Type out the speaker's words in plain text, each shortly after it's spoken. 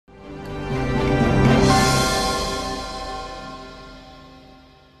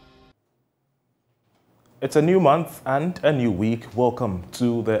It's a new month and a new week. Welcome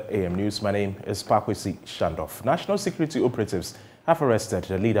to the AM News. My name is Pakwesi Shandoff. National security operatives have arrested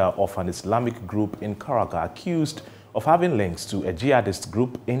the leader of an Islamic group in Karaga accused of having links to a jihadist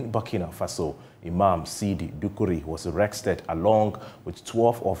group in Burkina Faso. Imam Sidi Dukuri was arrested along with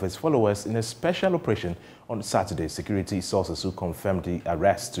 12 of his followers in a special operation on Saturday. Security sources who confirmed the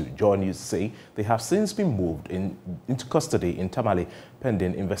arrest to JoyNews say they have since been moved into custody in Tamale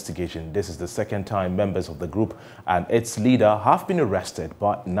pending investigation. This is the second time members of the group and its leader have been arrested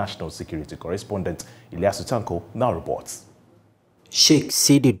by national security correspondent Ilyasu Tanko now reports. Sheikh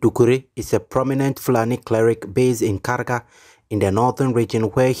Sidi Dukuri is a prominent Fulani cleric based in Karga in the northern region,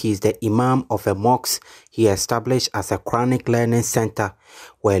 where he is the imam of a mosque he established as a Quranic learning center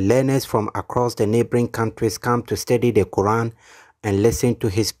where learners from across the neighboring countries come to study the Quran and listen to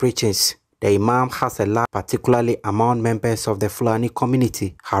his preachings. The imam has a love particularly among members of the Fulani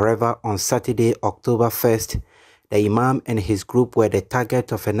community. However, on Saturday, October 1st, the imam and his group were the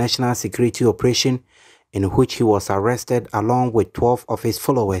target of a national security operation in which he was arrested along with 12 of his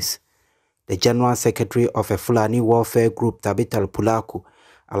followers. The General Secretary of a Fulani warfare group, Tabit al-Pulaku,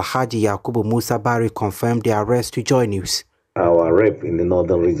 Alhaji Yakubu Musa Bari, confirmed the arrest to JoyNews. Our rep in the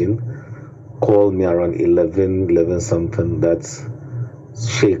northern region called me around 11 something that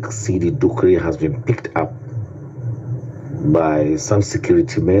Sheikh Sidi Dukuri has been picked up by some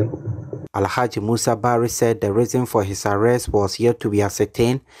security men. Alhaji Musa Bari said the reason for his arrest was yet to be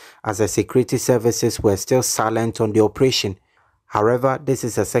ascertained, as the security services were still silent on the operation. However, this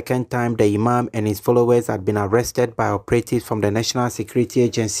is the second time the imam and his followers had been arrested by operatives from the National Security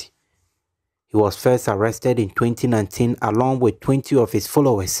Agency. He was first arrested in 2019 along with 20 of his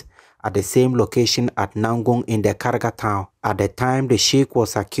followers at the same location at Nangung in the Karga town. At the time, the sheikh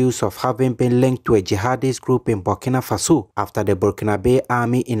was accused of having been linked to a jihadist group in Burkina Faso after the Burkinabe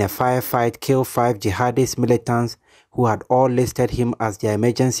army in a firefight killed 5 jihadist militants who had all listed him as their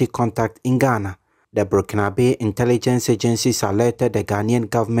emergency contact in Ghana. The Burkinabe intelligence agencies alerted the Ghanaian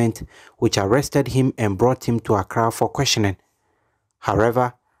government, which arrested him and brought him to Accra for questioning.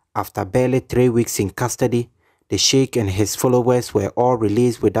 However, after barely 3 weeks in custody, the sheikh and his followers were all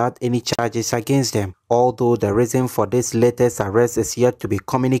released without any charges against them. Although the reason for this latest arrest is yet to be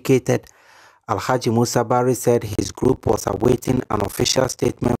communicated, Alhaji Musa Bari said his group was awaiting an official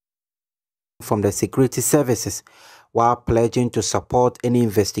statement from the security services while pledging to support any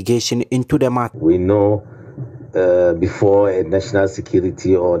investigation into the matter. We know before a national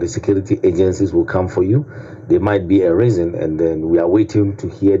security or the security agencies will come for you, there might be a reason, and then we are waiting to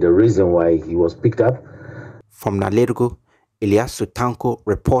hear the reason why he was picked up. From Nalergo, Ilyasu Tanko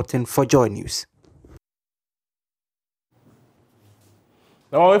reporting for JoyNews.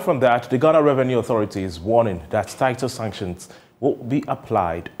 Now, away from that, the Ghana Revenue Authority is warning that tighter sanctions will be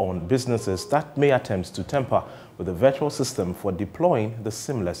applied on businesses that may attempt to tamper with the virtual system for deploying the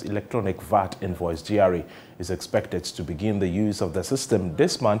seamless electronic VAT invoice. GRA is expected to begin the use of the system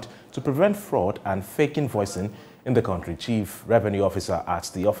this month to prevent fraud and fake invoicing in the country. Chief Revenue Officer at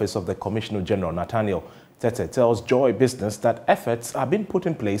the Office of the Commissioner General, Nathaniel Tete, tells Joy Business that efforts are being put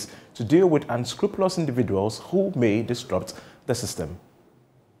in place to deal with unscrupulous individuals who may disrupt the system.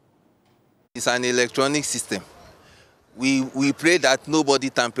 It's an electronic system. We pray that nobody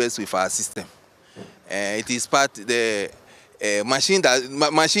tampers with our system. It is part the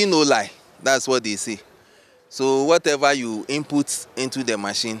machine no lie. That's what they say. So whatever you input into the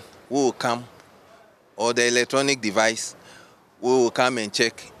machine will come, or the electronic device will come and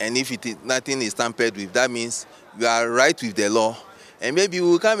check. And if nothing is tampered with, that means you are right with the law. And maybe we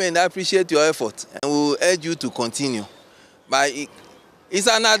will come and appreciate your effort, and we will urge you to continue. But it's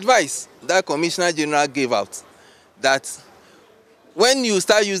an advice that Commissioner General gave out, that when you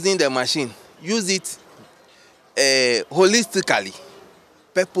start using the machine, use it holistically,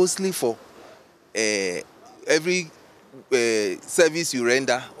 purposely for every service you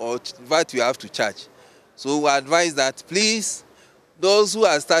render or what you have to charge. So we advise that, please, those who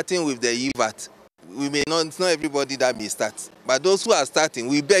are starting with the VAT, we may not, it's not everybody that may start, but those who are starting,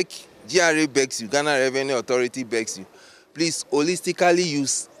 we beg, GRA begs you, Ghana Revenue Authority begs you, please holistically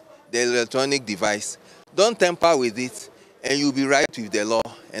use the electronic device. Don't tamper with it, and you'll be right with the law,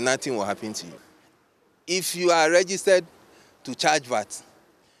 and nothing will happen to you. If you are registered to charge VAT,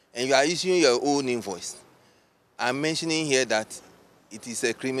 and you are issuing your own invoice, I'm mentioning here that it is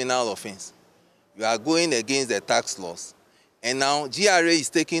a criminal offense. You are going against the tax laws. And now GRA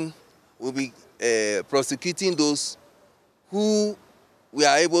will be prosecuting those who we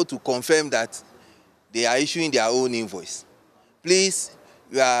are able to confirm that they are issuing their own invoice. Please,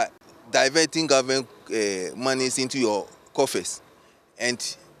 you are diverting government monies into your coffers.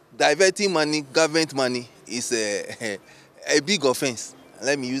 And diverting money, government money, is a big offense.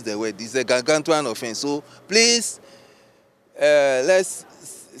 Let me use the word. It's a gargantuan offense. So please, let's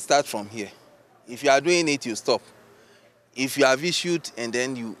start from here. If you are doing it, you stop. If you have issued and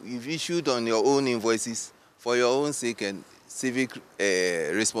then you've issued on your own invoices for your own sake and civic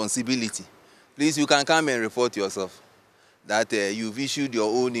responsibility, please, you can come and report yourself that you've issued your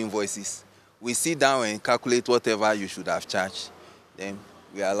own invoices. We sit down and calculate whatever you should have charged. Then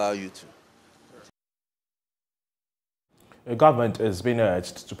we allow you to. The government is being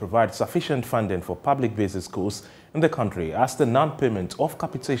urged to provide sufficient funding for public basic schools in the country, as the non-payment of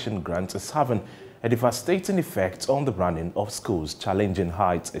capitation grants is having a devastating effect on the running of schools. Challenging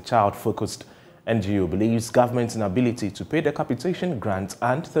Heights, a child-focused NGO, believes government's inability to pay the capitation grant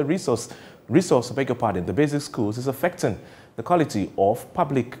and the resource, the basic schools is affecting the quality of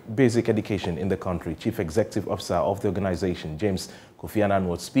public basic education in the country. Chief Executive Officer of the organization, James Kofi Annan,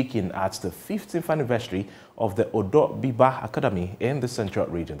 was speaking at the 15th anniversary of the Odo Biba Academy in the Central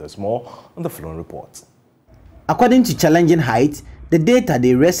Region. There's more on the following report. According to Challenging Heights, the data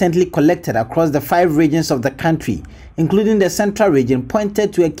they recently collected across the 5 regions of the country, including the Central Region,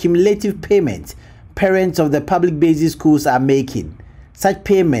 pointed to a cumulative payment parents of the public basic schools are making. Such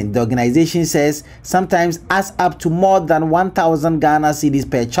payment, the organization says, sometimes adds up to more than 1,000 Ghana cedis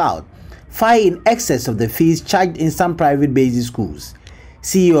per child, far in excess of the fees charged in some private basic schools.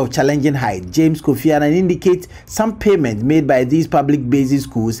 CEO of Challenging Heights, James Kofi Annan, indicates some payments made by these public basic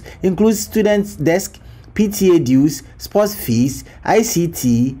schools include students' desk, PTA dues, sports fees,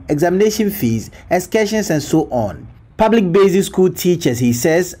 ICT, examination fees, excursions, and so on. Public basic school teachers, he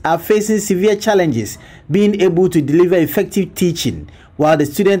says, are facing severe challenges being able to deliver effective teaching, while the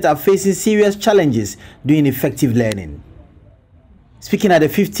students are facing serious challenges doing effective learning. Speaking at the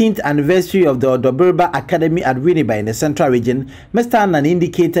 15th anniversary of the Odo Biba Academy at Winneba in the Central Region, Mr. Annan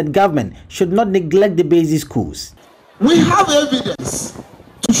indicated government should not neglect the basic schools. We have evidence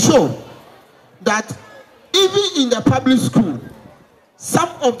to show that even in the public school, some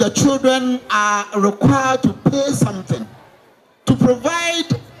of the children are required to pay something to provide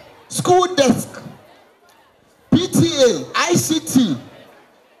school desk, PTA, ICT,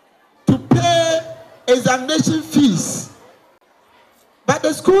 to pay examination fees. But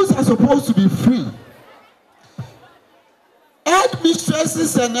the schools are supposed to be free.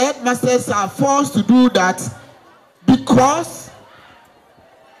 Headmistresses and headmasters are forced to do that because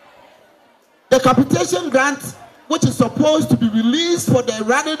the capitation grant, which is supposed to be released for the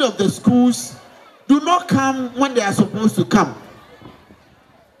running of the schools, do not come when they are supposed to come.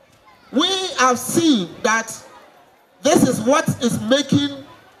 We have seen that this is what is making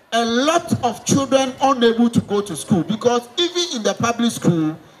a lot of children unable to go to school, because even in the public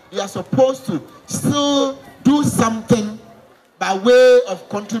school, you are supposed to still do something by way of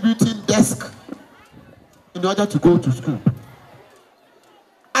contributing desk in order to go to school.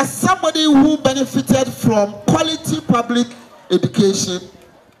 As somebody who benefited from quality public education,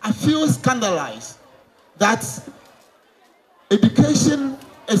 I feel scandalized that education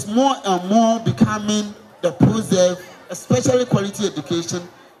is more and more becoming the preserve, especially quality education,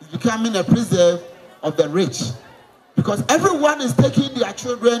 is becoming a preserve of the rich. Because everyone is taking their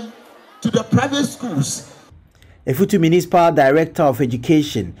children to the private schools. Efutu Municipal Director of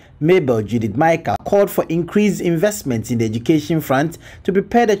Education, Mabel Judith Michael, called for increased investments in the education front to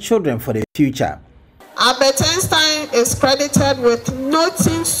prepare the children for the future. Albert Einstein is credited with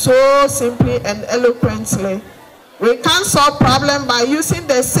noting so simply and eloquently, we can't solve problems by using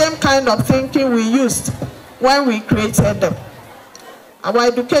the same kind of thinking we used when we created them. Our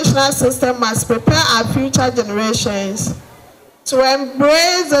educational system must prepare our future generations to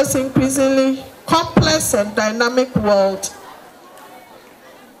embrace this increasingly complex and dynamic world,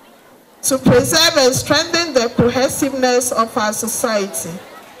 to preserve and strengthen the cohesiveness of our society.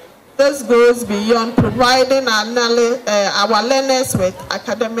 This goes beyond providing our learners with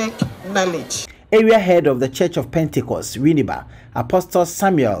academic knowledge. Area head of the Church of Pentecost, Winneba, Apostle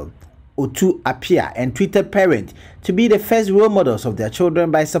Samuel Otu Apia, and tweeted parents to be the first role models of their children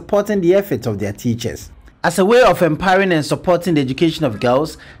by supporting the efforts of their teachers. As a way of empowering and supporting the education of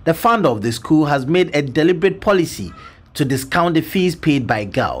girls, the founder of the school has made a deliberate policy to discount the fees paid by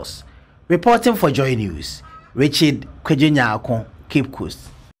girls. Reporting for JoyNews, Richard Kwejunyako, Cape Coast.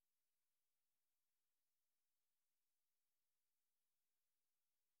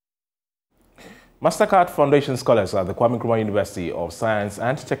 Mastercard Foundation scholars at the Kwame Nkrumah University of Science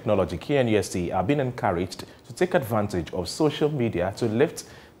and Technology, KNUST, are being encouraged to take advantage of social media to lift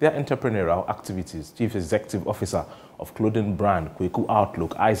their entrepreneurial activities. Chief Executive Officer of clothing brand Kweku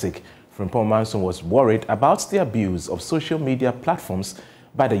Outlook, Isaac Frimpong Manson, was worried about the abuse of social media platforms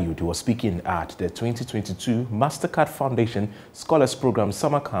by the youth. He was speaking at the 2022 MasterCard Foundation Scholars Program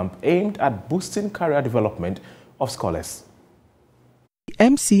Summer Camp aimed at boosting career development of scholars.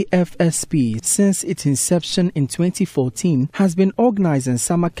 MCFSP, since its inception in 2014, has been organizing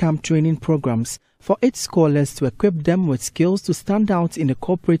summer camp training programs for its scholars to equip them with skills to stand out in the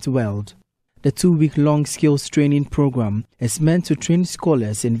corporate world. The 2-week-long skills training program is meant to train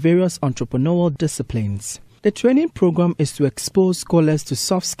scholars in various entrepreneurial disciplines. The training program is to expose scholars to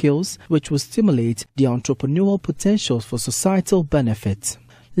soft skills which will stimulate their entrepreneurial potentials for societal benefit.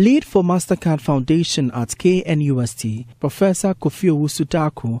 Lead for MasterCard Foundation at KNUST, Professor Kofi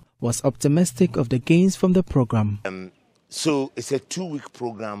Owusu-Darko, was optimistic of the gains from the program. So it's a 2-week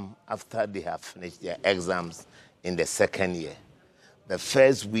program after they have finished their exams in the second year. The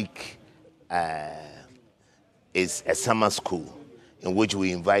first week is a summer school in which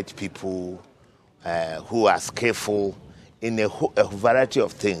we invite people who are skillful in a variety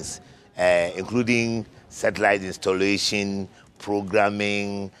of things, including satellite installation,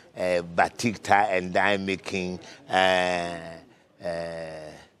 programming, batik tie and dye making,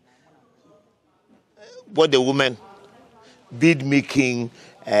 what the women, bead making,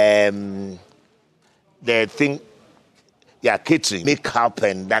 the thing, yeah, catering, makeup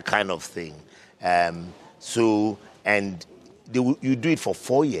and that kind of thing. You do it for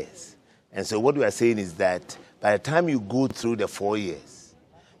 4 years. And so what we are saying is that by the time you go through the 4 years,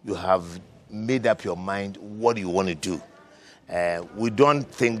 you have made up your mind what you want to do. We don't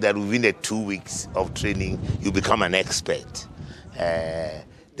think that within the 2 weeks of training, you become an expert.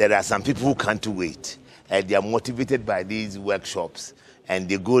 There are some people who can't wait. They are motivated by these workshops, and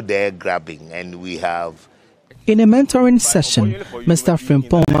they go there grabbing, and we have... In a mentoring session, Mr.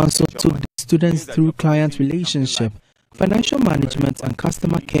 Frimpong Manso took the students through client relationship, financial management and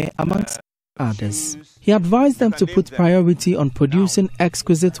customer care, amongst others. He advised them to put priority on producing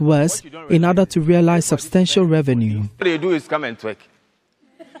exquisite wares in order to realize substantial revenue. What they do is come and twerk.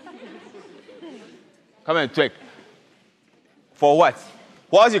 Come and twerk. For what?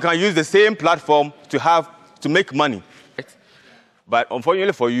 Whilst you can use the same platform to make money. But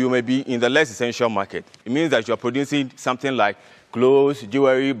unfortunately for you, maybe in the less essential market, it means that you are producing something like clothes,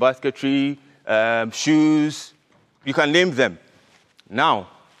 jewelry, basketry, shoes. You can name them. Now,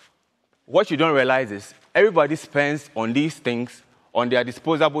 what you don't realize is everybody spends on these things on their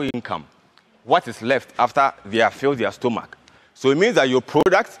disposable income. What is left after they have filled their stomach? So it means that your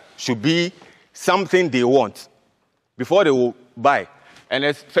product should be something they want before they will buy. And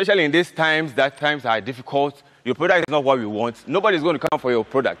especially in these times, that times are difficult, your product is not what we want. Nobody's going to come for your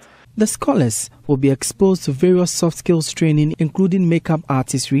product. The scholars will be exposed to various soft skills training, including makeup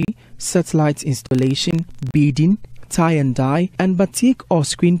artistry, satellite installation, beading, tie and dye, and batik or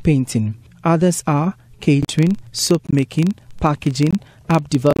screen painting. Others are catering, soap making, packaging, app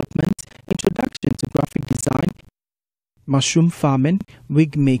development, introduction to graphic design, mushroom farming,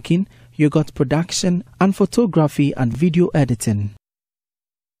 wig making, yogurt production, and photography and video editing.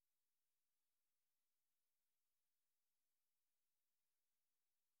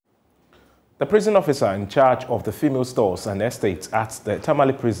 The prison officer in charge of the female stores and estates at the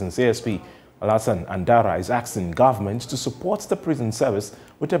Tamale Prisons, ASP Alasan Andara, is asking government to support the prison service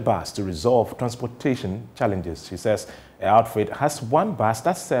with a bus to resolve transportation challenges. She says her outfit has one bus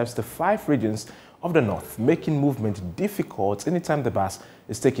that serves the 5 regions of the north, making movement difficult anytime the bus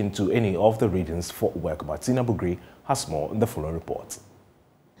is taken to any of the regions for work. But Tina Bugri has more in the following report.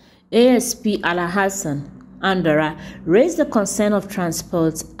 ASP Alasan Andara raised the concern of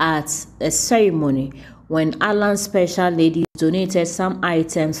transport at a ceremony when Alan's special ladies donated some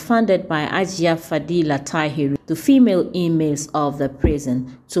items funded by Ajia Fadila Tahiru to female inmates of the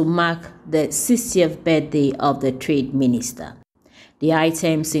prison to mark the 60th birthday of the trade minister. The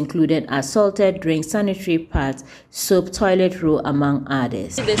items included assorted drinks, sanitary pads, soap, toilet roll, among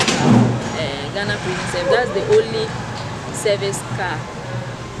others. This Ghana Prison Service, that's the only service car,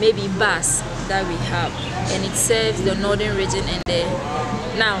 maybe bus, that we have, and it serves the northern region and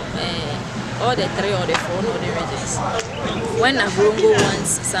all the 3 or the 4 northern regions. When Navrongo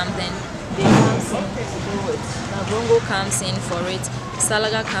wants something, they comes in to do it. Navrongo comes in for it,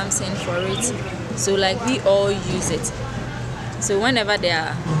 Salaga comes in for it, so like we all use it. So whenever there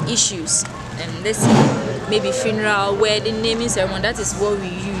are issues, and let's say maybe funeral, wedding, naming ceremony, that is what we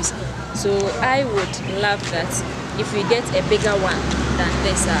use. So I would love that if we get a bigger one than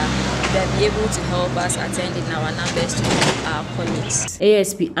this, they'll be able to help us attend in our numbers to help our colleagues.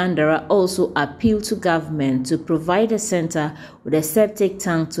 ASP Andara also appealed to government to provide a center with a septic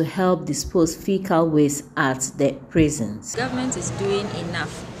tank to help dispose fecal waste at the prisons. Government is doing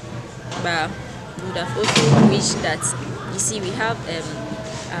enough, but we would have also wished that, you see, we have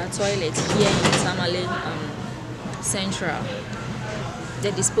toilet here in Tamale Central.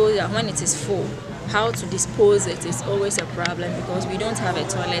 The disposal, when it is full, how to dispose it is always a problem because we don't have a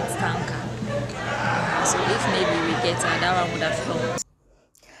toilet tanker. So if maybe we get that one would have helped.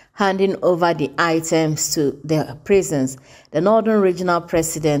 Handing over the items to the prisons, the Northern Regional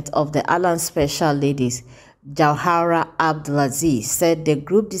President of the Alan Special Ladies, Jawhara Abdulaziz, said the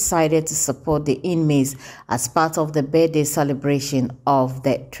group decided to support the inmates as part of the birthday celebration of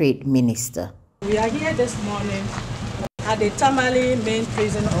the Trade Minister. We are here this morning at the Tamale main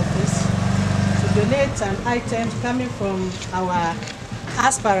prison office to donate an item coming from our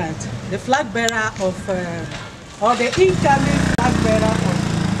aspirant, the flag bearer of, or the incoming flag bearer of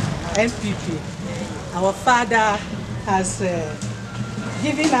NPP. Our father has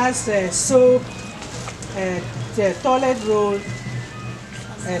given us soap, the toilet roll,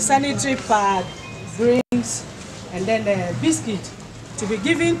 sanitary pad, drinks, and then a biscuit to be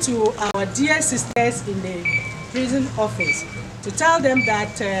given to our dear sisters in the prison office to tell them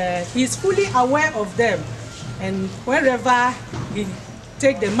that he's fully aware of them, and wherever he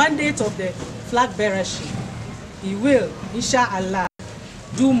take the mandate of the flag bearership, he will, inshallah,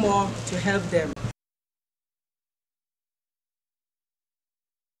 do more to help them.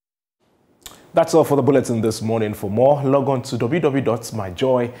 That's all for the bulletin this morning. For more, log on to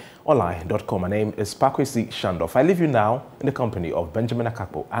www.myjoyonline.com. My name is Pakwesi Shandoff. I leave you now in the company of Benjamin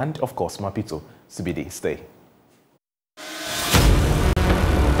Akakpo and, of course, Mapito CBD. Stay.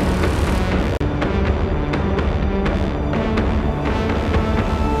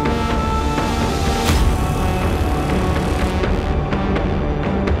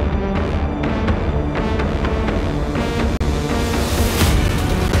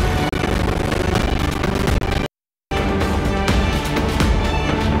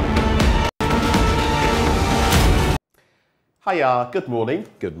 Hiya, good morning.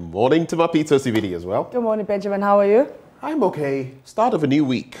 Good morning to Mapito CBD as well. Good morning, Benjamin. How are you? I'm okay. Start of a new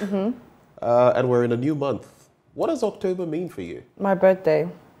week. And we're in a new month. What does October mean for you? My birthday.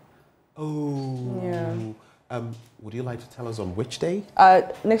 Oh. Yeah. Would you like to tell us on which day?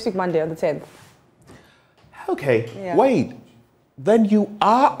 Next week, Monday, on the 10th. Okay. Yeah. Wait. Then you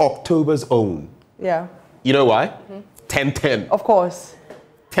are October's own. Yeah. You know why? 10-10. Of course.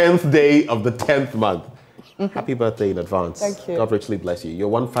 10th day of the 10th month. Happy birthday in advance. Thank you. God richly bless you. You're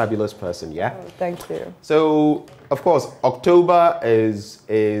one fabulous person, yeah? Oh, thank you. So, of course, October is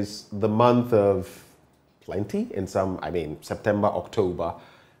the month of plenty in some, September, October.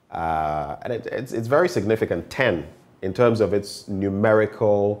 And it's very significant, 10, in terms of its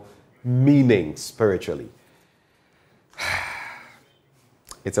numerical meaning spiritually.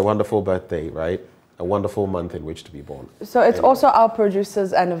 It's a wonderful birthday, right? A wonderful month in which to be born. So it's also our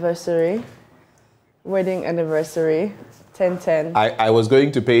producer's anniversary. Wedding anniversary, 10-10. I was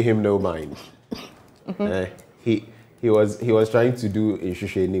going to pay him no mind. He was trying to do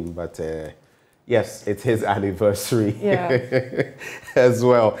Inshushenim, but yes, it's his anniversary as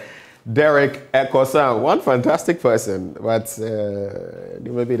well. Derek Ekosan, one fantastic person, but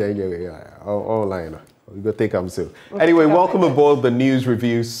maybe online. We go take him soon. Anyway, welcome aboard the news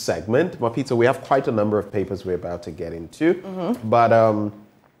review segment. Mapito, we have quite a number of papers we're about to get into, but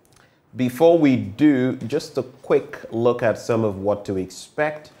before we do, just a quick look at some of what to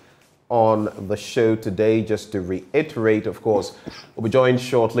expect on the show today. Just to reiterate, of course, we'll be joined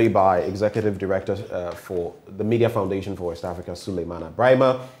shortly by Executive Director for the Media Foundation for West Africa, Suleimana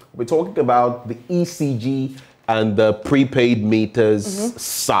Brahima. We're talking about the ECG and the prepaid meters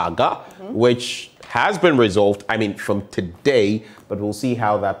saga, which has been resolved, from today, but we'll see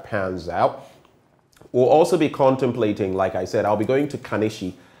how that pans out. We'll also be contemplating, like I said, I'll be going to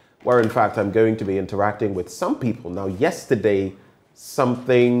Kanishi, where in fact I'm going to be interacting with some people. Now, yesterday,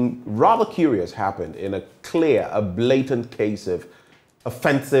 something rather curious happened in a blatant case of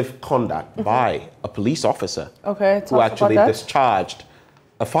offensive conduct by a police officer who actually discharged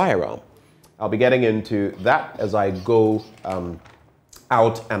a firearm. I'll be getting into that as I go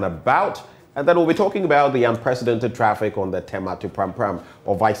out and about. And then we'll be talking about the unprecedented traffic on the Tema to Pram Pram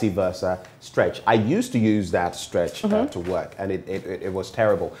or vice versa stretch. I used to use that stretch to work, and it was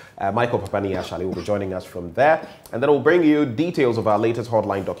terrible. Michael Papani Ashali will be joining us from there. And then we'll bring you details of our latest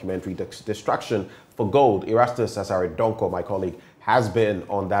hotline documentary, Destruction for Gold. Erastus Asare Donko, my colleague, has been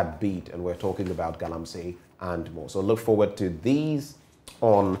on that beat, and we're talking about Galamsey and more. So look forward to these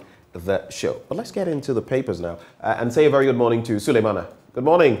on the show. But let's get into the papers now and say a very good morning to Suleimana. Good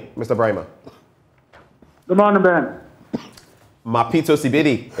morning, Mr. Brahima. Good morning, Ben. Mapito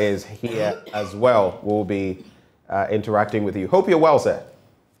CBD is here as well. We'll be interacting with you. Hope you're well, sir.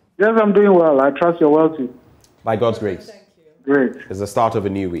 Yes, I'm doing well. I trust you're well too. By God's grace. Great. It's the start of a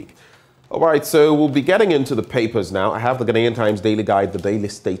new week. All right, so we'll be getting into the papers now. I have the Ghanaian Times Daily Guide, the Daily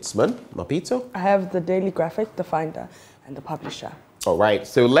Statesman. Mapito? I have the Daily Graphic, the Finder, and the Publisher. All right,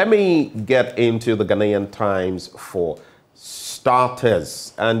 so let me get into the Ghanaian Times for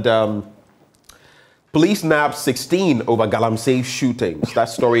starters. And police nabbed 16 over Galamsey shootings. That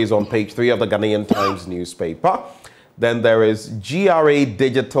story is on page 3 of the Ghanaian Times newspaper. Then there is GRA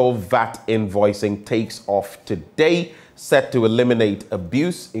digital VAT invoicing takes off today, set to eliminate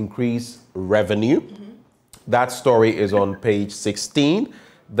abuse, increase revenue. That story is on page 16.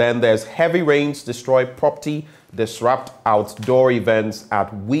 Then there's heavy rains destroy property, disrupt outdoor events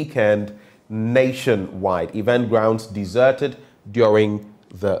at weekend nationwide. Event grounds deserted during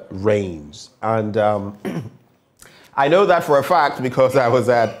the rains. And I know that for a fact because I was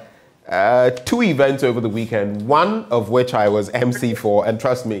at 2 events over the weekend, one of which I was MC for, and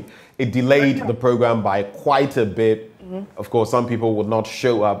trust me, it delayed the program by quite a bit. Of course, some people would not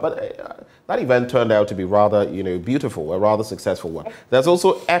show up, but that event turned out to be rather, beautiful, a rather successful one. There's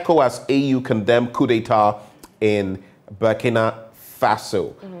also echo as AU condemned coup d'etat in Burkina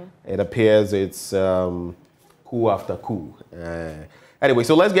Faso. It appears it's coup after coup. Anyway,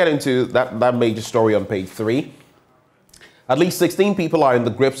 so let's get into that major story on page 3. At least 16 people are in the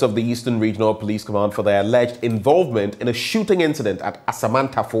grips of the Eastern Regional Police Command for their alleged involvement in a shooting incident at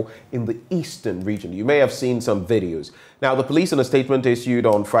Asamantafo in the Eastern region. You may have seen some videos. Now, the police in a statement issued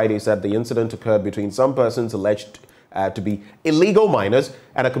on Friday said the incident occurred between some persons alleged to be illegal miners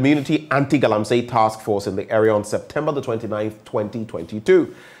and a community anti-Galamsey task force in the area on September the 29th,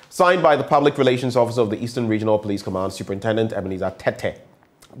 2022. Signed by the Public Relations Officer of the Eastern Regional Police Command, Superintendent Ebenezer Tete.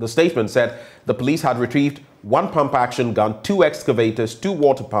 The statement said the police had retrieved 1 pump-action gun, 2 excavators, 2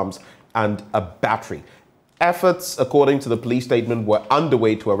 water pumps, and a battery. Efforts, according to the police statement, were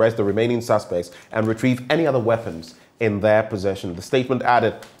underway to arrest the remaining suspects and retrieve any other weapons in their possession. The statement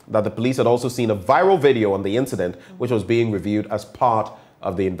added that the police had also seen a viral video on the incident, which was being reviewed as part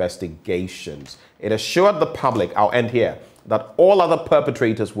of the investigations. It assured the public, I'll end here, that all other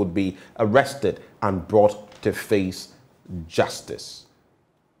perpetrators would be arrested and brought to face justice.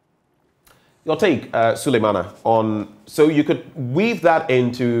 Your take, Suleimana, on, so you could weave that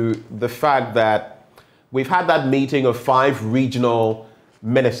into the fact that we've had that meeting of 5 regional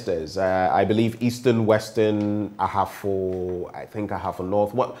ministers, I believe Eastern, Western, Ahafo, I think Ahafo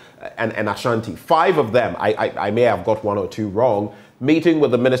North, and Ashanti. 5 of them, I may have got 1 or 2 wrong, meeting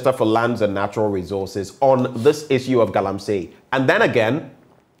with the Minister for Lands and Natural Resources on this issue of Galamsey. And then again,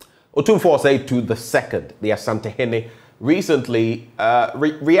 Otumfuose to the second, the Asantehene, recently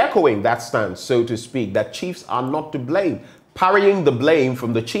re-echoing that stance, so to speak, that chiefs are not to blame, parrying the blame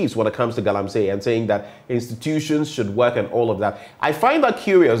from the chiefs when it comes to Galamsey and saying that institutions should work and all of that. I find that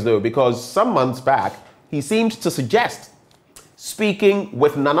curious, though, because some months back, he seemed to suggest, speaking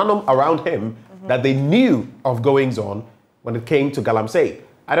with Nananom around him, that they knew of goings-on when it came to Galamsey.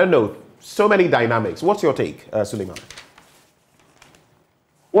 I don't know, so many dynamics. What's your take, Suleiman?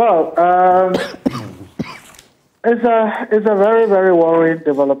 Well, it's a very, very worrying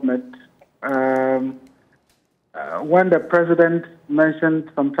development. When the president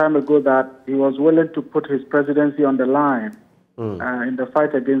mentioned some time ago that he was willing to put his presidency on the line in the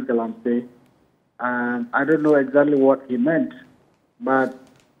fight against Galamsey, I don't know exactly what he meant, but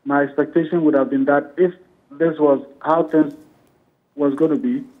my expectation would have been that if this was how things was going to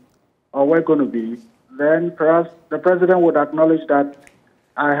be, or were going to be, then perhaps the president would acknowledge that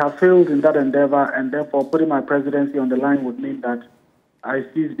I have failed in that endeavor, and therefore putting my presidency on the line would mean that I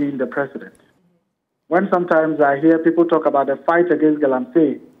cease being the president. When sometimes I hear people talk about the fight against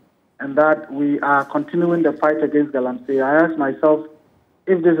Galamsey, and that we are continuing the fight against Galamsey, I ask myself,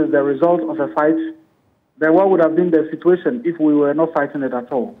 if this is the result of a fight, then what would have been the situation if we were not fighting it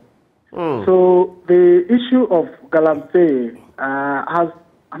at all? So the issue of Galamsey has,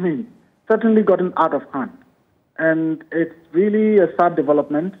 certainly gotten out of hand. And it's really a sad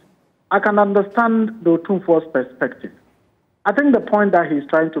development. I can understand the Otumfuo's perspective. I think the point that he's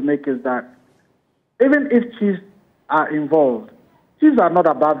trying to make is that even if chiefs are involved, chiefs are not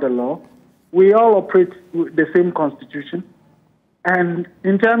above the law. We all operate with the same constitution. And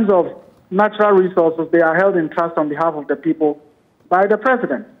in terms of natural resources, they are held in trust on behalf of the people by the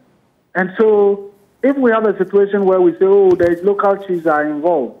president. And so if we have a situation where we say, oh, the local chiefs are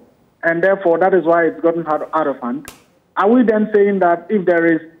involved, and therefore that is why it's gotten out of hand, are we then saying that if there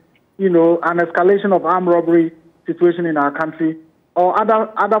is, an escalation of armed robbery situation in our country or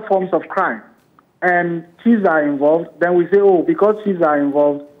other forms of crime, and chiefs are involved, then we say, oh, because chiefs are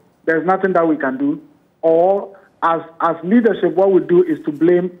involved, there's nothing that we can do? Or as leadership, what we do is to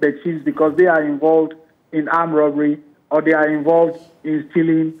blame the chiefs because they are involved in armed robbery or they are involved in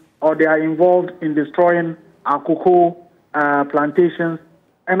stealing, or they are involved in destroying our cocoa plantations,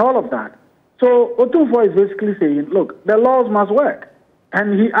 and all of that. So Otunfo is basically saying, look, the laws must work.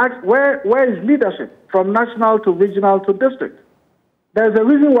 And he asked, where is leadership from national to regional to district? There's a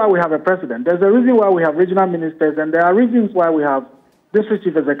reason why we have a president. There's a reason why we have regional ministers, and there are reasons why we have district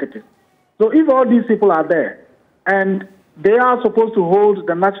chief executives. So if all these people are there, and they are supposed to hold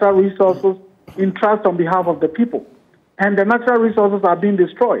the natural resources in trust on behalf of the people, and the natural resources are being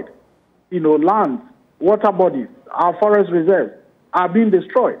destroyed, lands, water bodies, our forest reserves are being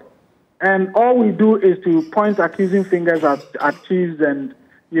destroyed. And all we do is to point accusing fingers at chiefs and,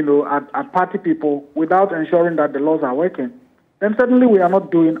 at party people without ensuring that the laws are working, then certainly we are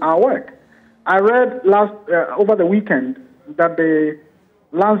not doing our work. I read over the weekend that the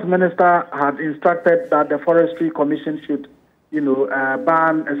lands minister had instructed that the Forestry Commission should,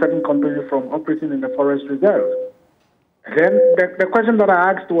 ban a certain company from operating in the forest reserve. Then the question that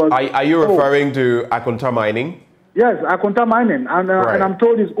I asked was... Are you referring to Akunta Mining? Yes, Akunta Mining, and I'm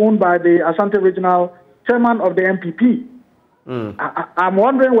told it's owned by the Asante Regional Chairman of the MPP. I'm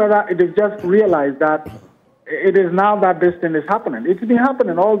wondering whether it is just realized that it is now that this thing is happening. It's been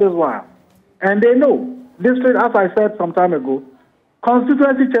happening all this while. And they know. District, as I said some time ago,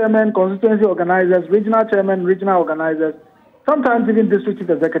 constituency chairmen, constituency organizers, regional chairmen, regional organizers, sometimes even district chief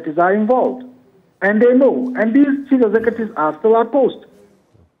executives are involved. And they know. And these chief executives are still at post.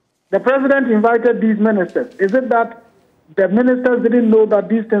 The president invited these ministers. Is it that the ministers didn't know that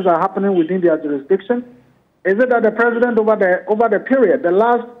these things are happening within their jurisdiction? Is it that the president over the period, the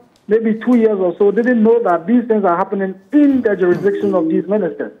last maybe 2 years or so, didn't know that these things are happening in the jurisdiction of these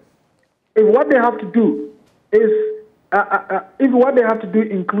ministers? If what they have to do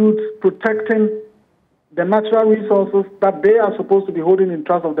includes protecting the natural resources that they are supposed to be holding in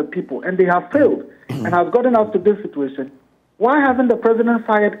trust of the people, and they have failed and have gotten us to this situation, why hasn't the president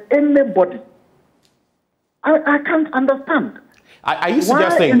fired anybody? I can't understand. Are you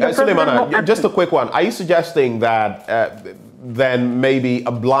suggesting, Suleimana, just a quick one, are you suggesting that then maybe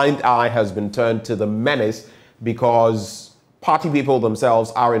a blind eye has been turned to the menace because party people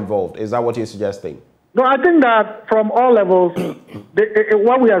themselves are involved? Is that what you're suggesting? No, I think that from all levels,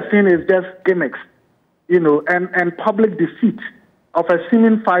 what we are seeing is just gimmicks, and public deceit of a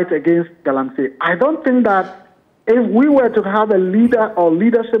seeming fight against Galamsey. I don't think that if we were to have a leader or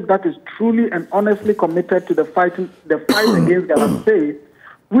leadership that is truly and honestly committed to the fight against Galamsey,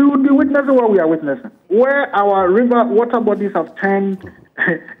 we would be witnessing what we are witnessing. Where our river water bodies have turned,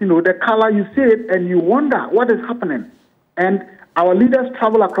 the color, you see it and you wonder what is happening. And our leaders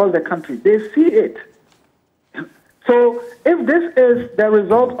travel across the country. They see it. So if this is the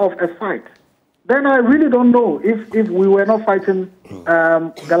result of a fight, then I really don't know if we were not fighting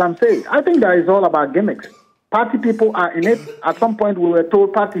Galamsey. I think that is all about gimmicks. Party people are in it. At some point, we were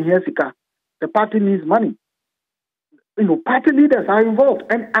told party here, Sika. The party needs money. Party leaders are involved.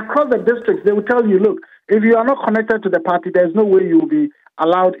 And across the districts, they will tell you, look, if you are not connected to the party, there's no way you will be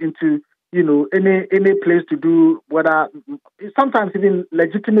allowed into, any place to do whether, sometimes even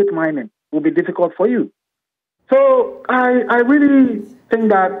legitimate mining will be difficult for you. So I really think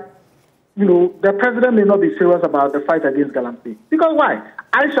that, the president may not be serious about the fight against Galamsey. Because why?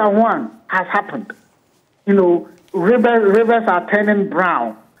 Aisha 1 has happened. Rivers are turning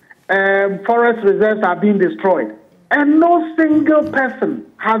brown. Forest reserves are being destroyed. And no single person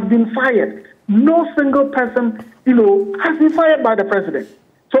has been fired. No single person, has been fired by the president.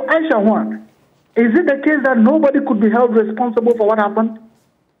 So Aisha 1, is it the case that nobody could be held responsible for what happened?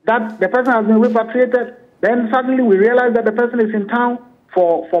 That the person has been repatriated, then suddenly we realize that the person is in town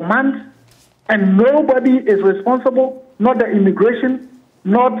for months, and nobody is responsible, not the immigration,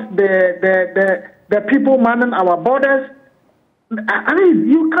 not the people manning our borders. I mean,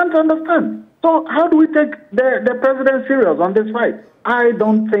 you can't understand. So how do we take the president serious on this fight? I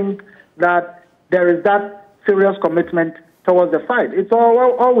don't think that there is that serious commitment towards the fight. It's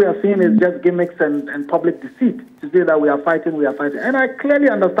all we are seeing is just gimmicks and public deceit to say that we are fighting. And I clearly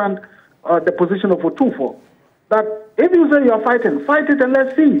understand the position of Otunfo, that if you say you are fighting, fight it and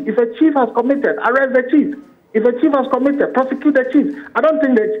let's see. If a chief has committed, arrest the chief. If a chief has committed, prosecute the chief. I don't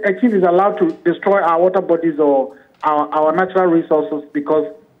think that a chief is allowed to destroy our water bodies or our natural resources because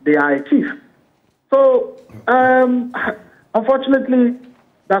they are a chief. So, unfortunately,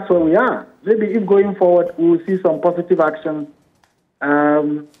 that's where we are. Maybe if going forward we will see some positive action,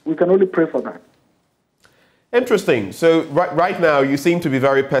 we can only pray for that. Interesting. So right now you seem to be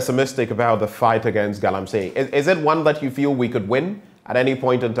very pessimistic about the fight against Galamsey. Is it one that you feel we could win at any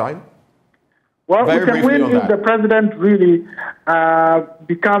point in time? Well, we can win if the president really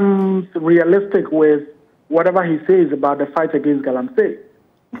becomes realistic with whatever he says about the fight against Galamsey.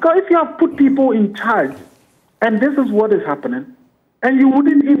 Because if you have put people in charge, and this is what is happening, and you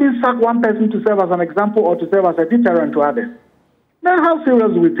wouldn't even sack one person to serve as an example or to serve as a deterrent to others, then how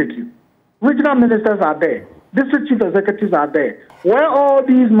serious do we take you? Regional ministers are there. District chief executives are there. Where all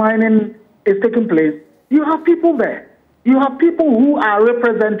these mining is taking place, you have people there. You have people who are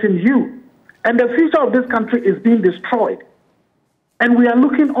representing you. And the future of this country is being destroyed. And we are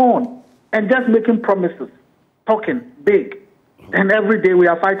looking on and just making promises, talking big. And every day we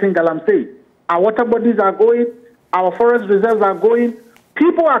are fighting Galamsey. Our water bodies are going. Our forest reserves are going.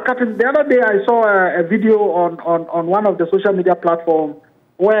 People are cutting. The other day I saw a video on one of the social media platforms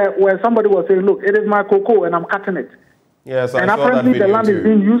where somebody was saying, look, it is my cocoa and I'm cutting it. Yes, and apparently the land is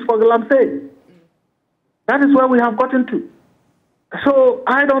being used for Galamsey. That is where we have gotten to. So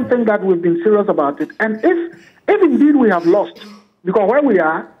I don't think that we've been serious about it. And if indeed we have lost, because where we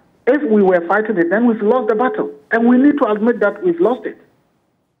are, if we were fighting it, then we've lost the battle. And we need to admit that we've lost it.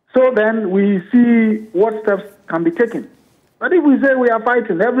 So then we see what steps can be taken. But if we say we are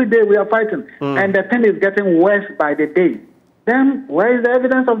fighting, every day we are fighting, and the thing is getting worse by the day, then where is the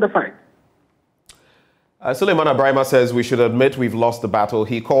evidence of the fight? Suleiman Abrahima says we should admit we've lost the battle.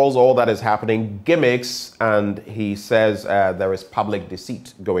 He calls all that is happening gimmicks, and he says there is public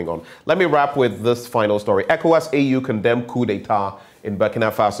deceit going on. Let me wrap with this final story. ECOWAS AU condemned coup d'etat in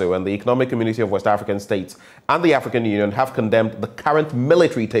Burkina Faso, and the Economic Community of West African States and the African Union have condemned the current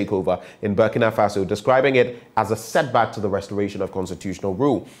military takeover in Burkina Faso, describing it as a setback to the restoration of constitutional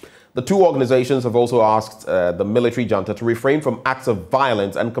rule. The two organizations have also asked the military junta to refrain from acts of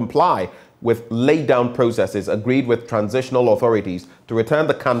violence and comply with laid-down processes agreed with transitional authorities to return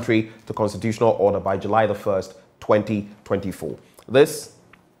the country to constitutional order by July the 1st, 2024. This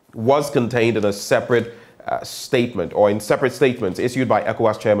was contained in a separate statement, or in separate statements issued by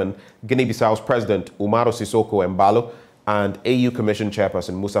ECOWAS Chairman Guinea-Bissau's President Umaru Sissoko Embalo and AU Commission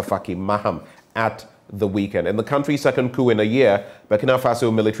Chairperson Moussa Faki Maham at the weekend. In the country's second coup in a year, Burkina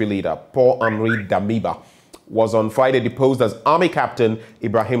Faso military leader Paul-Henri Damiba was on Friday deposed as Army Captain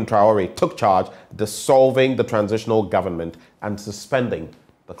Ibrahim Traore took charge, dissolving the transitional government and suspending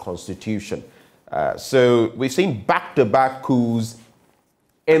the constitution. So we've seen back-to-back coups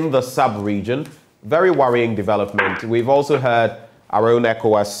in the sub-region. Very worrying development. We've also heard our own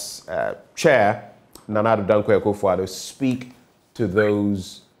ECOWAS chair, Nana Addo Dankwa Akufo-Addo, speak to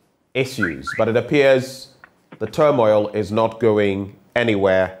those issues. But it appears the turmoil is not going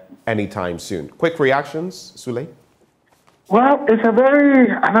anywhere anytime soon. Quick reactions, Sule? Well, it's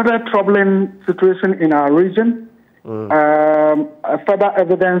another troubling situation in our region. Further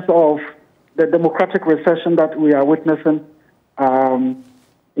evidence of the democratic recession that we are witnessing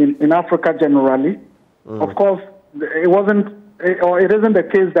in Africa generally. Of course, it isn't the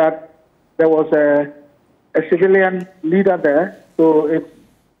case that there was a civilian leader there. So it's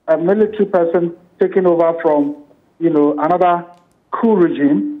a military person taking over from, another coup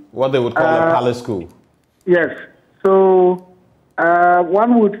regime. What they would call a palace coup. Yes. So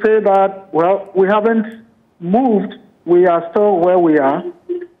one would say that, well, we haven't moved. We are still where we are.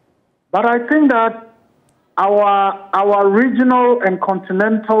 But I think that our regional and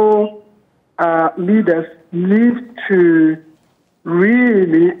continental leaders need to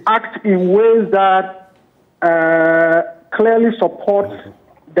really act in ways that clearly support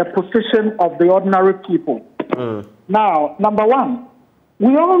the position of the ordinary people. Now, number one,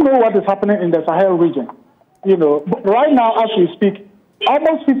 we all know what is happening in the Sahel region. But right now, as we speak,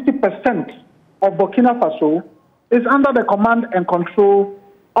 almost 50% of Burkina Faso is under the command and control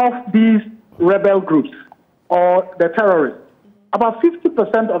of these rebel groups or the terrorists. About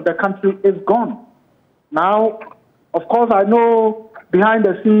 50% of the country is gone. Now, of course, I know behind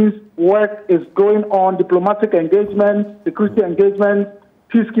the scenes work is going on, diplomatic engagement, security engagement,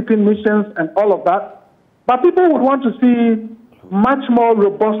 peacekeeping missions, and all of that. But people would want to see much more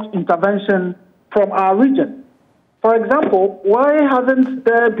robust intervention from our region. For example, why hasn't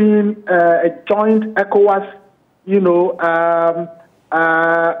there been a joint ECOWAS,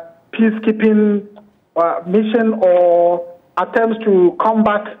 peacekeeping mission or attempts to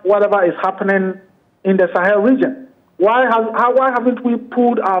combat whatever is happening in the Sahel region? Why haven't we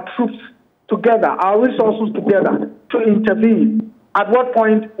pulled our troops together, our resources together to intervene? At what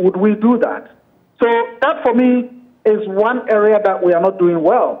point would we do that? So that, for me, is one area that we are not doing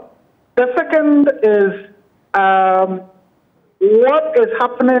well. The second is what is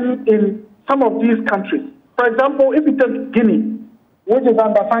happening in some of these countries. For example, if you take Guinea, which is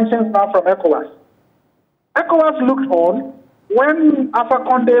under sanctions now from ECOWAS. ECOWAS looked on when Alpha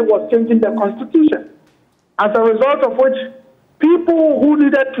Condé was changing the constitution, as a result of which people who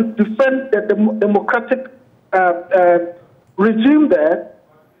needed to defend the democratic regime there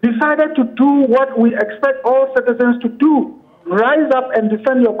decided to do what we expect all citizens to do: rise up and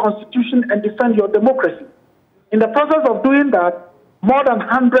defend your constitution and defend your democracy. In the process of doing that, more than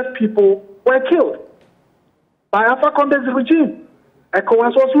 100 people were killed by Alpha Conde's regime.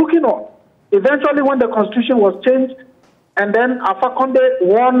 ECOWAS was looking on. Eventually, when the constitution was changed, and then Alpha Conde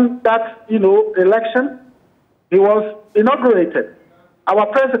won that, election, he was inaugurated. Our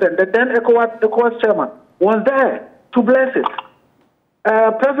president, the then ECOWAS chairman, was there to bless it.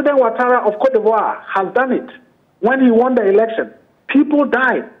 President Ouattara of Cote d'Ivoire has done it. When he won the election, people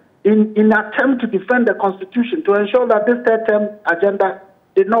died in an attempt to defend the constitution, to ensure that this third-term agenda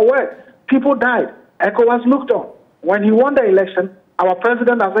did not work. People died. ECOWAS looked on. When he won the election, our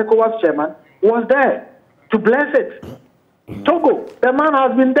president as ECOWAS chairman was there to bless it. Togo, the man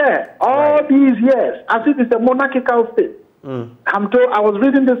has been there all these years, as if it's a monarchical state. I'm told, I was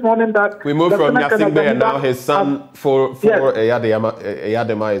reading this morning that we moved from Yasin Bey, and now his son, for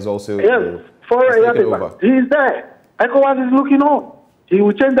Eyadema, is also for Eyadema. He's there. ECOWAS is looking on. He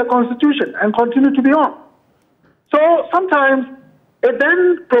will change the constitution and continue to be on. So sometimes it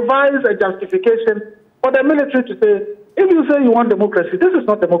then provides a justification for the military to say, if you say you want democracy, this is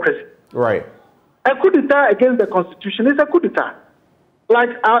not democracy. Right. A coup d'etat against the constitution is a coup d'etat, like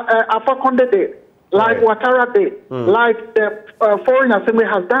Alpha Conde did, like Ouattara did, like the Foreign Assembly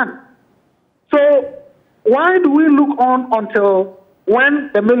has done. So why do we look on until when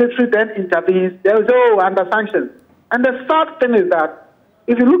the military then intervenes, there is under sanctions? And the sad thing is that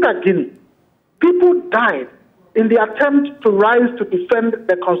if you look at Guinea, people died in the attempt to rise to defend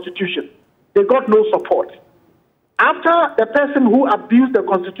the constitution. They got no support. After the person who abused the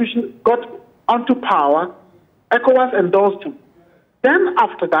constitution got onto power, ECOWAS endorsed him. Then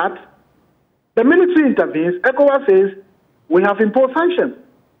after that, the military intervenes. ECOWAS says, we have imposed sanctions.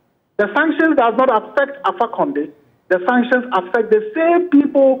 The sanctions does not affect Alpha Conde. The sanctions affect the same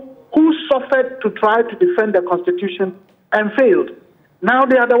people who suffered to try to defend the constitution and failed. Now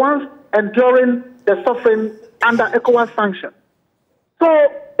they are the ones enduring the suffering under ECOWAS sanctions. So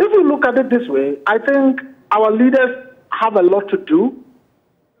if we look at it this way, I think our leaders have a lot to do.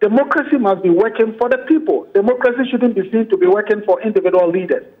 Democracy must be working for the people. Democracy shouldn't be seen to be working for individual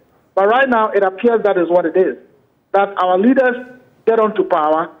leaders. But right now, it appears that is what it is. That our leaders get onto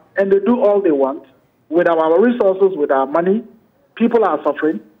power and they do all they want with our resources, with our money. People are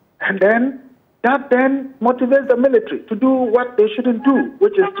suffering. And then that then motivates the military to do what they shouldn't do,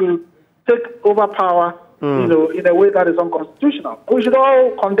 which is to take over power, in a way that is unconstitutional. We should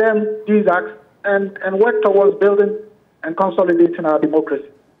all condemn these acts and work towards building and consolidating our democracy.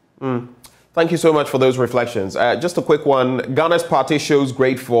 Thank you so much for those reflections. Just a quick one. Ghana's party shows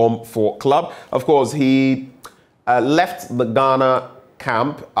great form for club. Of course, he left the Ghana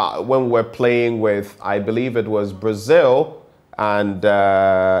camp when we were playing with, I believe it was Brazil, and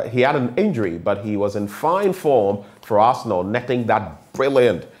he had an injury, but he was in fine form for Arsenal, netting that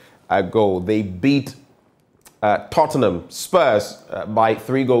brilliant goal. They beat Tottenham Spurs by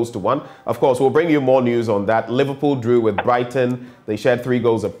 3-1. Of course, we'll bring you more news on that. Liverpool drew with Brighton. They shared 3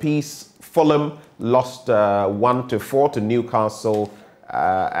 goals apiece. Fulham lost 1-4 to Newcastle.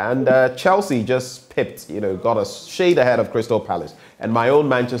 And Chelsea just pipped, got a shade ahead of Crystal Palace. And my own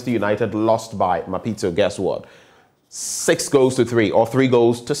Manchester United lost by, Mapito, guess what? 6-3 or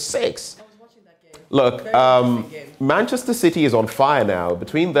 3-6. Look, Manchester City is on fire now.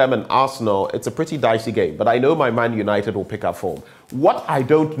 Between them and Arsenal, it's a pretty dicey game. But I know my Man United will pick up form. What I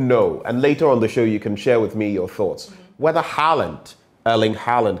don't know, and later on the show you can share with me your thoughts, whether Erling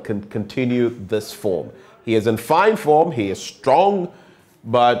Haaland can continue this form. He is in fine form, he is strong,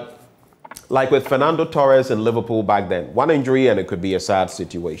 but like with Fernando Torres in Liverpool back then, one injury and it could be a sad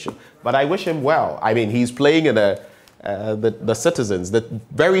situation. But I wish him well. I mean, he's playing in the Citizens, the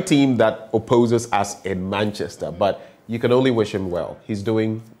very team that opposes us in Manchester. But you can only wish him well. He's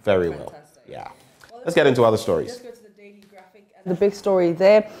doing very well. Yeah. Let's get into other stories. The big story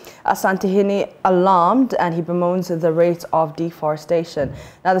there, Asantehene alarmed and he bemoans the rate of deforestation.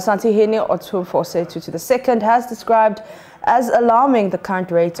 Now, the Asantehene Otumfosetu II has described as alarming the current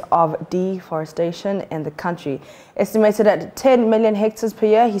rate of deforestation in the country. Estimated at 10 million hectares per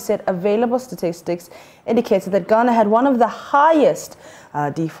year, he said available statistics indicated that Ghana had one of the highest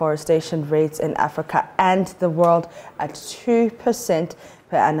deforestation rates in Africa and the world at 2%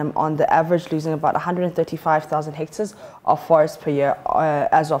 per annum on the average, losing about 135,000 hectares of forest per year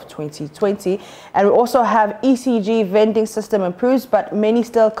as of 2020. And we also have ECG vending system improves, but many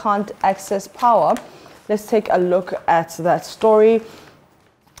still can't access power. Let's take a look at that story.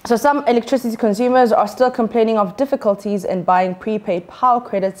 So some electricity consumers are still complaining of difficulties in buying prepaid power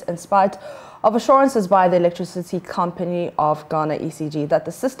credits in spite of assurances by the Electricity Company of Ghana, ECG, that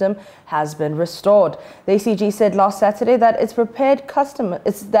the system has been restored. The ECG said last Saturday that its prepaid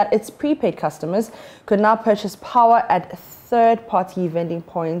customers could now purchase power at third-party vending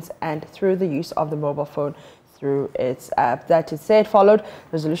points and through the use of the mobile phone through its app. That it said followed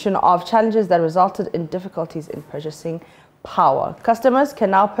resolution of challenges that resulted in difficulties in purchasing power. Customers can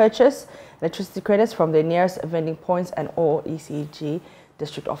now purchase electricity credits from their nearest vending points and all ECG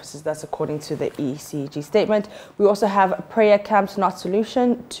district offices. That's according to the ECG statement. We also have prayer camps not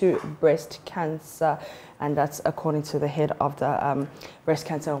solution to breast cancer, and that's according to the head of the Breast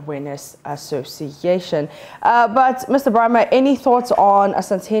Cancer Awareness Association. But Mr. Brahma, any thoughts on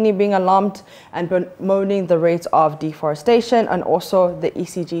Asantehene being alarmed and bemoaning the rate of deforestation and also the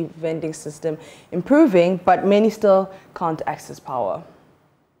ECG vending system improving, but many still can't access power?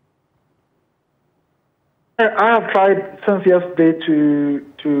 I have tried since yesterday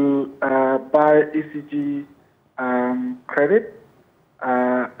to buy ECG credit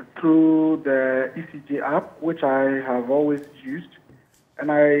through the ECG app, which I have always used.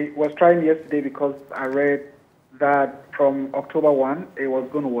 And I was trying yesterday because I read that from October 1, it was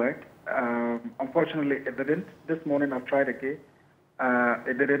going to work. Unfortunately, it didn't. This morning I've tried again.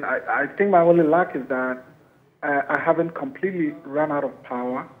 It didn't. I think my only luck is that I haven't completely run out of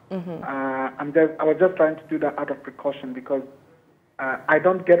power. I was just trying to do that out of precaution because I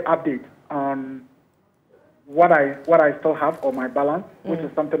don't get updates on what I still have or my balance, which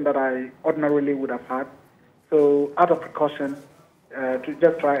is something that I ordinarily would have had. So out of precaution, to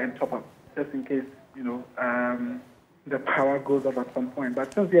just try and top up, just in case the power goes off at some point.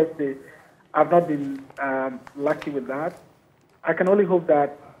 But since yesterday, I've not been lucky with that. I can only hope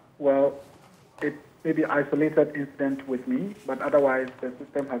that, well, it may be isolated incident with me, but otherwise the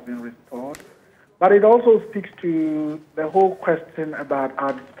system has been restored. But it also speaks to the whole question about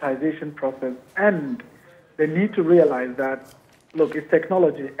our digitization process and the need to realize that, look, it's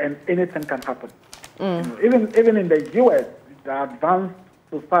technology and anything can happen. Even in the U.S., the advanced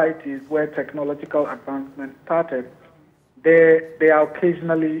societies where technological advancement started, there are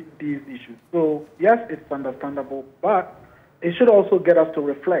occasionally these issues. So yes, it's understandable, but it should also get us to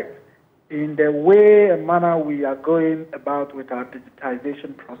reflect in the way and manner we are going about with our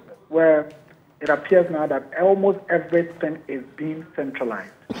digitization process, where it appears now that almost everything is being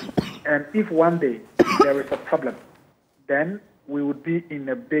centralized. And if one day there is a problem, then we would be in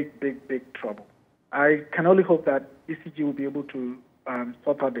a big, big, big trouble. I can only hope that ECG will be able to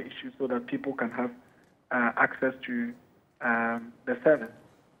sort out the issue so that people can have access to the service.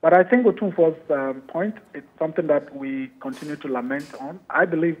 But I think Otunfo's point, it's something that we continue to lament on. I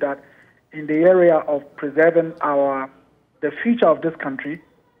believe that in the area of preserving the future of this country,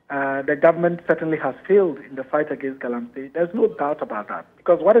 the government certainly has failed in the fight against galamsey. There's no doubt about that,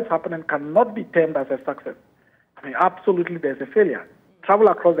 because what is happening cannot be termed as a success. I mean, absolutely there's a failure. Travel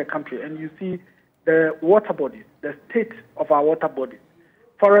across the country and you see the water bodies, the state of our water bodies.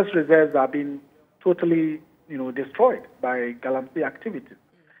 Forest reserves are being totally, destroyed by galamsey activities.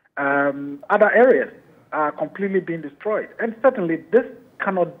 Other areas are completely being destroyed. And certainly this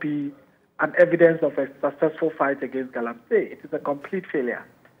cannot be an evidence of a successful fight against galamsey. It is a complete failure.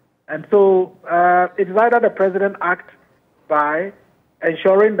 And so it is either the president acts by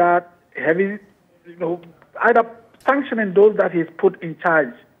ensuring that heavy, either sanctioning those that he's put in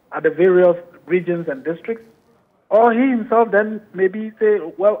charge at the various regions and districts, or he himself then maybe say,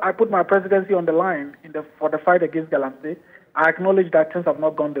 well, I put my presidency on the line for the fight against galamsey. I acknowledge that things have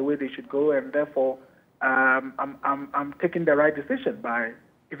not gone the way they should go, and therefore I'm taking the right decision by,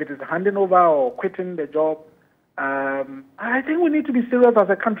 if it is handing over or quitting the job. I think we need to be serious as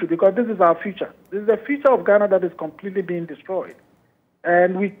a country, because this is our future. This is the future of Ghana that is completely being destroyed.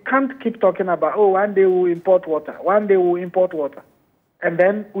 And we can't keep talking about, one day we'll import water, one day we'll import water. And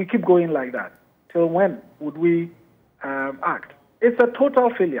then we keep going like that. Till when would we act? It's a total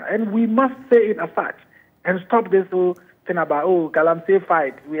failure, and we must say it as such and stop this whole thing about, galamsey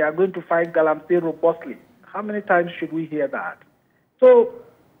fight. We are going to fight galamsey robustly. How many times should we hear that? So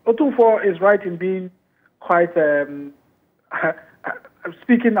Otunfo is right in being quite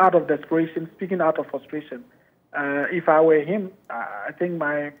speaking out of desperation, speaking out of frustration. If I were him, I think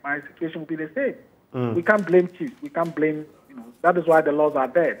my situation would be the same. We can't blame chiefs. We can't blame, that is why the laws are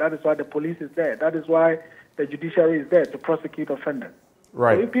there. That is why the police is there. That is why the judiciary is there to prosecute offenders.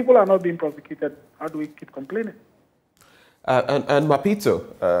 Right. So if people are not being prosecuted, how do we keep complaining? And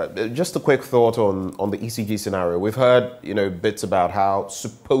Mapito, just a quick thought on the ECG scenario. We've heard, bits about how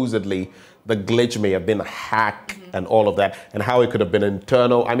supposedly the glitch may have been a hack and all of that, and how it could have been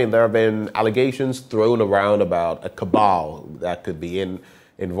internal. I mean, there have been allegations thrown around about a cabal that could be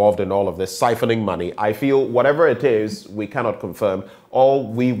involved in all of this, siphoning money. I feel whatever it is, we cannot confirm. All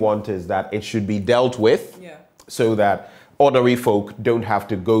we want is that it should be dealt with so that ordinary folk don't have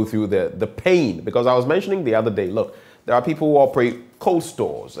to go through the pain. Because I was mentioning the other day, look, there are people who operate cold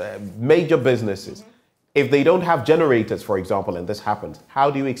stores, major businesses. If they don't have generators, for example, and this happens,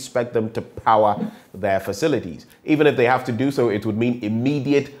 how do you expect them to power their facilities? Even if they have to do so, it would mean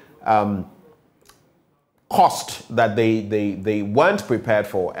immediate cost that they weren't prepared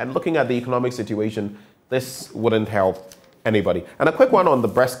for. And looking at the economic situation, this wouldn't help anybody. And a quick one on the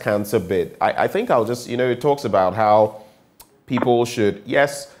breast cancer bit. I think I'll just, it talks about how people should,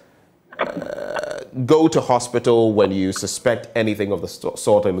 yes, go to hospital when you suspect anything of the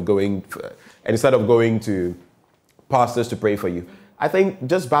sort and instead of going to pastors to pray for you. I think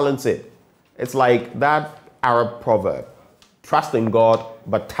just balance it. It's like that Arab proverb, trust in God,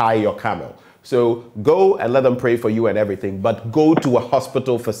 but tie your camel. So go and let them pray for you and everything, but go to a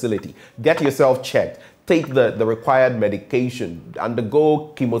hospital facility. Get yourself checked. Take the required medication,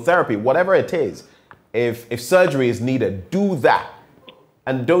 undergo chemotherapy, whatever it is. If surgery is needed, do that.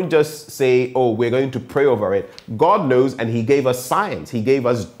 And don't just say, oh, we're going to pray over it. God knows, and he gave us science. He gave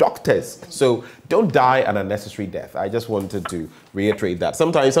us doctors. So don't die an unnecessary death. I just wanted to reiterate that.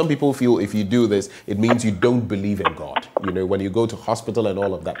 Sometimes some people feel if you do this, it means you don't believe in God. When you go to hospital and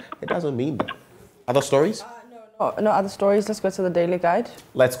all of that. It doesn't mean that. Other stories? No other stories. Let's go to the Daily Guide.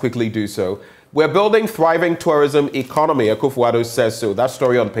 Let's quickly do so. We're building thriving tourism economy. Akufo-Addo says so. That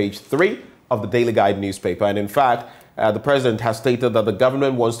story on page 3 of the Daily Guide newspaper. And in fact, the president has stated that the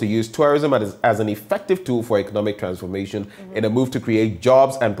government wants to use tourism as an effective tool for economic transformation in a move to create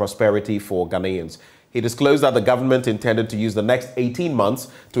jobs and prosperity for Ghanaians. He disclosed that the government intended to use the next 18 months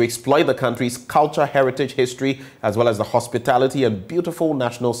to exploit the country's culture, heritage, history, as well as the hospitality and beautiful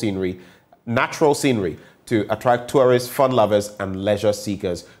natural scenery to attract tourists, fun lovers, and leisure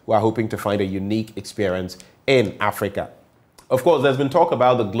seekers who are hoping to find a unique experience in Africa. Of course, there's been talk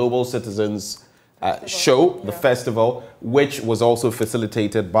about the Global Citizens show, the festival, which was also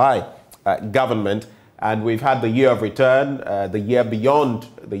facilitated by government. And we've had the Year of Return, the year beyond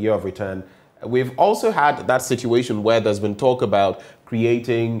the Year of Return. We've also had that situation where there's been talk about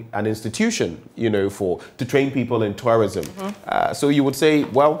creating an institution, to train people in tourism. So you would say,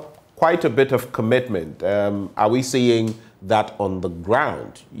 well, quite a bit of commitment. Are we seeing that on the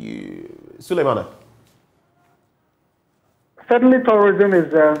ground? Suleimana? Certainly tourism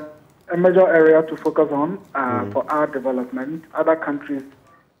is a major area to focus on for our development. Other countries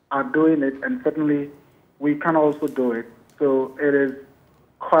are doing it, and certainly we can also do it. So it is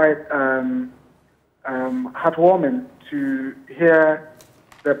quite heartwarming to hear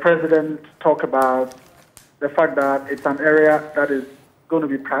the president talk about the fact that it's an area that is going to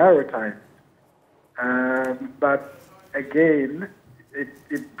be prioritized. But again,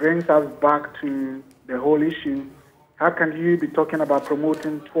 it brings us back to the whole issue. How can you be talking about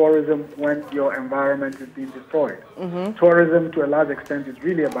promoting tourism when your environment is being destroyed? Tourism, to a large extent, is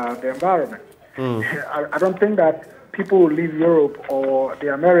really about the environment. I don't think that people will leave Europe or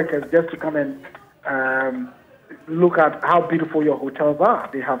the Americas just to come and look at how beautiful your hotels are.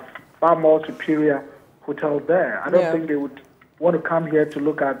 They have far more superior hotels there. I don't think they would want to come here to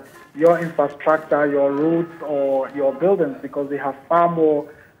look at your infrastructure, your roads, or your buildings, because they have far more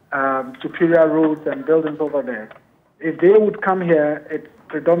superior roads and buildings over there. If they would come here, it's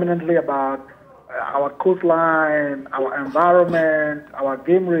predominantly about our coastline, our environment, our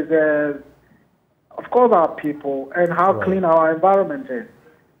game reserves, of course our people, and how clean our environment is.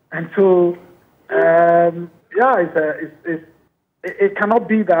 And so, it cannot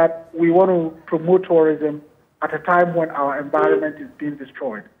be that we want to promote tourism at a time when our environment is being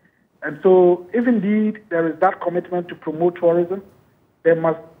destroyed. And so, if indeed there is that commitment to promote tourism, there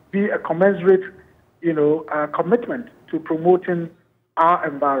must be a commensurate commitment to promoting our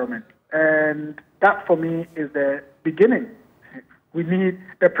environment. And that, for me, is the beginning. We need,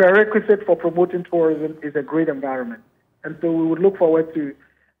 the prerequisite for promoting tourism is a great environment. And so we would look forward to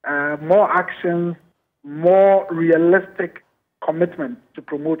more actions, more realistic commitment to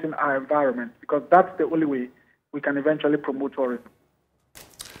promoting our environment, because that's the only way we can eventually promote tourism.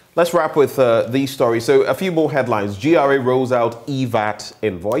 Let's wrap with these stories. So a few more headlines. GRA rolls out EVAT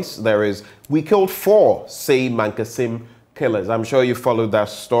invoice. There is, we killed 4, say Mankasim killers. I'm sure you followed that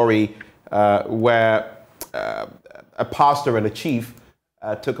story where a pastor and a chief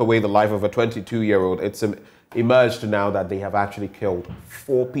took away the life of a 22-year-old. emerged now that they have actually killed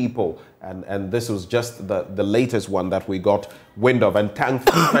 4 people. And this was just the latest one that we got wind of. And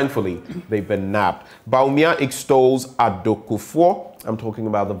thankfully, they've been nabbed. Bawumia extols Adokufo. I'm talking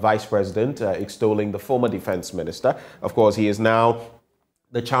about the vice president, extolling the former defense minister. Of course, he is now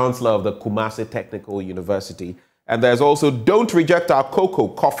the chancellor of the Kumasi Technical University. And there's also, don't reject our cocoa,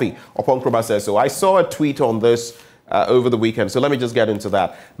 coffee, Oponkroma says so. I saw a tweet on this over the weekend, so let me just get into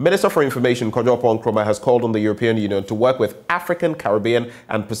that. Minister for Information, Kojo Oponkroma, has called on the European Union to work with African, Caribbean,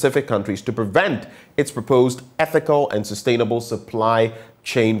 and Pacific countries to prevent its proposed ethical and sustainable supply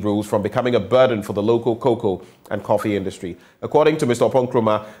chain rules from becoming a burden for the local cocoa and coffee industry. According to Mr.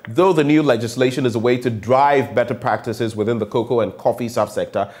 Oponkroma, though the new legislation is a way to drive better practices within the cocoa and coffee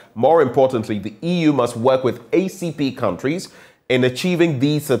subsector, more importantly, the EU must work with ACP countries in achieving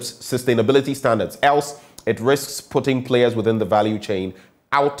these sustainability standards. Else, it risks putting players within the value chain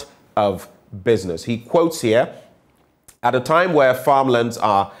out of business. He quotes here, at a time where farmlands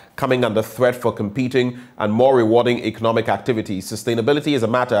are coming under threat for competing and more rewarding economic activities, sustainability is a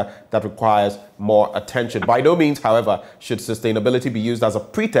matter that requires more attention. By no means, however, should sustainability be used as a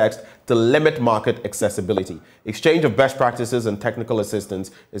pretext to limit market accessibility. Exchange of best practices and technical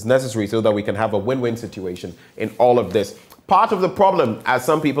assistance is necessary so that we can have a win-win situation in all of this. Part of the problem, as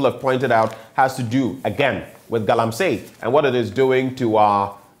some people have pointed out, has to do, again, with Galamsey and what it is doing to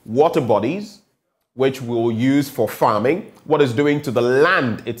our water bodies, which we'll use for farming, what it's doing to the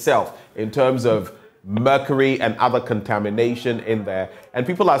land itself in terms of mercury and other contamination in there. And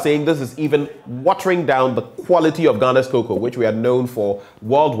people are saying this is even watering down the quality of Ghana's cocoa, which we are known for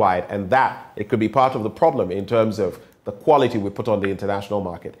worldwide, and that it could be part of the problem in terms of the quality we put on the international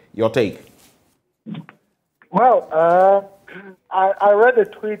market. Your take? Well, I read a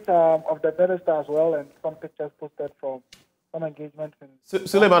tweet of the minister as well, and some pictures posted from some engagement.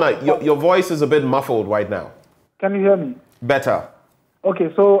 Suleimana, your voice is a bit muffled right now. Can you hear me? Better.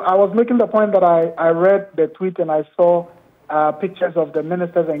 Okay, so I was making the point that I read the tweet and I saw pictures of the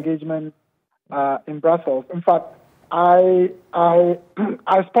minister's engagement in Brussels. In fact, I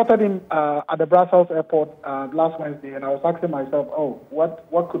spotted him at the Brussels airport last Wednesday, and I was asking myself,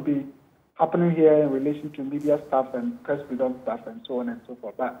 what could be happening here in relation to media staff and press freedom staff and so on and so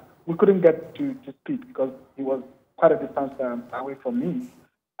forth. But we couldn't get to speak because he was quite a distance away from me.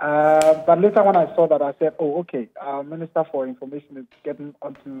 But later when I saw that, I said, okay, our Minister for Information is getting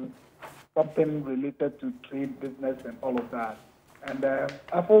onto something related to trade, business, and all of that. And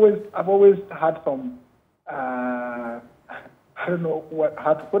I've always had some, I don't know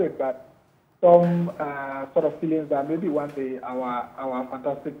how to put it, but some sort of feelings that maybe one day our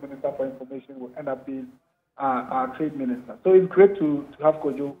fantastic Minister for Information will end up being our trade minister. So it's great to have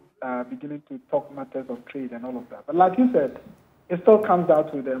Kojo beginning to talk matters of trade and all of that. But like you said, it still comes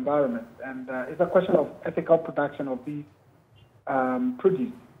down to the environment, and it's a question of ethical production of these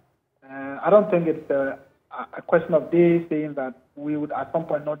produce. I don't think it's a question of they saying that we would at some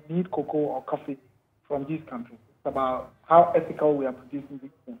point not need cocoa or coffee from these countries. It's about how ethical we are producing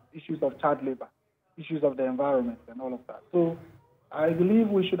these things, issues of child labor, issues of the environment, and all of that. So I believe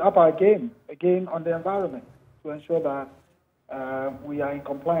we should up our game again on the environment to ensure that we are in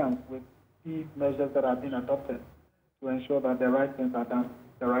compliance with these measures that have been adopted to ensure that the right things are done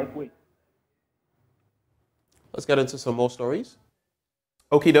the right way. Let's get into some more stories.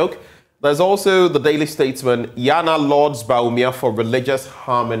 Okie doke. There's also the Daily Statesman, Yana Lords Bawumia for Religious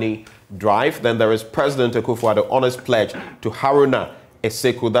Harmony Drive. Then there is President Akufo-Addo honest pledge to Haruna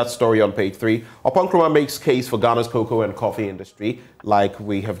Eseku. That story on page 3. Oponkroma makes case for Ghana's cocoa and coffee industry, like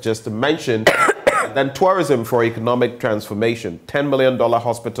we have just mentioned. Then tourism for economic transformation. $10 million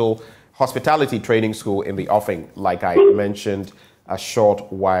hospitality training school in the offing, like I mentioned a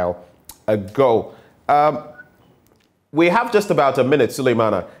short while ago. We have just about a minute,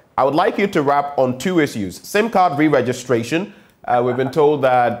 Suleimana. I would like you to wrap on 2 issues. SIM card re-registration. We've been told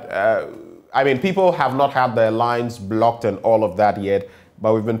that, people have not had their lines blocked and all of that yet,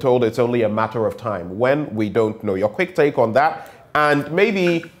 but we've been told it's only a matter of time. When, we don't know. Your quick take on that, and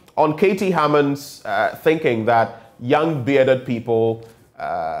maybe on Katie Hammond's thinking that young bearded people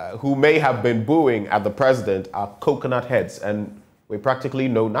who may have been booing at the president are coconut heads, and we practically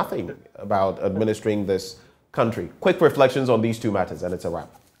know nothing about administering this country. Quick reflections on these 2 matters, and it's a wrap.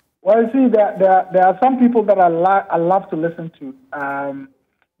 Well, you see, there are some people that I love to listen to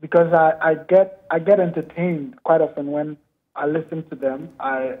because I get entertained quite often when I listen to them.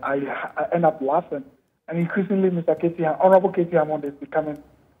 I end up laughing, and increasingly, Honorable Katie Hammond is becoming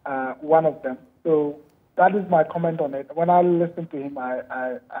one of them. So that is my comment on it. When I listened to him,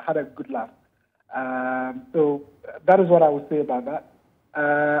 I had a good laugh. So that is what I would say about that.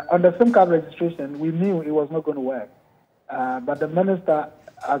 On the SIM card registration, we knew it was not going to work. But the minister,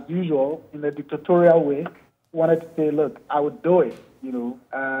 as usual, in a dictatorial way, wanted to say, look, I would do it, you know.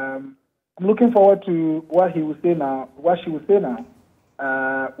 I'm looking forward to what he will say now, what she will say now,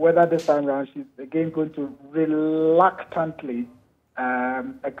 whether this time around she's again going to reluctantly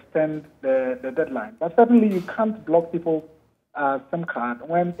extend the deadline. But certainly you can't block people's SIM card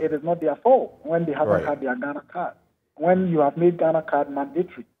when it is not their fault, when they haven't had their Ghana card, when you have made Ghana card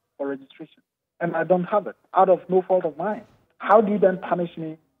mandatory for registration. And I don't have it, out of no fault of mine. How do you then punish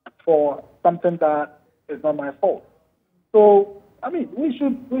me for something that is not my fault? So, I mean, we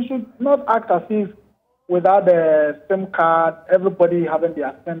should not act as if without the SIM card, everybody having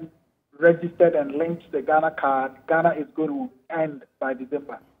their SIM registered and linked to the Ghana card, Ghana is going to end by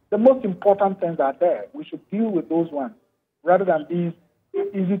December. The most important things are there. We should deal with those ones rather than these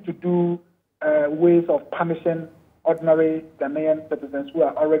easy-to-do ways of punishing ordinary Ghanaian citizens who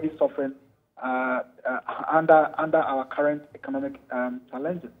are already suffering under our current economic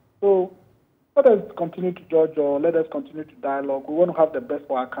challenges. So let us continue to judge, or let us continue to dialogue. We want to have the best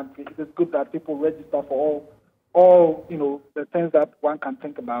for our country. It is good that people register for all you know, the things that one can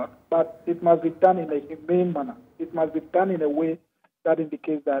think about, but it must be done in a humane manner. It must be done in a way that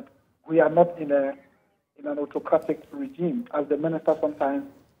indicates that we are not in an autocratic regime, as the minister sometimes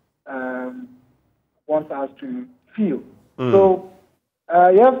wants us to feel. So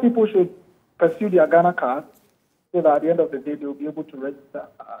yes, people should pursue their Ghana card so that at the end of the day they will be able to register.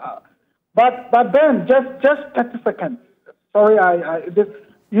 But then just 30 seconds. Sorry,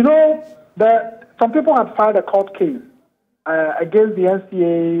 some people had filed a court case against the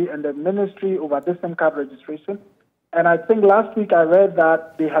NCA and the ministry over this SIM card registration. And I think last week I read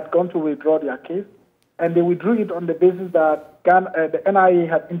that they had gone to withdraw their case, and they withdrew it on the basis that the NIA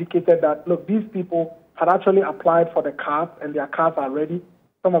had indicated that, look, these people had actually applied for the cards and their cards are ready.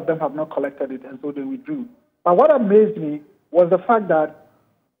 Some of them have not collected it, and so they withdrew. But what amazed me was the fact that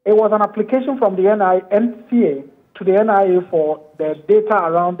it was an application from the NCA to the NIA for the data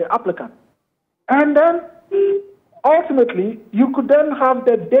around the applicant. And then, ultimately, you could then have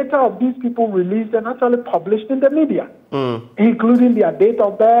the data of these people released and actually published in the media, including their date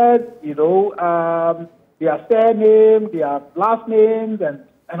of birth, their surname, their last names,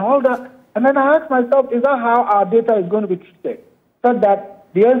 and all that. And then I asked myself, is that how our data is going to be treated? So that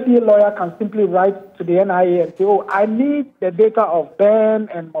the NCA lawyer can simply write to the NIA and say, oh, I need the data of Ben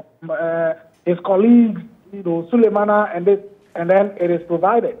and his colleagues, Suleimana, and then it is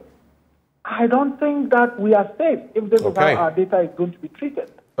provided. I don't think that we are safe if this is how our data is going to be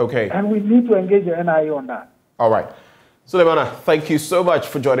treated. Okay. And we need to engage the NIA on that. All right. Suleimana, thank you so much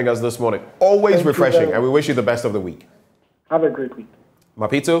for joining us this morning. Always refreshing, and we wish you the best of the week. Have a great week.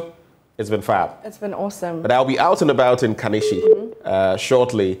 Mapito, it's been fab. It's been awesome. But I'll be out and about in Kanishi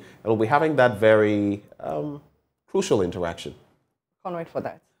shortly, and we'll be having that very crucial interaction. Can't wait for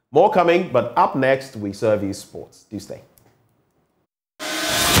that. More coming, but up next, we serve you sports. Do stay.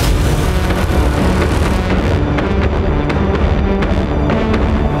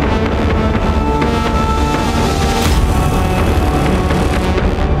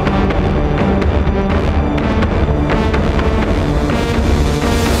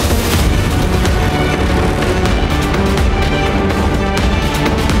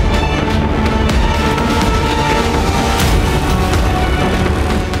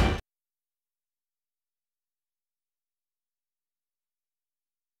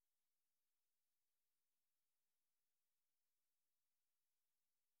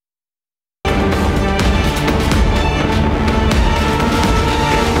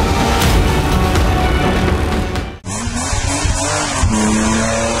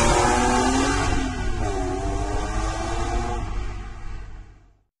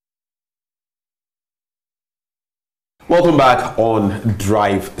 Welcome back on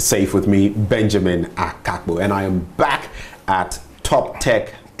Drive Safe with me, Benjamin Akakpo, and I am back at Top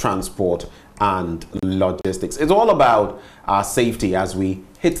Tech Transport and Logistics. It's all about our safety as we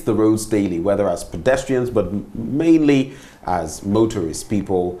hit the roads daily, whether as pedestrians, but mainly as motorists,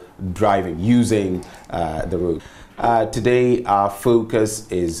 people driving, using the road. Today, our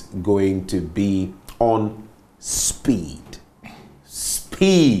focus is going to be on speed.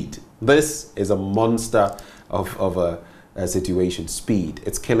 Speed. This is a monster of a situation. Speed.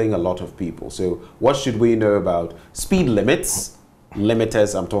 It's killing a lot of people. So what should we know about speed limits,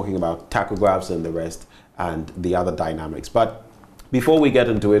 limiters? I'm talking about tachographs and the rest, and the other dynamics. But before we get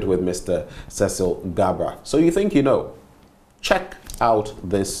into it with Mr. Cecil Gabra, so you think you know, check out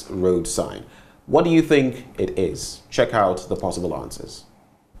this road sign. What do you think it is? Check out the possible answers.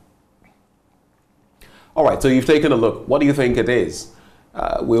 All right, so you've taken a look. What do you think it is?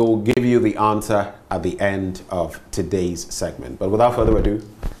 We'll give you the answer at the end of today's segment. But without further ado,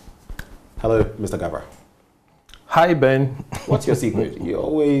 hello, Mr. Gabra. Hi, Ben. What's your secret? You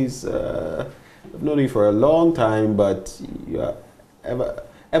always, I've known you for a long time, but you're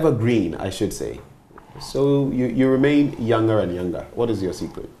evergreen, I should say. So you remain younger and younger. What is your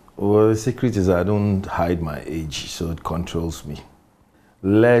secret? Well, the secret is I don't hide my age, so it controls me.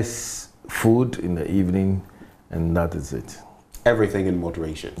 Less food in the evening, and that is it. Everything in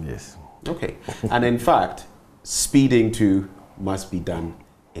moderation. Yes. Okay. And in fact, speeding too must be done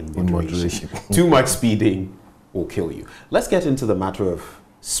in moderation. Too much speeding will kill you. Let's get into the matter of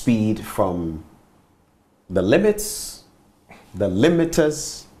speed from the limits, the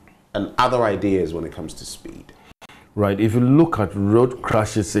limiters, and other ideas when it comes to speed. Right. If you look at road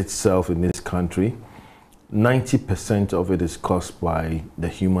crashes itself in this country, 90% of it is caused by the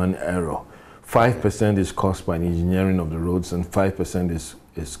human error. 5% is caused by engineering of the roads, and 5%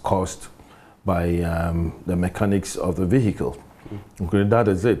 is caused by the mechanics of the vehicle. Okay, that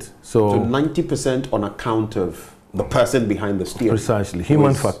is it. So 90% on account of the person behind the steering. Precisely.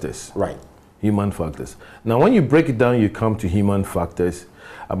 Human factors. Right. Human factors. Now, when you break it down, you come to human factors.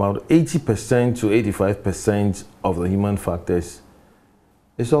 About 80% to 85% of the human factors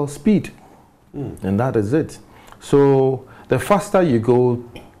is all speed. And that is it. So the faster you go,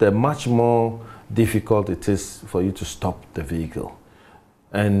 the much more difficult it is for you to stop the vehicle.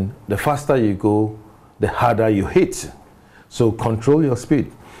 And the faster you go, the harder you hit. So control your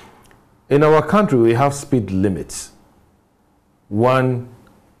speed. In our country, we have speed limits.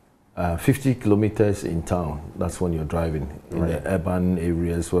 50 kilometers in town. That's when you're driving in the urban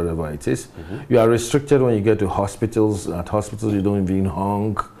areas, wherever it is. You are restricted when you get to hospitals. At hospitals, you don't even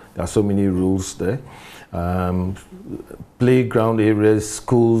honk. There are so many rules there. Playground areas,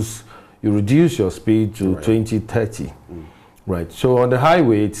 schools, you reduce your speed to 20, 30. Right. So on the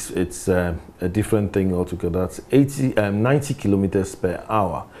highway, it's a different thing altogether. That's 90 kilometers per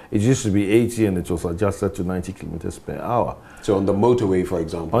hour. It used to be 80 and it was adjusted to 90 kilometers per hour. So on the motorway, for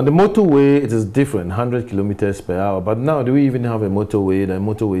example? On the motorway, it is different, 100 kilometers per hour. But now, do we even have a motorway? The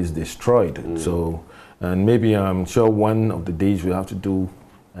motorway is destroyed. So, and maybe I'm sure one of the days we have to do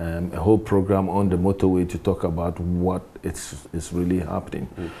a whole program on the motorway to talk about what is really happening.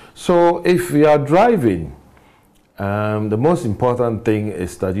 So if you are driving, the most important thing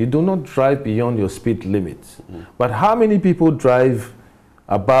is that you do not drive beyond your speed limits. But how many people drive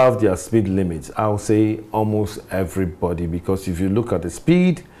above their speed limits? I'll say almost everybody, because if you look at the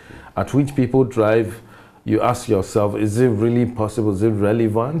speed at which people drive, you ask yourself, is it really possible? Is it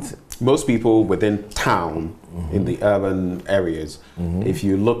relevant? Most people within town, in the urban areas, if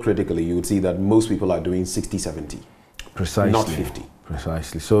you look critically, you would see that most people are doing 60, 70. Precisely. Not 50.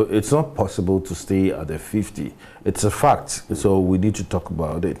 Precisely. So it's not possible to stay at the 50. It's a fact. So we need to talk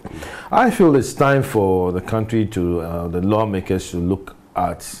about it. I feel it's time for the country to, the lawmakers to look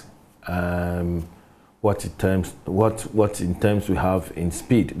at what in terms we have in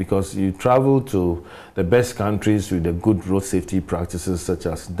speed, because you travel to the best countries with the good road safety practices such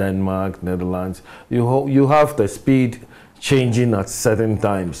as Denmark, Netherlands. You have the speed changing at certain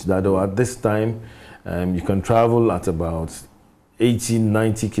times. That at this time you can travel at about 80,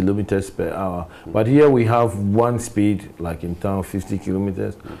 90 kilometers per hour. But here we have one speed, like in town, 50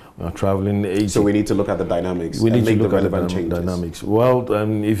 kilometers. We are traveling 80. So we need to look at the dynamics. We need to look at the changes. dynamics. Well,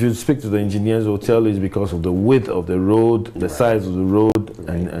 if you speak to the engineers, they'll tell you it's because of the width of the road, the size of the road,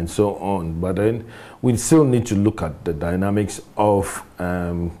 and so on. But then we still need to look at the dynamics of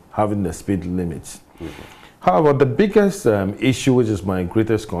having the speed limits. However, the biggest issue, which is my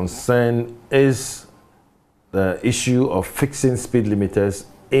greatest concern, is the issue of fixing speed limiters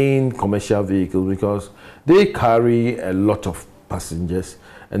in commercial vehicles, because they carry a lot of passengers,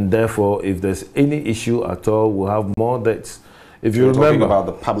 and therefore if there's any issue at all, we'll have more deaths. If you remember, talking about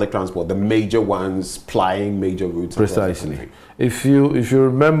the public transport, the major ones plying major routes. Precisely. If you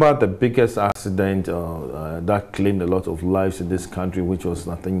remember the biggest accident that claimed a lot of lives in this country, which was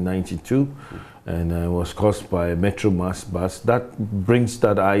I think 92, and was caused by a Metro Mass bus, that brings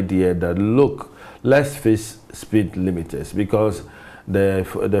that idea that look, let's fix speed limiters, because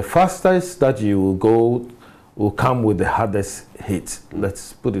the fastest that you will go will come with the hardest hit.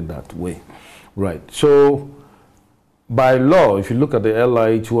 Let's put it that way. Right. So by law, if you look at the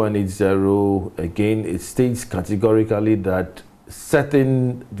LI 2180, again, it states categorically that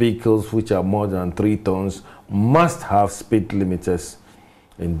certain vehicles which are more than 3 tons must have speed limiters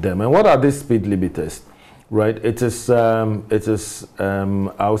in them. And what are these speed limiters? Right. It is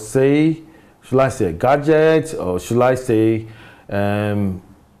I'll say, should I say a gadget, or should I say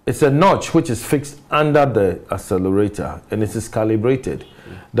it's a notch which is fixed under the accelerator, and it is calibrated.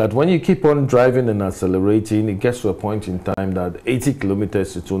 That when you keep on driving and accelerating, it gets to a point in time that 80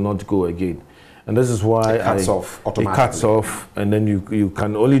 kilometers, it will not go again. And this is why it cuts off automatically. It cuts off, and then you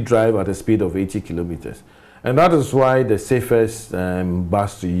can only drive at a speed of 80 kilometers. And that is why the safest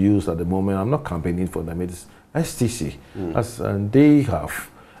bus to use at the moment, I'm not campaigning for them, it's STC. And they have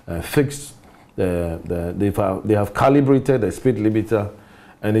fixed, they have calibrated the speed limiter,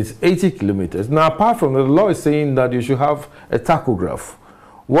 and it's 80 kilometers. Now, apart from that, the law is saying that you should have a tachograph.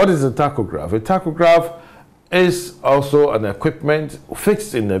 What is a tachograph? A tachograph is also an equipment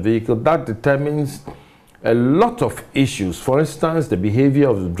fixed in the vehicle that determines a lot of issues. For instance, the behavior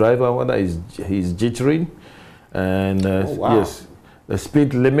of the driver, whether he's jittering, and yes, the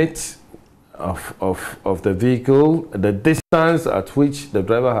speed limit of the vehicle, the distance at which the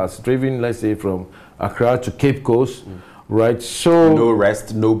driver has driven, let's say from Accra to Cape Coast, right? So no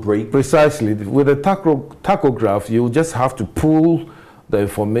rest, no break. Precisely. With a tachograph, you just have to pull the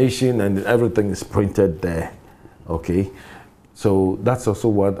information and everything is printed there. Okay, so that's also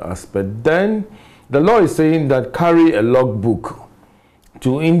one aspect. Then the law is saying that carry a logbook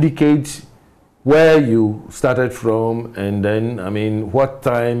to indicate where you started from, and then, I mean, what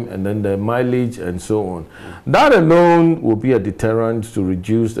time, and then the mileage, and so on. That alone will be a deterrent to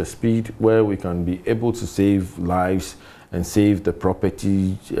reduce the speed, where we can be able to save lives and save the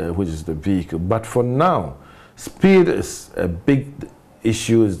property, which is the vehicle. But for now, speed is a big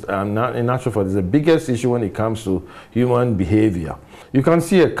issue. In actual fact, it's the biggest issue when it comes to human behavior. You can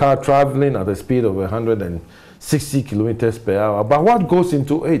see a car traveling at a speed of 160 kilometers per hour, but what goes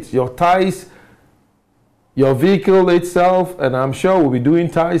into it? Your tires, your vehicle itself, and I'm sure we'll be doing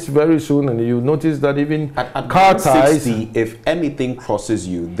tires very soon, and you notice that even at car tires, if anything crosses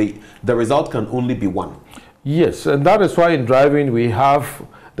you, the result can only be one. Yes, and that is why in driving we have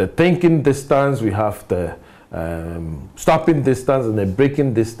the thinking distance, we have the stopping distance, and the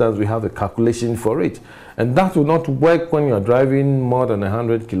braking distance. We have a calculation for it, and that will not work when you are driving more than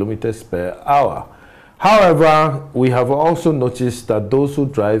 100 kilometers per hour. However, we have also noticed that those who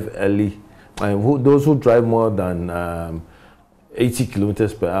drive early, those who drive more than 80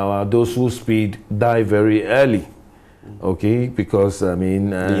 kilometers per hour, those who speed die very early. Okay, because I mean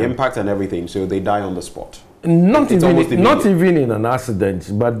the impact and everything, so they die on the spot. Not even in an accident,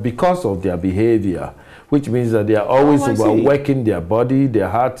 but because of their behavior, which means that they are always overworking their body. Their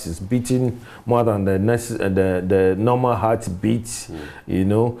heart is beating more than the normal heartbeat. You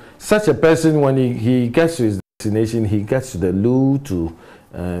know, such a person, when he gets to his destination, he gets to the loo to,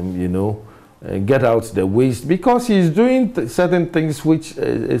 you know, get out the waste, because he's doing certain things which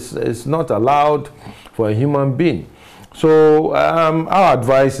is not allowed for a human being. So our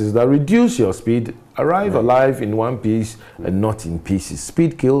advice is that reduce your speed, arrive alive in one piece and not in pieces.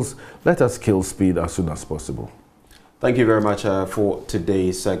 Speed kills. Let us kill speed as soon as possible. Thank you very much for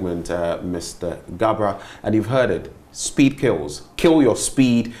today's segment, Mr. Gabra. And you've heard it. Speed kills. Kill your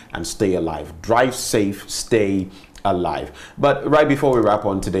speed and stay alive. Drive safe, stay alive. But right before we wrap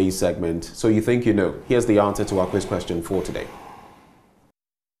on today's segment, so you think you know, here's the answer to our quiz question for today.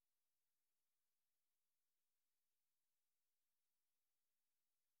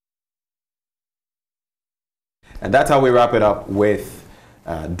 And that's how we wrap it up with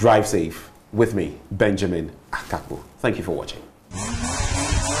Drive Safe with me, Benjamin Akakpo. Thank you for watching.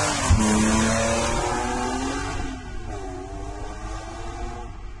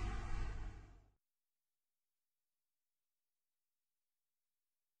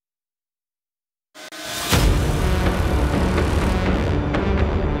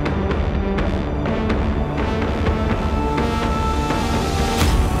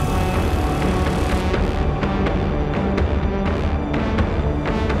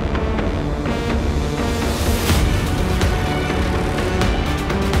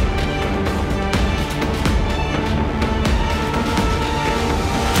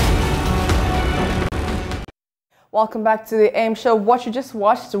 Welcome back to the AM show. What you just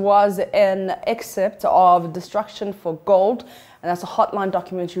watched was an excerpt of Destruction for Gold, and that's a hotline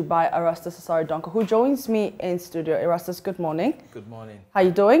documentary by Erastus Asari Donko, who joins me in studio. Erastus, good morning. Good morning. How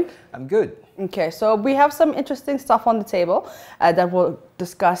you doing? I'm good. Okay, so we have some interesting stuff on the table that we'll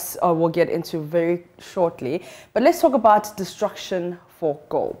discuss or we'll get into very shortly. But let's talk about Destruction for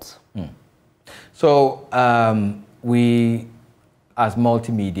Gold. So we, as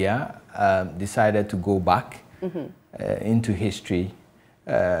multimedia, decided to go back into history.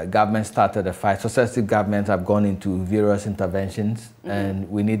 Government started a fight. Successive governments have gone into various interventions, and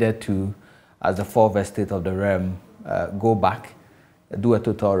we needed to, as the fourth estate of the realm, go back, do a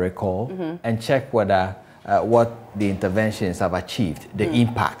total recall, and check whether what the interventions have achieved, the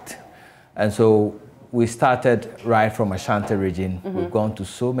impact. And so we started right from Ashanti region. We've gone to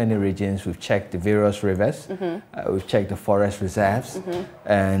so many regions. We've checked the various rivers. We've checked the forest reserves.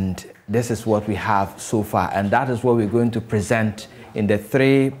 And this is what we have so far. And that is what we're going to present in the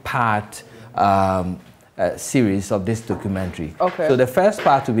 3-part series of this documentary. Okay. So the first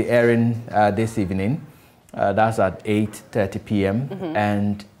part will be airing this evening. That's at 8:30 p.m.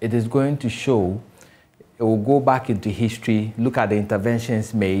 And it is going to show, it will go back into history, look at the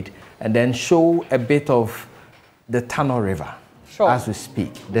interventions made, and then show a bit of the Tano River as we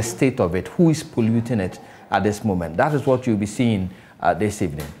speak, the state of it, who is polluting it at this moment. That is what you'll be seeing this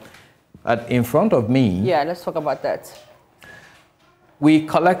evening. In front of me... Yeah, let's talk about that. We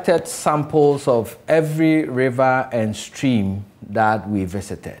collected samples of every river and stream that we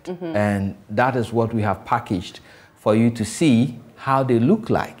visited. And that is what we have packaged for you to see how they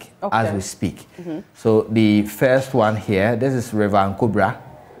look like as we speak. So the first one here, this is River Ankobra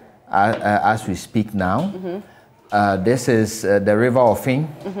as we speak now. This is the River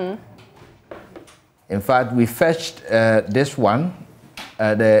Ofin. In fact, we fetched this one,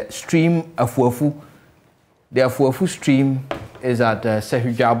 the stream Afuafu. The Afuafu stream is at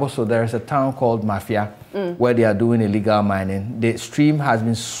Sehujabo, so there is a town called Mafia where they are doing illegal mining. The stream has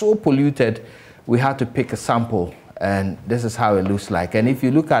been so polluted, we had to pick a sample, and this is how it looks like. And if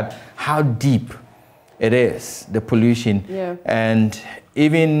you look at how deep it is, the pollution, and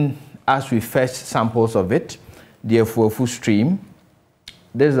even as we fetch samples of it, the Afuafu stream,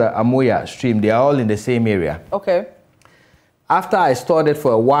 there's a Amoya stream, they are all in the same area. Okay. After I stored it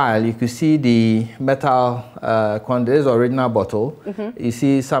for a while, you could see the metal content. This is the original bottle. You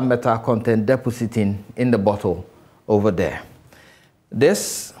see some metal content depositing in the bottle over there.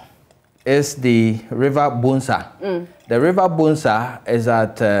 This is the River Bunsa. The River Bunsa is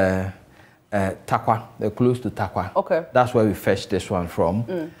at Takwa. They're close to Takwa. Okay. That's where we fetched this one from.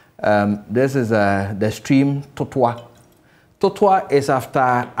 This is the stream Totwa. Totwa is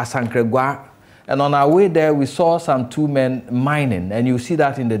after Asankregwa. And on our way there, we saw some 2 men mining, and you see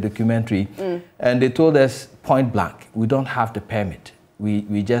that in the documentary. And they told us point blank, we don't have the permit.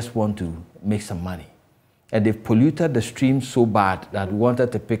 We just want to make some money. And they've polluted the stream so bad that we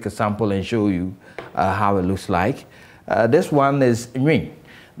wanted to pick a sample and show you how it looks like. This one is Nwin.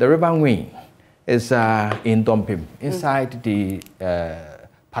 The River Nwin is in Dompim, inside the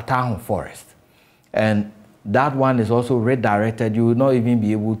Patahon forest. And that one is also redirected. You will not even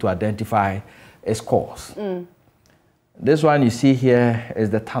be able to identify its course. This one you see here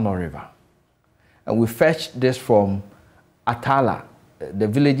is the Tano River. And we fetched this from Atala, the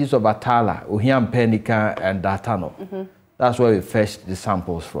villages of Atala, Ohiam Penika and Datano. That's where we fetched the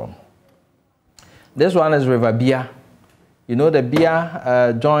samples from. This one is River Bia. You know the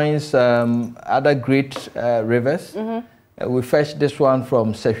Bia joins other great rivers. We fetched this one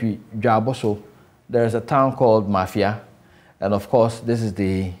from Sefi Jaboso. There's a town called Mafia. And of course, this is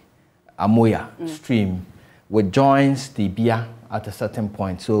the Amoya stream, which joins the Bia at a certain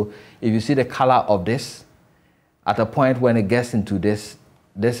point. So if you see the color of this, at a point when it gets into this,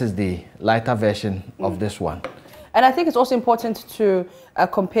 this is the lighter version of this one. And I think it's also important to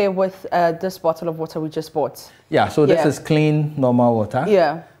compare with this bottle of water we just bought. Yeah, so this is clean, normal water.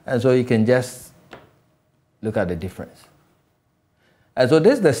 Yeah. And so you can just look at the difference. And so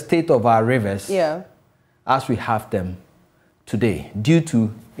this is the state of our rivers as we have them today due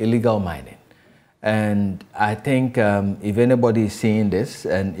to illegal mining. And I think if anybody is seeing this,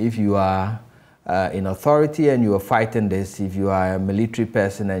 and if you are in authority and you are fighting this, if you are a military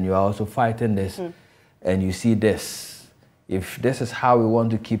person and you are also fighting this, and you see this, if this is how we want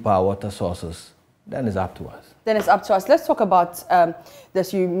to keep our water sources, then it's up to us. Then it's up to us. Let's talk about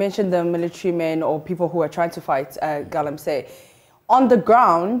this. You mentioned the military men or people who are trying to fight Galamsey. On the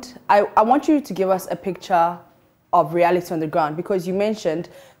ground, I want you to give us a picture of reality on the ground, because you mentioned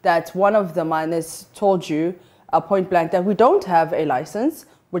that one of the miners told you point blank that we don't have a license,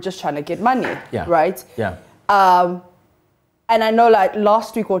 we're just trying to get money, right? Yeah. And I know like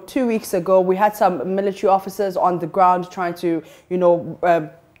last week or 2 weeks ago, we had some military officers on the ground trying to, you know,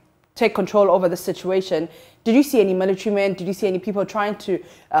 take control over the situation. Did you see any military men? Did you see any people trying to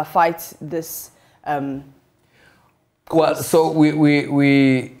fight this? Well, so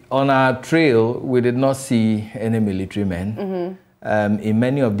we on our trail, we did not see any military men. In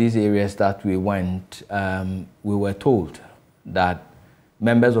many of these areas that we went, we were told that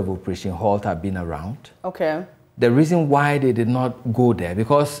members of Operation Halt have been around. Okay. The reason why they did not go there,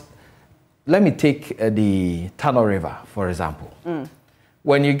 because let me take the Tano River, for example.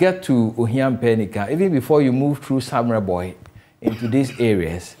 When you get to Ohiam Penika, even before you move through Samra Boy into these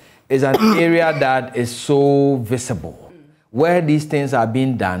areas, is an area that is so visible. Where these things are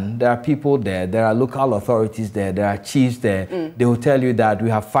being done, there are people there, there are local authorities there, there are chiefs there. They will tell you that we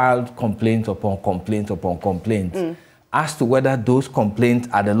have filed complaints upon complaints upon complaints. As to whether those complaints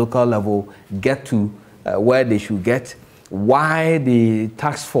at the local level get to where they should get, why the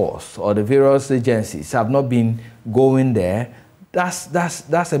task force or the various agencies have not been going there,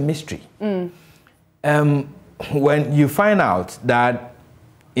 that's a mystery. When you find out that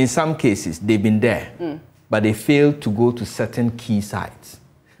in some cases they've been there, but they fail to go to certain key sites.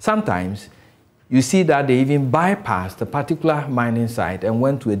 Sometimes you see that they even bypassed a particular mining site and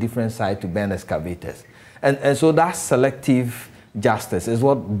went to a different site to burn excavators. And so that selective justice is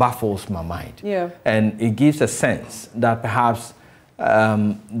what baffles my mind. Yeah. And it gives a sense that perhaps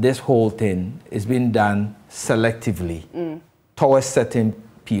this whole thing is being done selectively towards certain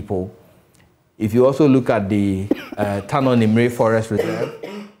people. If you also look at the Tano Nimre Forest Reserve,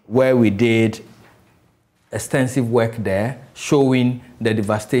 where we did extensive work there, showing the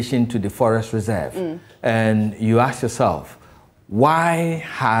devastation to the forest reserve. And you ask yourself, why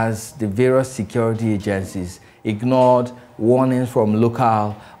has the various security agencies ignored warnings from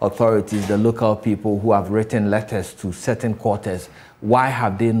local authorities, the local people who have written letters to certain quarters? Why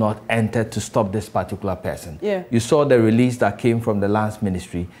have they not entered to stop this particular person? Yeah. You saw the release that came from the Lands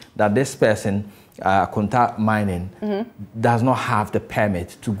Ministry that this person, Contact Mining, does not have the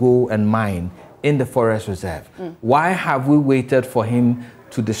permit to go and mine in the forest reserve. Why have we waited for him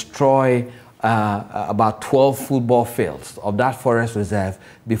to destroy about 12 football fields of that forest reserve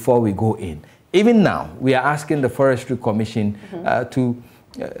before we go in? Even now, we are asking the Forestry Commission to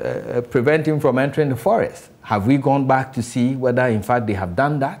prevent him from entering the forest. Have we gone back to see whether, in fact, they have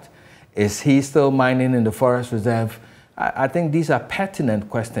done that? Is he still mining in the forest reserve? I think these are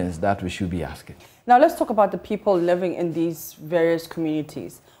pertinent questions that we should be asking. Now, let's talk about the people living in these various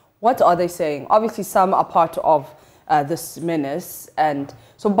communities. What are they saying? Obviously, some are part of this menace, and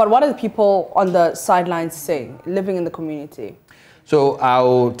so. But what are the people on the sidelines saying, living in the community? So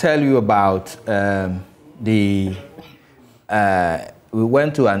I'll tell you about we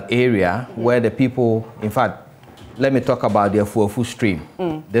went to an area where the people, in fact, let me talk about the Afuafu stream.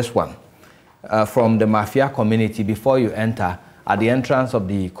 This one, from the Mafia community. Before you enter, at the entrance of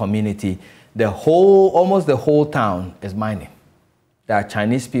the community, almost the whole town is mining. There are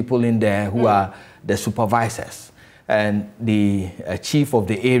Chinese people in there who are the supervisors. And the chief of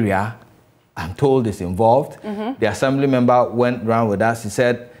the area, I'm told, is involved. The assembly member went round with us. He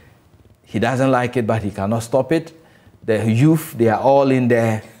said he doesn't like it, but he cannot stop it. The youth, they are all in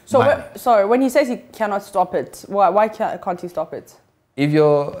there. So, sorry, when he says he cannot stop it, why can't he stop it? If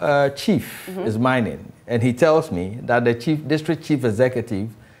your chief is mining, and he tells me that the district chief executive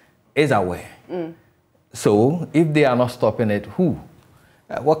is aware. So, if they are not stopping it, who?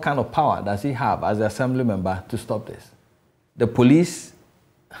 What kind of power does he have as an assembly member to stop this? The police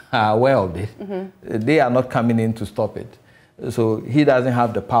are aware of this. They are not coming in to stop it. So he doesn't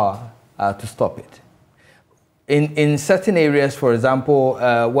have the power to stop it. In certain areas, for example,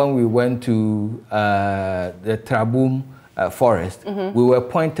 when we went to the Trabum forest, we were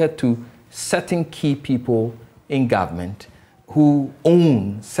pointed to certain key people in government who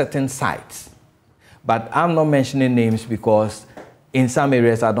own certain sites. But I'm not mentioning names because in some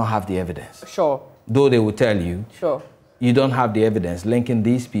areas, I don't have the evidence. Sure. Though they will tell you, sure, you don't have the evidence linking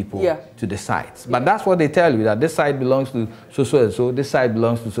these people to the sites. But that's what they tell you, that this site belongs to so-so and so, this site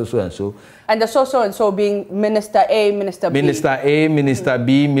belongs to so-so and so. And the so-so and so being Minister A, Minister B. Minister A, Minister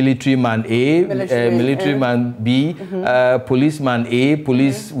B, military man A, military man B, policeman A,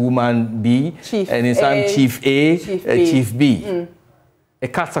 policewoman B, Chief and in some Chief A, Chief B.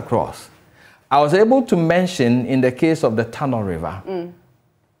 It cuts across. I was able to mention, in the case of the Tano River,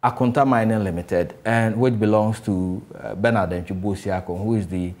 Akonta Mining Limited, and which belongs to Bernard Nchubosiako, who is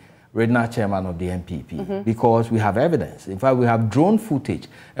the regional chairman of the MPP, because we have evidence. In fact, we have drone footage.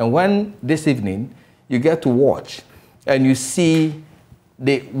 And when this evening you get to watch and you see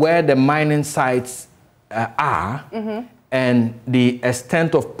where the mining sites are and the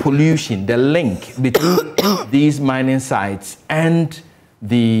extent of pollution, the link between these mining sites and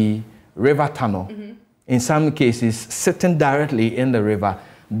the river tunnel, in some cases sitting directly in the river,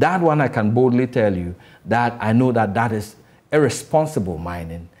 that one I can boldly tell you that I know that that is irresponsible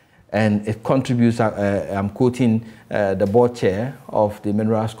mining, and it contributes, I'm quoting the board chair of the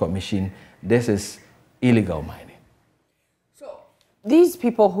Minerals Commission, this is illegal mining. So these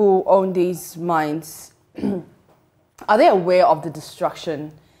people who own these mines, are they aware of the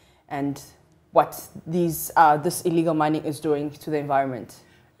destruction and what this illegal mining is doing to the environment?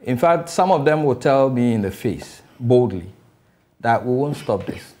 In fact, some of them will tell me in the face, boldly, that we won't stop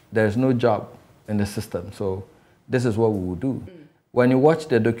this. there's no job in the system, so this is what we will do. When you watch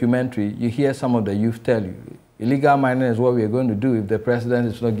the documentary, you hear some of the youth tell you, illegal mining is what we are going to do if the president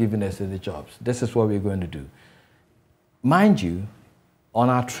is not giving us any jobs. This is what we're going to do. Mind you, on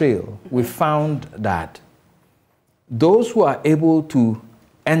our trail, we found that those who are able to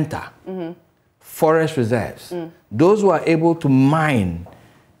enter forest reserves, those who are able to mine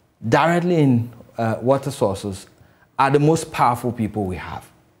directly in water sources are the most powerful people we have.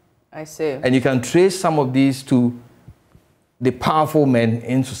 I see. And you can trace some of these to the powerful men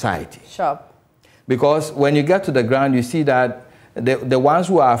in society. Sharp. Because when you get to the ground, you see that the ones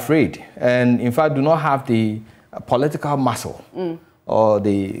who are afraid and in fact do not have the political muscle or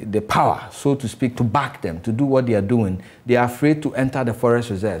the power, so to speak, to back them, to do what they are doing, they are afraid to enter the forest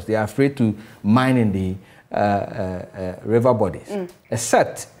reserves. They are afraid to mine in the river bodies,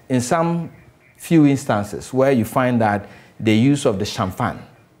 except in some few instances where you find that the use of the champagne,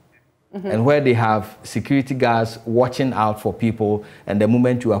 and where they have security guards watching out for people, and the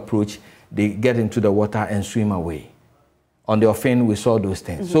moment you approach, they get into the water and swim away. On the offend, we saw those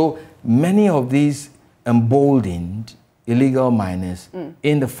things. So many of these emboldened illegal miners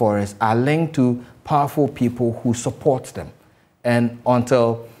in the forest are linked to powerful people who support them. And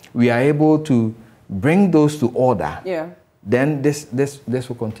until we are able to bring those to order, then this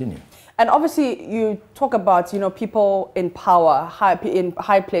will continue. And obviously, you talk about, you know, people in power, in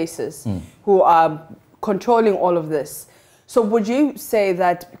high places, who are controlling all of this. So would you say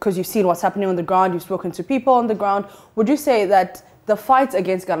that, because you've seen what's happening on the ground, you've spoken to people on the ground, would you say that the fight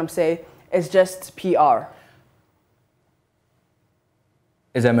against Galamsey is just PR?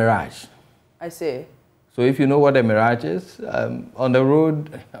 It's a mirage. I see. So if you know what a mirage is, on the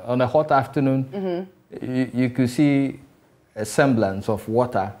road, on a hot afternoon, you could see a semblance of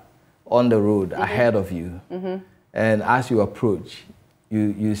water on the road ahead of you. And as you approach,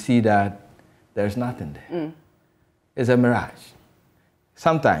 you see that there's nothing there. It's a mirage.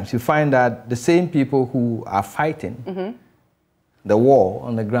 Sometimes you find that the same people who are fighting the war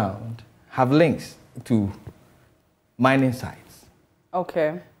on the ground have links to mining sites.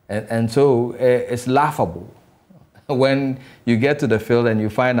 Okay. And so it's laughable when you get to the field and you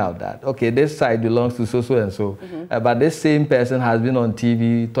find out that, okay, this site belongs to so and so, but this same person has been on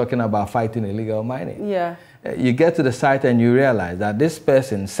TV talking about fighting illegal mining. Yeah. You get to the site and you realize that this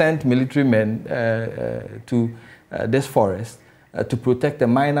person sent military men to this forest to protect the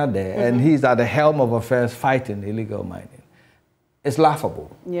miner there, and he's at the helm of affairs fighting illegal mining. It's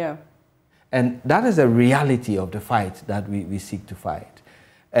laughable. Yeah. And that is the reality of the fight that we seek to fight.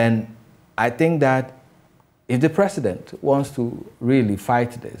 And I think that if the president wants to really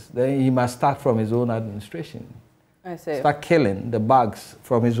fight this, then he must start from his own administration. I see. Start killing the bugs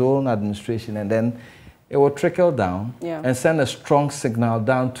from his own administration, and then it will trickle down and send a strong signal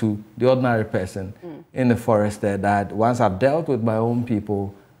down to the ordinary person in the forest there that once I've dealt with my own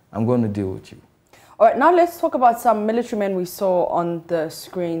people, I'm going to deal with you. All right, now let's talk about some military men we saw on the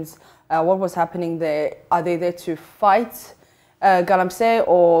screens. What was happening there? Are they there to fight Galamsey,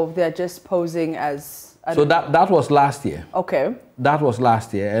 or they're just posing as... So that was last year. Okay. That was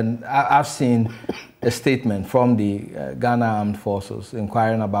last year, and I've seen a statement from the Ghana Armed Forces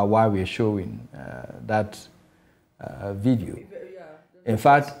inquiring about why we're showing that video. In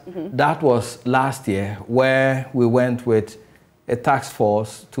fact, that was last year where we went with a task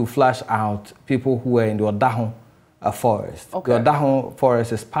force to flush out people who were in the Odahon forest. Okay. The Odahon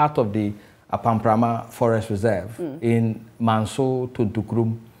forest is part of the Apamprama Forest Reserve in Manso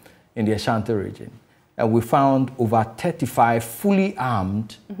Tuntukrum in the Ashanti region. And we found over 35 fully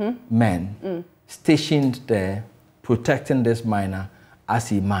armed men stationed there, protecting this miner as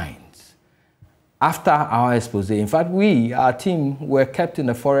he mines. After our expose, in fact, our team, were kept in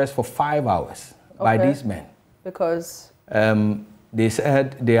the forest for 5 hours by these men. Because? They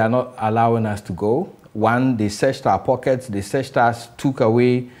said they are not allowing us to go. One, they searched our pockets, they searched us, took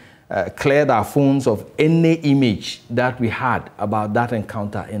away, cleared our phones of any image that we had about that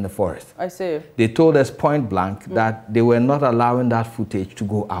encounter in the forest. I see. They told us point blank that they were not allowing that footage to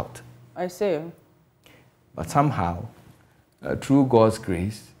go out. I see. But somehow, through God's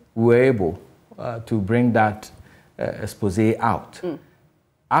grace, we were able to bring that expose out.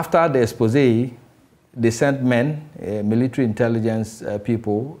 After the expose, they sent men, military intelligence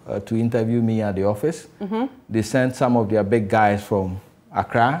people, to interview me at the office. They sent some of their big guys from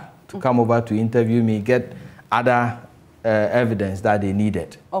Accra to come over to interview me, get other evidence that they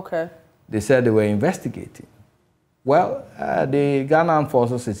needed. Okay. They said they were investigating. Well, the Ghana Armed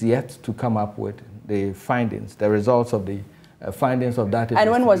Forces is yet to come up with the findings, the results of the findings of that investigation.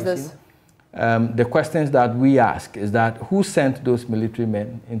 And when was this? the questions that we ask is that who sent those military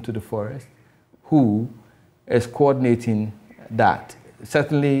men into the forest? Who is coordinating that?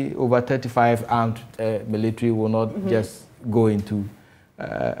 Certainly over 35 armed military will not just go into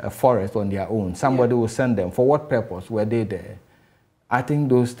a forest on their own. Somebody will send them. For what purpose were they there? I think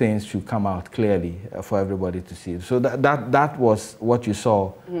those things should come out clearly for everybody to see. So that was what you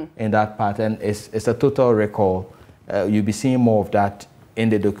saw in that part, and it's a total recall. You'll be seeing more of that in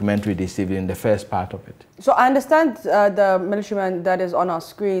the documentary this evening, the first part of it. So I understand the militaryman that is on our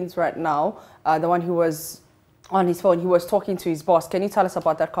screens right now, the one who was on his phone, he was talking to his boss. Can you tell us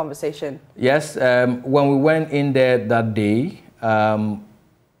about that conversation? Yes, when we went in there that day,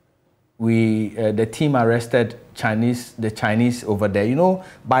 the team arrested the Chinese over there. You know,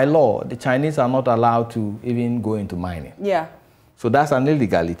 by law, the Chinese are not allowed to even go into mining. Yeah. So that's an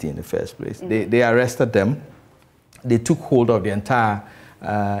illegality in the first place. They arrested them. They took hold of the entire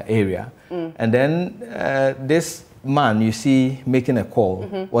area. And then this man you see making a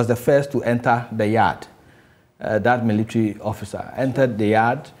call was the first to enter the yard. That military officer entered the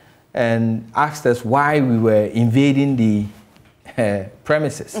yard and asked us why we were invading the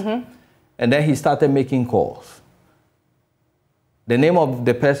premises. And then he started making calls. The name of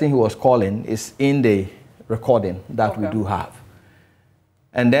the person he was calling is in the recording that we do have.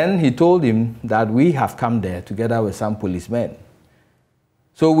 And then he told him that we have come there together with some policemen.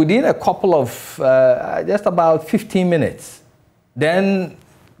 So within a couple of, just about 15 minutes, then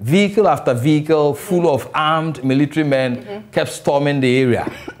vehicle after vehicle full of armed military men kept storming the area,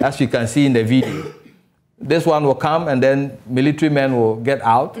 as you can see in the video. This one will come and then military men will get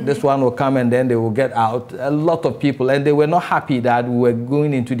out. This one will come and then they will get out. A lot of people, and they were not happy that we were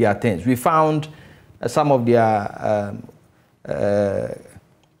going into their tents. We found some of their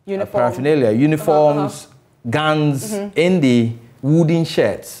paraphernalia, uniforms, guns in the wooden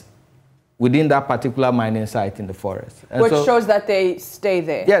sheds within that particular mining site in the forest. And which shows that they stay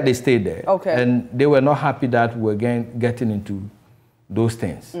there? Yeah, they stayed there. Okay. And they were not happy that we were getting into those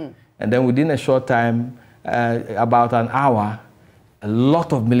things. And then within a short time, about an hour, a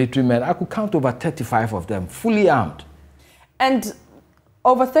lot of military men, I could count over 35 of them, fully armed. And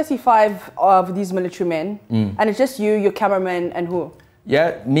over 35 of these military men, and it's just you, your cameraman, and who?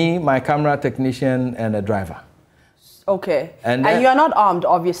 Yeah, me, my camera technician, and a driver. Okay. And you are not armed,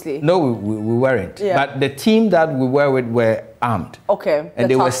 obviously? No, we weren't. Yeah. But the team that we were with were armed. Okay.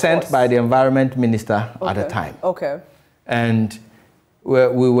 And they were sent by the environment minister at the time. Okay. And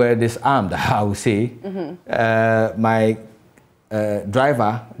we were disarmed, I would say. My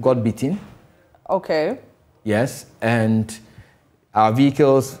driver got beaten. Okay. Yes, and our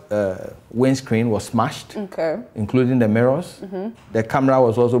vehicle's windscreen was smashed, including the mirrors. The camera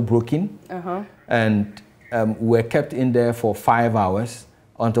was also broken. And we were kept in there for 5 hours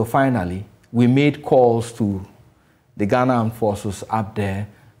until finally we made calls to the Ghana Armed Forces up there,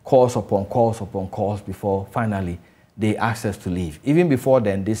 calls upon calls upon calls before finally they asked us to leave. Even before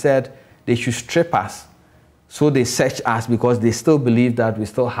then, they said they should strip us. So they searched us because they still believe that we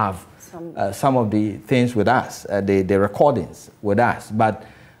still have some of the things with us, the recordings with us. But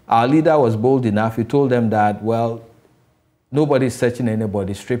our leader was bold enough. He told them that, well, nobody's searching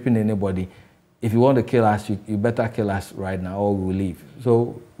anybody, stripping anybody. If you want to kill us, you better kill us right now or we will leave.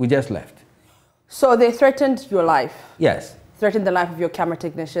 So we just left. So they threatened your life? Yes. Threatened the life of your camera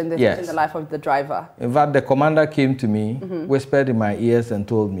technician, they threatened the life of the driver. In fact, the commander came to me, whispered in my ears and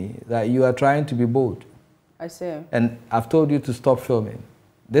told me that you are trying to be bold. I see. And I've told you to stop filming.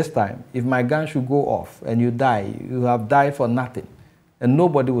 This time, if my gun should go off and you die, you have died for nothing. And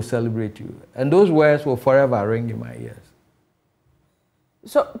nobody will celebrate you. And those words will forever ring in my ears.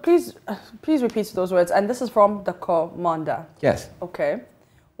 So please repeat those words. And this is from the commander? Yes. Okay.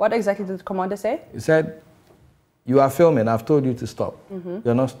 What exactly did the commander say? He said, you are filming, I've told you to stop.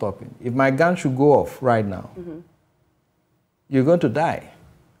 You're not stopping. If my gun should go off right now, you're going to die.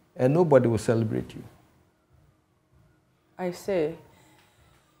 And nobody will celebrate you. I see.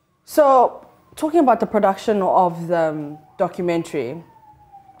 So, talking about the production of the documentary,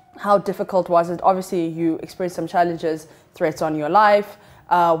 how difficult was it? Obviously, you experienced some challenges, threats on your life.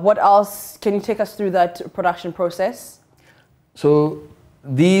 What else? Can you take us through that production process? So,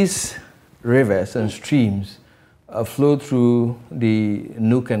 these rivers and streams flow through the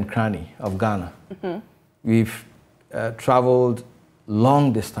nook and cranny of Ghana. We've traveled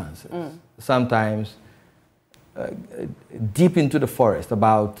long distances, sometimes deep into the forest,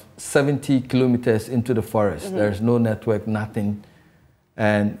 about 70 kilometers into the forest. There's no network, nothing.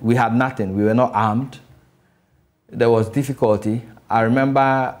 And we had nothing. We were not armed. There was difficulty. I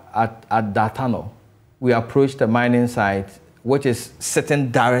remember at that tunnel, we approached the mining site which is sitting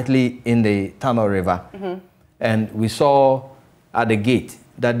directly in the Tano River. And we saw at the gate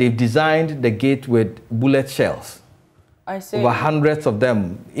that they've designed the gate with bullet shells. I see. Over hundreds of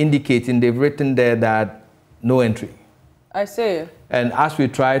them, indicating they've written there that no entry. I see. And as we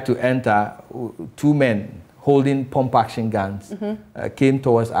tried to enter, 2 men holding pump-action guns came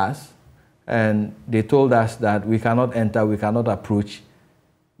towards us, and they told us that we cannot enter, we cannot approach,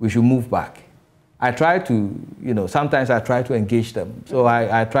 we should move back. I tried to, sometimes I try to engage them. So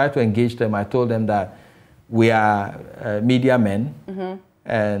I tried to engage them. I told them that we are media men,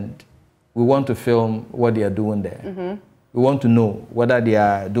 and we want to film what they are doing there. We want to know whether they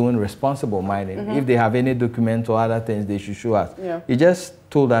are doing responsible mining. If they have any documents or other things, they should show us. He just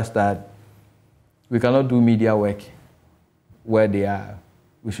told us that we cannot do media work where they are.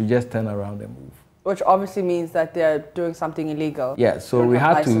 We should just turn around and move. Which obviously means that they're doing something illegal. Yeah, so we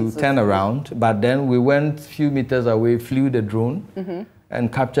had to turn around, but then we went a few meters away, flew the drone,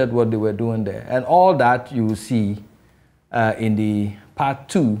 and captured what they were doing there. And all that you will see in the part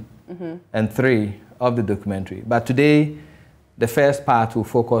 2 and 3 of the documentary. But today, the first part will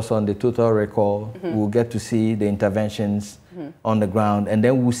focus on the total recall. We'll get to see the interventions on the ground, and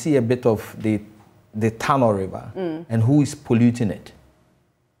then we'll see a bit of the Tano River and who is polluting it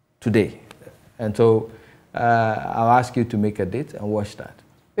today. And so I'll ask you to make a date and watch that.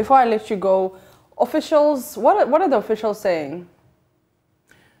 Before I let you go, officials, what are the officials saying?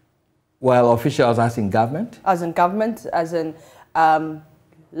 Well, officials as in government? As in government, as in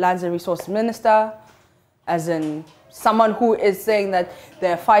Lands and Resource Minister, as in someone who is saying that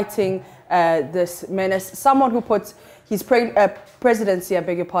they're fighting this menace, someone who puts his presidency, I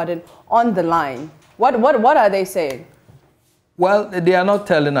beg your pardon, on the line. What are they saying? Well, they are not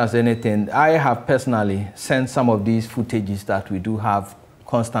telling us anything. I have personally sent some of these footages that we do have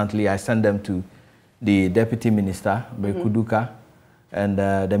constantly. I send them to the Deputy Minister, Bekuduka, and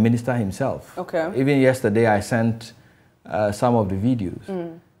the Minister himself. Okay. Even yesterday, I sent some of the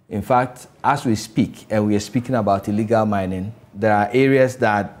videos. In fact, as we speak, and we are speaking about illegal mining, there are areas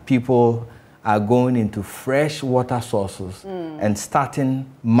that people are going into fresh water sources and starting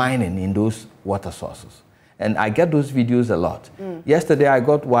mining in those water sources. And I get those videos a lot. Yesterday, I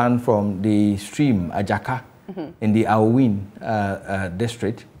got one from the stream, Ajaka, in the Awin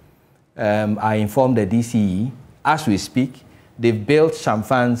district. I informed the DCE. As we speak, they've built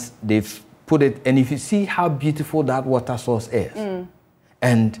chamfans, they've put it, and if you see how beautiful that water source is,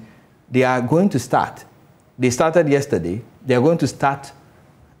 and they are going to start, they started yesterday, they are going to start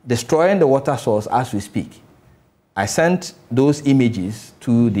destroying the water source as we speak. I sent those images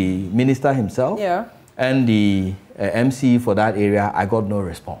to the minister himself and the MC for that area. I got no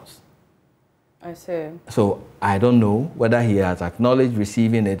response. I see. So I don't know whether he has acknowledged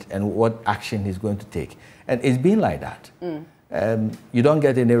receiving it and what action he's going to take. And it's been like that. You don't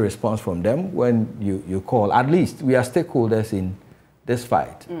get any response from them when you call. At least we are stakeholders in this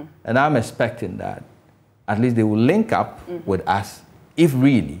fight. And I'm expecting that at least they will link up with us if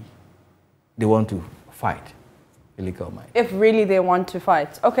really they want to fight illegal mining. If really they want to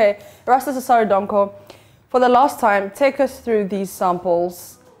fight. Okay, Rasta Sasari Donko, for the last time, take us through these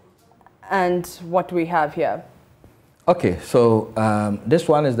samples and what we have here. Okay, so this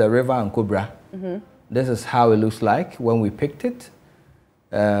one is the river Ankobra. This is how it looks like when we picked it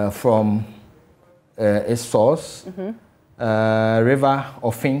from its source, River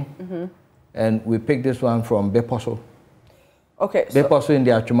Ofin, and we picked this one from Beposo. Okay. Beposo in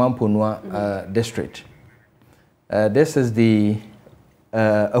the Achumampunwa district. This is the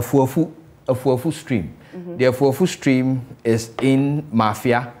Afuafu stream. The Afuafu stream is in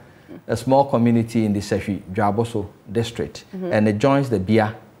Mafia, a small community in the Sefi Dwaboso district, and it joins the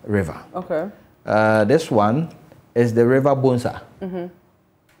Bia River. Okay. This one is the River Bonsa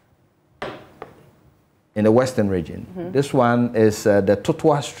in the western region. This one is the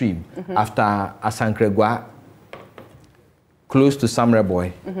Totwa stream after Asankregwa, close to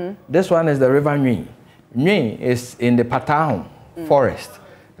Samreboy. This one is the River Nui. Nui is in the Patahon forest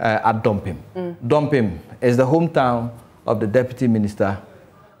at Dompim. Dompim is the hometown of the Deputy Minister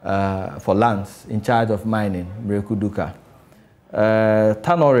for Lands in charge of mining, Mrekuduka.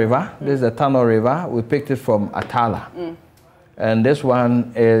 Tano River, this is the Tano River. We picked it from Atala. And this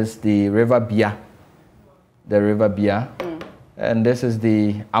one is the River Bia, the River Bia. And this is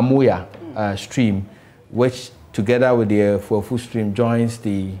the Amuya stream, which together with the Fuafu stream joins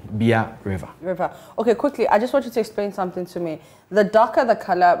the Bia River. Okay, quickly, I just want you to explain something to me. The darker the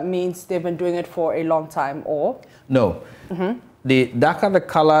color means they've been doing it for a long time, or? No. The darker the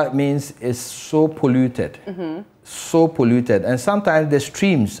color means it's so polluted. So polluted. And sometimes the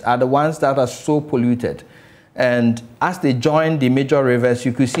streams are the ones that are so polluted And as they join the major rivers,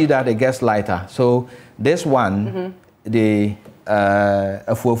 you could see that it gets lighter. So this one, the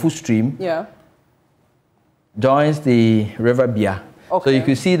Afuafu stream, joins the River Bia. Okay. So you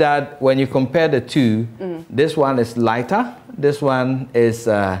can see that when you compare the two, this one is lighter, this one is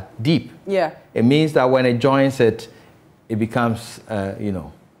deep. Yeah. It means that when it joins it, it becomes, you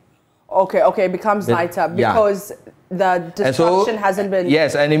know. Okay, it becomes lighter because the destruction hasn't been.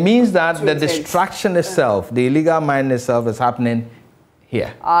 Yes, and it means that the destruction itself, the illegal mining itself, is happening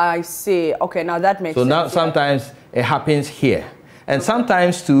here. I see. Okay, now that makes sense. So now sometimes it happens here. And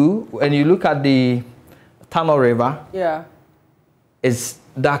sometimes too, when you look at the Tunnel River, it's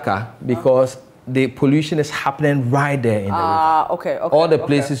darker because the pollution is happening right there in the river. Okay. All the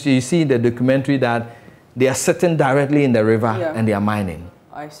places you see in the documentary that they are sitting directly in the river and they are mining.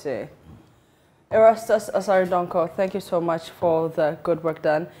 I see. Erastus Asaridonko, thank you so much for the good work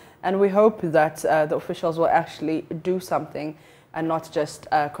done. And we hope that the officials will actually do something and not just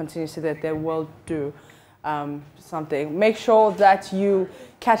continue to say that they will do something. Make sure that you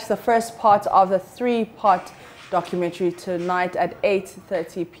catch the first part of the 3-part documentary tonight at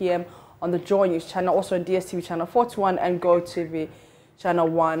 8:30 p.m. on the JoyNews channel, also on DSTV channel 41 and GoTV channel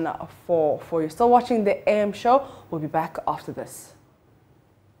 144. You're still watching the AM show. We'll be back after this.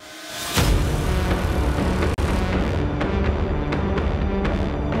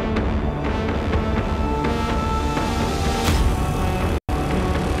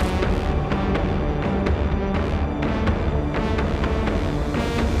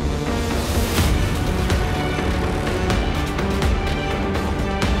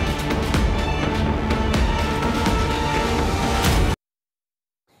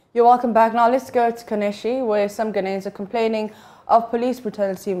 You're welcome back. Now let's go to Kaneshi, where some Ghanaians are complaining of police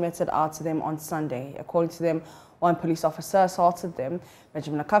brutality meted out to them on Sunday. According to them, one police officer assaulted them.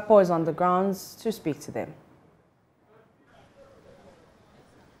 Benjamin Akakpo is on the grounds to speak to them.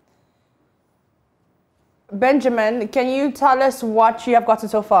 Benjamin, can you tell us what you have gotten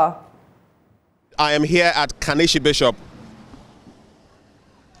so far? I am here at Kaneshi Bishop.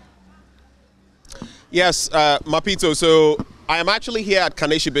 Yes, Mapito, so I am actually here at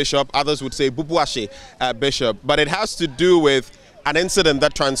Kaneshi Bishop, others would say Bubuashe Bishop, but it has to do with an incident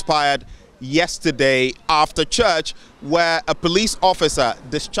that transpired yesterday after church where a police officer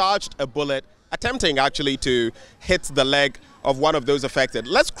discharged a bullet, attempting actually to hit the leg of one of those affected.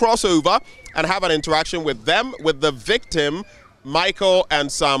 Let's cross over and have an interaction with them, with the victim, Michael, and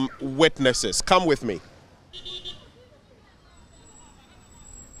some witnesses. Come with me.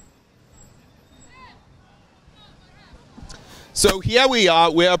 So here we are,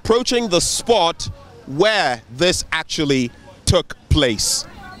 we're approaching the spot where this actually took place.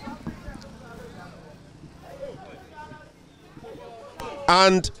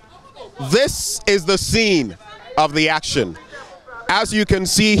 And this is the scene of the action. As you can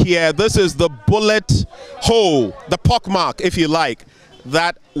see here, this is the bullet hole, the pockmark, if you like,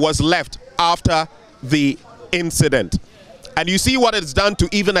 that was left after the incident. And you see what it's done to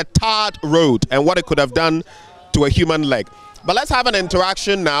even a tarred road and what it could have done to a human leg. But let's have an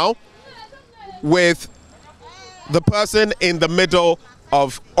interaction now with the person in the middle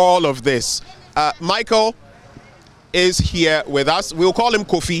of all of this. Michael is here with us. We'll call him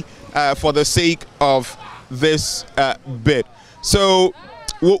Kofi for the sake of this bit. So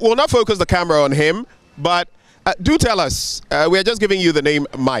we'll not focus the camera on him, but do tell us, we're just giving you the name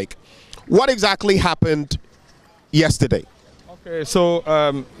Mike. What exactly happened yesterday? Okay,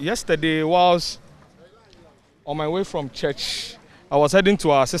 so yesterday was on my way from church. I was heading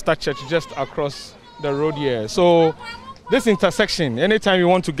to our sister church just across the road here. So this intersection, anytime you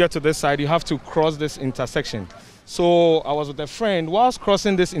want to get to this side, you have to cross this intersection. So I was with a friend. Whilst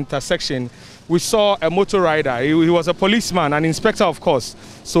crossing this intersection, we saw a motor rider. He was a policeman, an inspector, of course.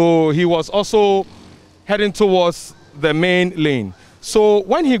 So he was also heading towards the main lane. So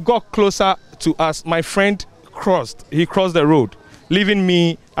when he got closer to us, my friend crossed. He crossed the road, leaving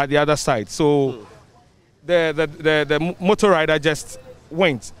me at the other side. So the motor rider just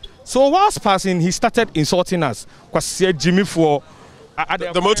went. So whilst passing, he started insulting us. The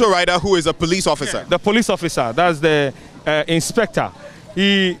motor rider, who is a police officer? Yeah, the police officer, that's the inspector.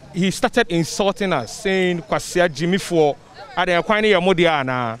 He started insulting us, saying,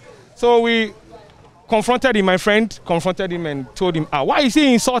 so we confronted him, my friend confronted him and told him, why is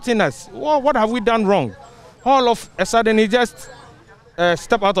he insulting us? What have we done wrong? All of a sudden, he just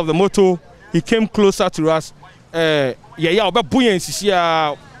stepped out of the motor. He came closer to us. I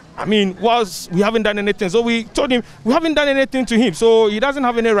mean, we haven't done anything. So we told him we haven't done anything to him. So he doesn't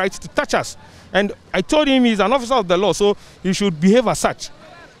have any right to touch us. And I told him he's an officer of the law, so he should behave as such.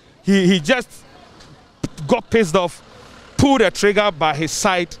 He just got pissed off, pulled a trigger by his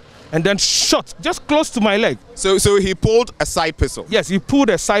side, and then shot just close to my leg. So he pulled a side pistol? Yes, he pulled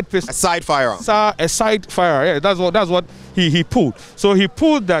a side pistol. A side firearm? A side firearm, yeah, that's what he pulled. So he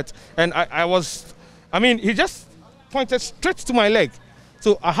pulled that, and he just pointed straight to my leg.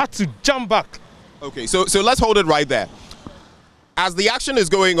 So I had to jump back. Okay, so let's hold it right there. As the action is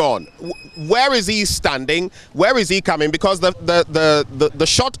going on, where is he standing? Where is he coming? Because the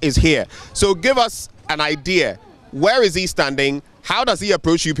shot is here. So give us an idea. Where is he standing? How does he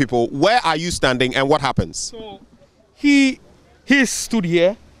approach you people? Where are you standing and what happens? So he stood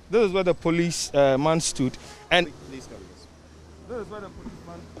here. This is where the police man stood. And this is where the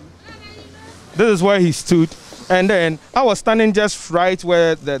policeman stood. This is where he stood. And then I was standing just right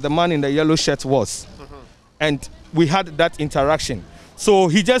where the man in the yellow shirt was. And we had that interaction. So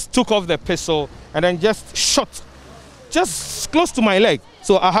he just took off the pistol and then just shot just close to my leg.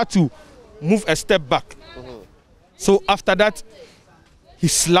 So I had to move a step back. So after that, he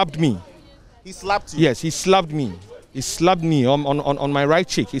slapped me. He slapped you? Yes, he slapped me. He slapped me on my right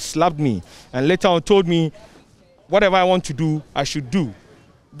cheek. He slapped me. And later on told me, whatever I want to do, I should do.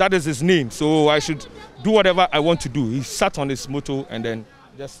 That is his name. So I should do whatever I want to do. He sat on his motor and then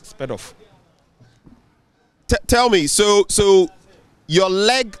just sped off. Tell me, so your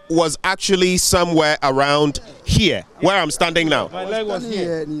leg was actually somewhere around here, where I'm standing now? My leg was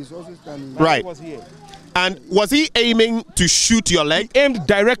here. And he's also standing. Right. Was here. And was he aiming to shoot your leg? He aimed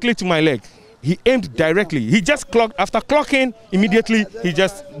directly to my leg. He aimed directly. He just clocked. After clocking, immediately he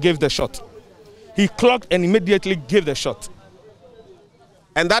just gave the shot. He clocked and immediately gave the shot.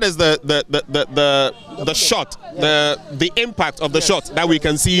 And that is the shot, the impact of the shot that we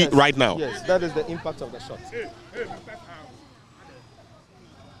can see right now. Yes, that is the impact of the shot.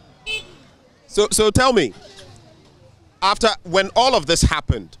 So tell me, when all of this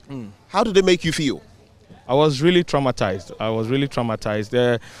happened, how did it make you feel? I was really traumatized.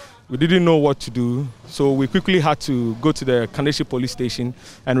 We didn't know what to do, so we quickly had to go to the Kaneshie police station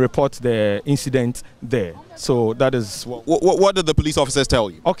and report the incident there. So that is what did the police officers tell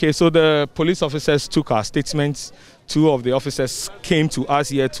you? Okay, so the police officers took our statements. 2 of the officers came to us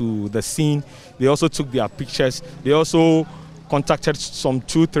here to the scene. They also took their pictures. They also contacted some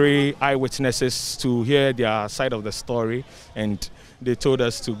 2-3 eyewitnesses to hear their side of the story, and they told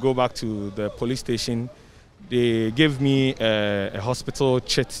us to go back to the police station. They gave me a hospital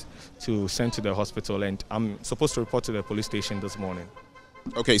chit to send to the hospital, and I'm supposed to report to the police station this morning.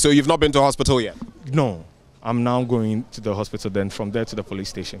 Okay, so you've not been to hospital yet? No, I'm now going to the hospital, then from there to the police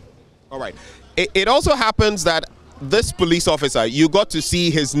station. All right. It also happens that this police officer, you got to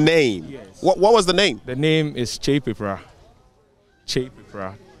see his name. Yes. What was the name? The name is Che Pepra. Che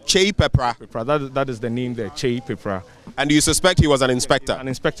Pepra. Che Pepra. That is the name there, Che Pepra. And you suspect he was an inspector? An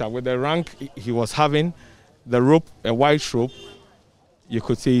inspector. With the rank he was having, the rope, a white rope, you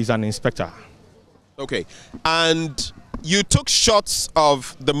could say he's an inspector. Okay. And you took shots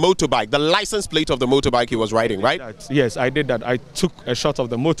of the motorbike, the license plate of the motorbike he was riding, right? Yes, I did that. I took a shot of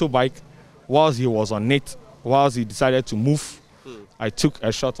the motorbike whilst he was on it, whilst he decided to move. I took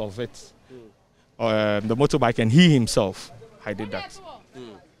a shot of it, the motorbike, and he himself. I did that.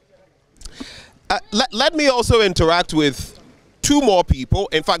 Let me also interact with 2 more people.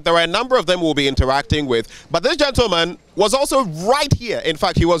 In fact, there are a number of them we'll be interacting with. But this gentleman was also right here. In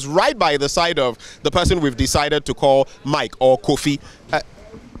fact, he was right by the side of the person we've decided to call Mike or Kofi.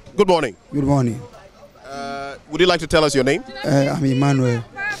 Good morning. Good morning. Would you like to tell us your name? I'm Emmanuel.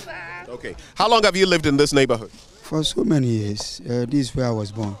 Okay. How long have you lived in this neighborhood? For so many years. This is where I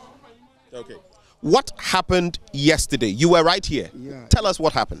was born. Okay. What happened yesterday? You were right here. Yeah. Tell us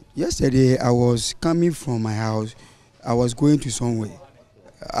what happened. Yesterday, I was coming from my house. I was going to somewhere,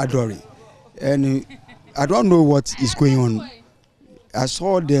 Adori, and I don't know what is going on. I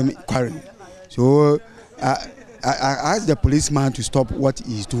saw them quarreling, so I asked the policeman to stop what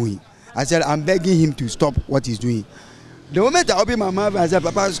he's doing. I said, I'm begging him to stop what he's doing. The moment I opened my mouth, I said,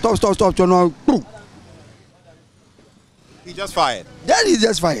 Papa, stop. He just fired. Then he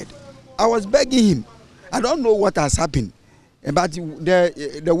just fired. I was begging him. I don't know what has happened. But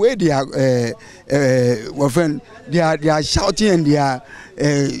the way they are, they are shouting and they are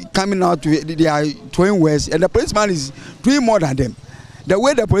coming out, they are throwing words, and the policeman is doing more than them. The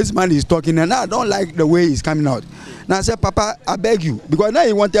way the policeman is talking, and I don't like the way he's coming out. Now I said, Papa, I beg you, because now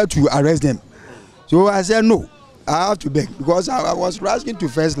he wanted to arrest them. So I said, no, I have to beg, because I was rushing to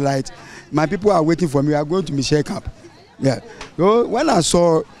First Light. My people are waiting for me. We are going to Michelle Camp. Yeah. So when I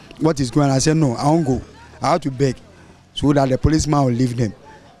saw what is going on, I said, no, I won't go. I have to beg, so that the policeman will leave them.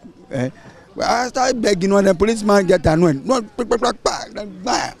 I started begging when the policeman get annoyed.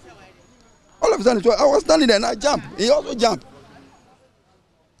 All of a sudden, so I was standing there and I jumped. He also jumped.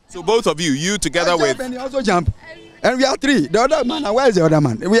 So both of you, you together with... And he also jumped. And we are three. The other man, where is the other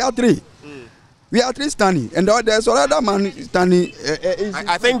man? We are three. We are three standing. And there's another man standing.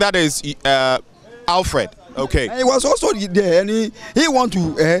 I think that is Alfred. Okay. And he was also there and he want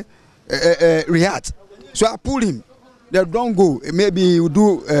to react. So I pulled him. They don't go. Maybe you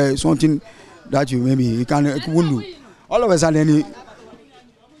do something that you won't do. All of a sudden he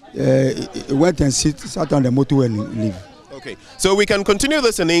went and sat on the motor and leave. Okay, so we can continue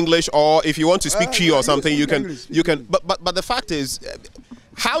this in English, or if you want to speak Chi or something, you can. But the fact is,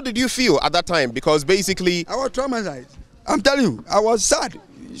 how did you feel at that time? Because basically, I was traumatized. I'm telling you, I was sad.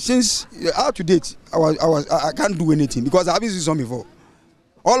 Since out to date, I can't do anything because I haven't seen something before.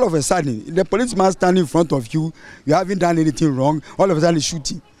 All of a sudden, the policeman standing in front of you, you haven't done anything wrong. All of a sudden, he's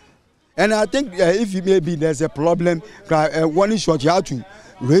shooting. And I think if maybe there's a problem, one shot, you have to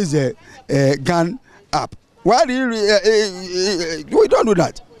raise a gun up. Why do we don't do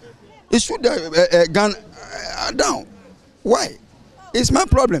that? You shoot the gun down. Why? It's my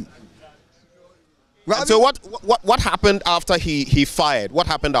problem. So what happened after he fired? What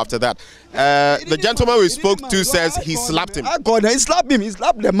happened after that? The gentleman we spoke to says he slapped him. I got him. He slapped him. He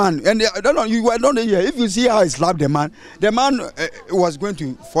slapped the man. And I don't know. You were not here. If you see how he slapped the man was going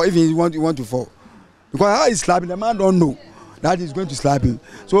to fall. If he want to fall, because how he slapped him, the man don't know that he's going to slap him.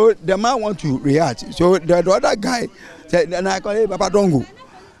 So the man want to react. So the other guy said, and I call, hey, Papa, don't go.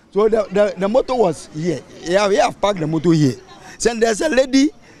 So the motor was here. Yeah, we have parked the motor here. So there's a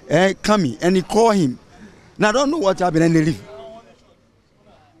lady coming, and he called him. Now I don't know what happened, and they leave.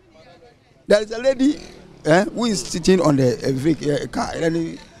 There's a lady who is sitting on the car,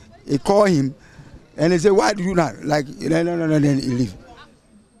 and he called him, and he said, "Why do you not?" Like, no, then he leave.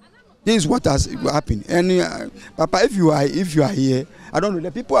 This is what has happened. And Papa, if you are here, I don't know.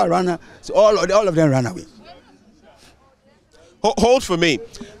 The people are running. So all of them ran away. Hold for me.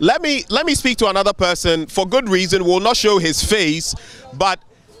 Let me speak to another person. For good reason, will not show his face, but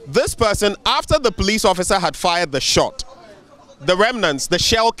this person, after the police officer had fired the shot, the remnants, the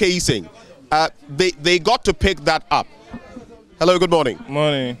shell casing, they got to pick that up. Hello, good morning.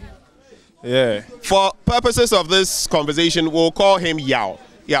 Morning. Yeah. For purposes of this conversation, we'll call him Yao.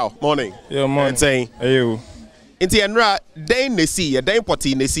 Yao, morning. Yeah, morning. Saying, hey, you. Inti enra den nesi, den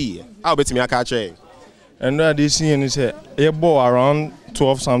poti nesi. How beti me akache? Enra this year ni say e ball around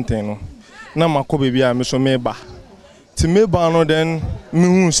 12 something. Na mako baby a me so me ba. Ti me ba no then me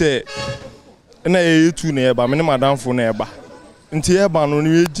hu say na e tu na e ba me ne madam fo na e ba. Inti e ba no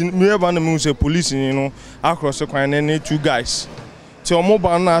me e ba na me hu say police ni no across the kwan na two guys. Ti omo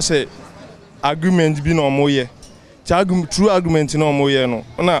ba na say agreement bi na omo ye. True argument no more no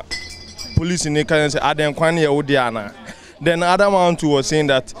na police in the can say aden kwan ye odiana. Then Adam Antu was saying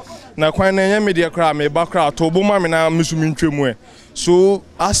that na kwan na media crowd me back crowd to bo ma me na misumi ntwemu. So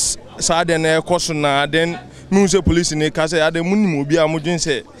as sa den e koso na then me say police in the can say aden munim obi a modwen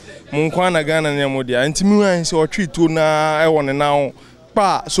say mon kwan na Ghana na modia nti me wan say o tweet na e won na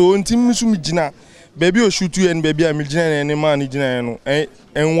pa so nti misumi gina baby o shoot you and baby a me gina na man gina no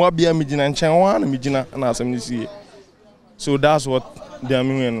enwa bia me gina nchen wa na me gina na asem ni sie. So that's what they are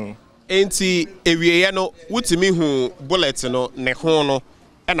doing. Enti ewiye no wutimi hu bullet no ne ho no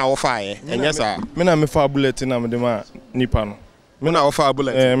e na wo faaye enya sa me na me fa bullet na me de ma nipa no me na wo fa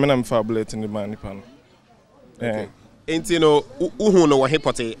bullet me na me fa bullet ni ma nipa no enti no uhu no wo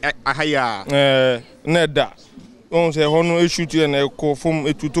hipoti ahaya na da on say ho no e shoot you na e ko fom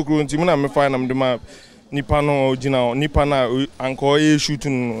etutokro enti me na me fa na me de ma nipa no original nipa na anko e shoot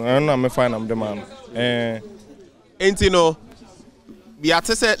no na me fa na me de ma no Enti no, we are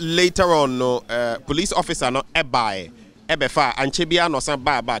to say later on no police officer no ebefa anchebia no san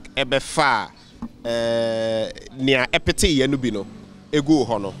back ebefa near epete yenubi no egu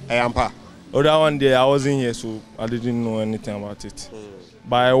ho no eyampa. Oh, that one day I wasn't here, so I didn't know anything about it.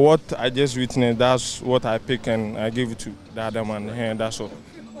 By what I just witnessed, that's what I pick and I give it to the other man here, and that's all.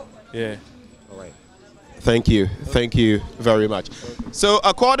 Yeah. All right. Thank you. Thank you very much. So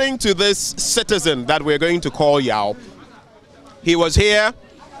according to this citizen that we're going to call Yao, he was here,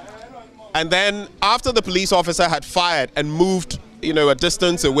 and then after the police officer had fired and moved, a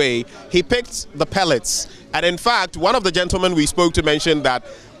distance away, he picked the pellets. And in fact, one of the gentlemen we spoke to mentioned that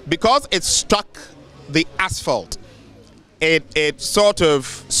because it struck the asphalt, it sort of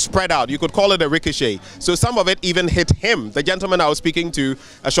spread out. You could call it a ricochet. So some of it even hit him, the gentleman I was speaking to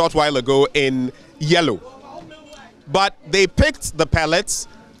a short while ago, in yellow. But they picked the pellets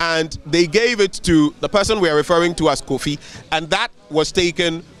and they gave it to the person we are referring to as Kofi, and that was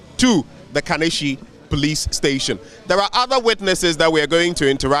taken to the Kaneshi police station. There are other witnesses that we are going to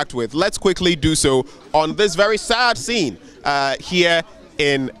interact with. Let's quickly do so on this very sad scene here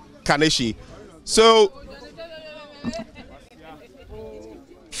in Kaneshie. So,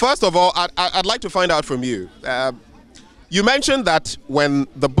 first of all, I'd like to find out from you. You mentioned that when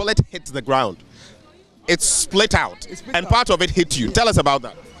the bullet hit the ground, it split out, and part of it hit you. Tell us about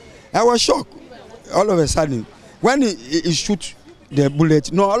that. I was shocked all of a sudden. When he shoot the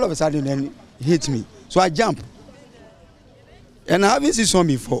bullet, no, all of a sudden then it hit me. So I jump. And I haven't seen some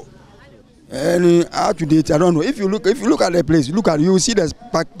before. And up to date, I don't know. If you look at the place, you will see the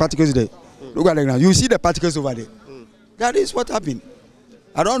particles there. Look at the ground. You will see the particles over there. That is what happened.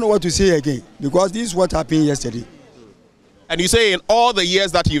 I don't know what to say again, because this is what happened yesterday. And you say in all the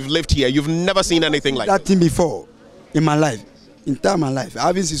years that you've lived here, you've never seen anything like that thing before in my life. In my life, I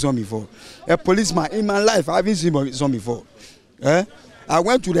haven't seen some before. A policeman in my life, I haven't seen some before. I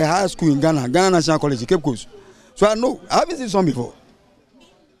went to the high school in Ghana National College, Cape Coast. So I know, I haven't seen some before.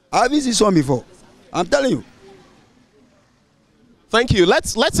 I'm telling you. Thank you.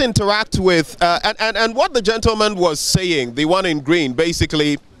 Let's interact with and what the gentleman was saying, the one in green,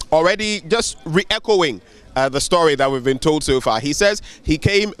 basically already just re-echoing the story that we've been told so far. He says he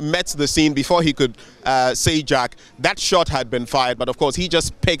came, met the scene before he could say Jack. That shot had been fired, but of course he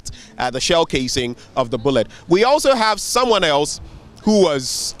just picked the shell casing of the bullet. We also have someone else who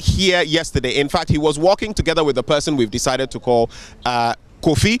was here yesterday. In fact, he was walking together with the person we've decided to call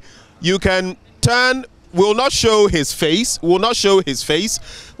Kofi. You can turn. We'll not show his face. We'll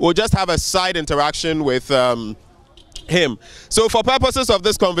just have a side interaction with him. So for purposes of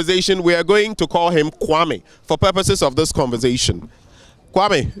this conversation, we are going to call him Kwame. For purposes of this conversation.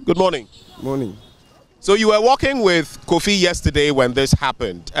 Kwame, good morning. Morning. So you were walking with Kofi yesterday when this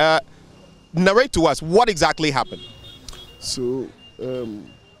happened. Narrate to us what exactly happened. So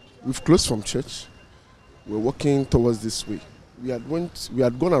we've closed from church. We're walking towards this way. We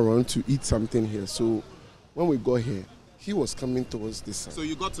had gone around to eat something here. So when we got here, he was coming towards this side. So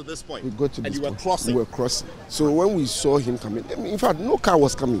you got to this point? We got to this point. And you were crossing? We were crossing. So when we saw him coming, in fact, no car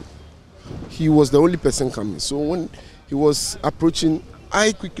was coming. He was the only person coming. So when he was approaching,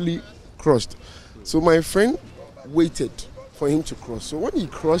 I quickly crossed. So my friend waited for him to cross. So when he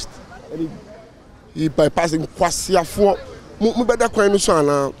crossed, and he bypassed him,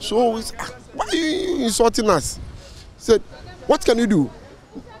 so why are you insulting us? He said, what can you do?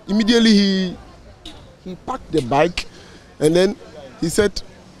 Immediately he parked the bike. And then he said,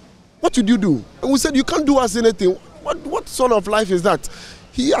 what did you do? And we said, you can't do us anything. What sort of life is that?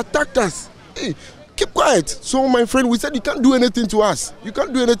 He attacked us. Hey, keep quiet. So my friend, we said, you can't do anything to us. You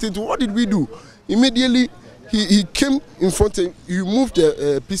can't do anything to us. What did we do? Immediately, he came in front of him. He moved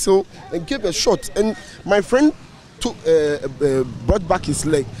the pistol and gave a shot. And my friend brought back his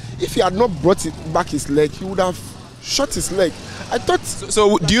leg. If he had not brought back his leg, he would have shot his leg. I thought.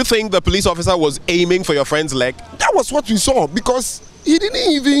 So do you think the police officer was aiming for your friend's leg? That was what we saw, because he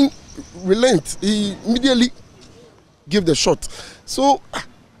didn't even relent. He immediately gave the shot. So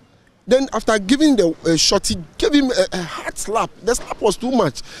then after giving the shot, he gave him a hard slap. The slap was too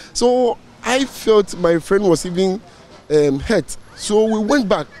much. So I felt my friend was even hurt. So we went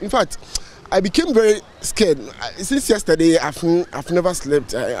back. In fact, I became very scared. Since yesterday, I've never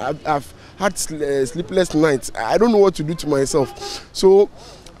slept. I've had sleepless nights. I don't know what to do to myself. So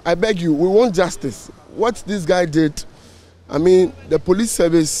I beg you, we want justice. What this guy did, I mean, the police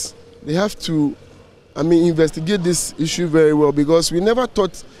service, they have to, investigate this issue very well, because we never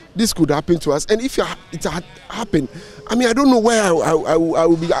thought this could happen to us. And if it had happened, I don't know where I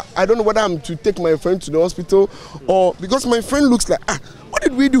will be. I don't know whether I'm to take my friend to the hospital, or because my friend looks like, what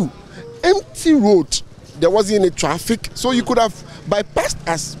did we do? Empty road. There wasn't any traffic, so you could have bypassed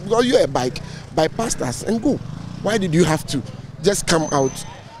us, because you're a bike, bypassed us and go. Why did you have to just come out?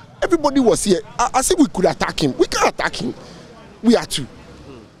 Everybody was here. I said we could attack him. We can't attack him. We are two.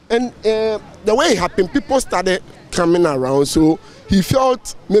 And the way it happened, people started coming around, so he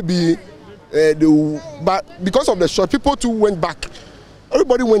felt maybe, but because of the shot, people too went back.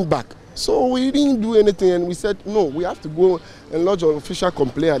 Everybody went back. So we didn't do anything, and we said, no, we have to go and lodge an official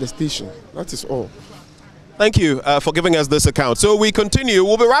complaint at the station. That is all. Thank you for giving us this account. So we continue.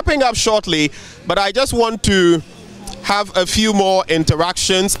 We'll be wrapping up shortly, but I just want to have a few more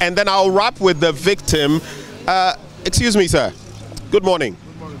interactions, and then I'll wrap with the victim. Excuse me, sir. Good morning.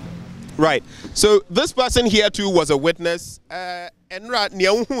 Good morning. Right. So this person here too was a witness. I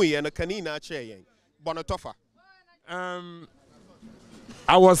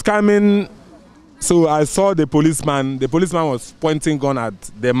was coming, so I saw the policeman. The policeman was pointing gun at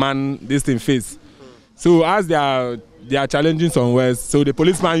the man, this thing face. So as they are challenging some words, so the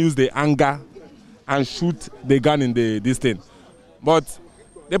policeman used the anger and shoot the gun in this thing. But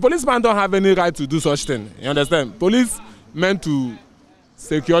the policeman don't have any right to do such thing. You understand? Police meant to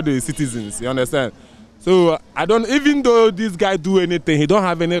secure the citizens. You understand? So I don't. Even though this guy do anything, he don't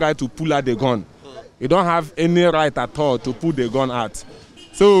have any right to pull out the gun. He don't have any right at all to pull the gun out.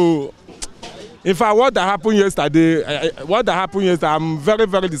 So, in fact, what happened yesterday, I'm very,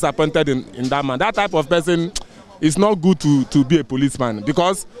 very disappointed in that man. That type of person is not good to be a policeman,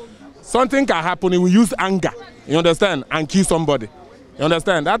 because something can happen. He will use anger, you understand, and kill somebody. You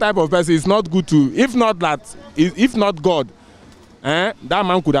understand? That type of person is not good to. If not God, that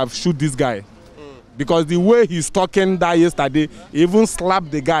man could have shoot this guy. Because the way he's talking that yesterday, he even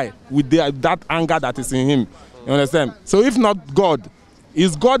slapped the guy with that anger that is in him. You understand? So if not God,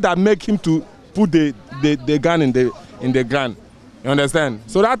 it's God that make him to put the gun in the ground. You understand?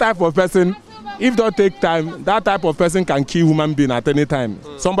 So that type of person, if don't take time, that type of person can kill human being at any time.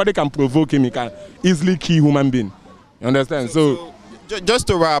 Somebody can provoke him, he can easily kill human being. You understand? So just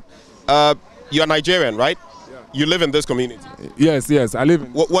to wrap, you're Nigerian, right? Yeah. You live in this community? Yes, I live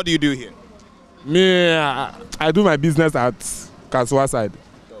in. What do you do here? Me, I do my business at Kaswa side.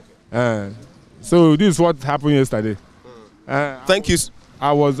 Okay. So this is what happened yesterday. Thank you.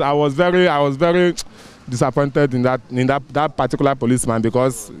 I was very disappointed in that particular policeman,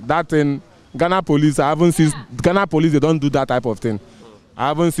 because that thing, Ghana police, I haven't seen Ghana police. They don't do that type of thing. I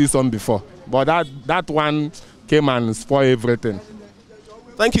haven't seen some before, but that one came and spoiled everything.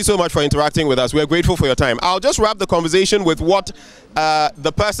 Thank you so much for interacting with us. We're grateful for your time. I'll just wrap the conversation with what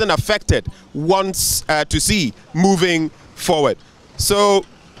the person affected wants to see moving forward. So,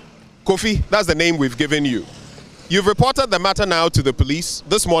 Kofi, that's the name we've given you. You've reported the matter now to the police.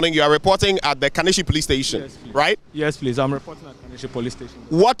 This morning you are reporting at the Kaneshie police station, yes, right? Yes, please. I'm reporting at Kaneshie police station.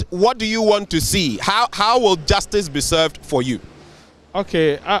 What do you want to see? How will justice be served for you?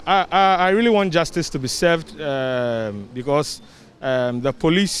 Okay, I really want justice to be served because the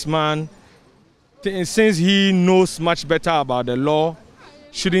policeman, since he knows much better about the law,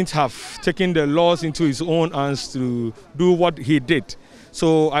 shouldn't have taken the laws into his own hands to do what he did.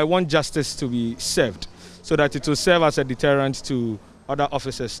 So I want justice to be served, so that it will serve as a deterrent to other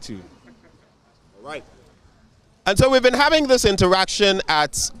officers too. All right. And so we've been having this interaction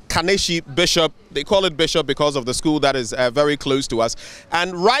at Kaneshie Bishop. They call it Bishop because of the school that is very close to us.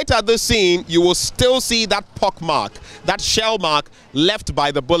 And right at the scene, you will still see that pock mark, that shell mark left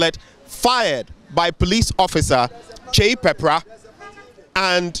by the bullet fired by police officer Che Pepra.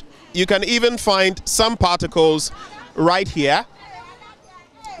 And you can even find some particles right here.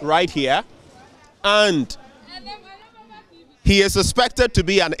 And he is suspected to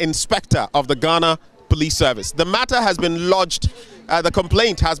be an inspector of the Ghana Police Service. The matter has been lodged, the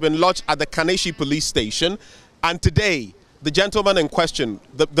complaint has been lodged at the Kaneshie police station, and today the gentleman in question,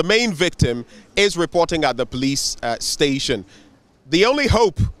 the main victim, is reporting at the police station. The only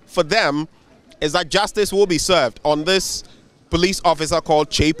hope for them is that justice will be served on this police officer called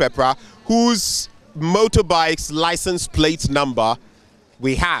Che Pepra, whose motorbike's license plate number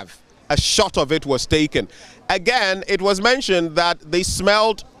we have. A shot of it was taken. Again, it was mentioned that they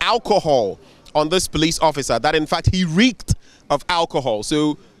smelled alcohol on this police officer, that in fact he reeked of alcohol.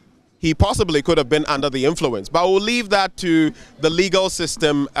 So he possibly could have been under the influence. But we'll leave that to the legal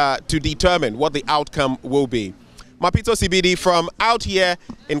system to determine what the outcome will be. Mapito CBD from out here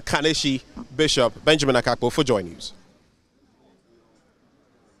in Kaneshie Bishop, Benjamin Akakpo for JoyNews.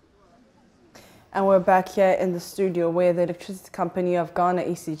 And we're back here in the studio where the Electricity Company of Ghana,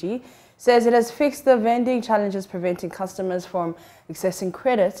 ECG, says it has fixed the vending challenges preventing customers from accessing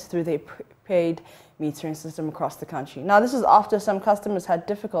credits through their prepaid metering system across the country. Now, this is after some customers had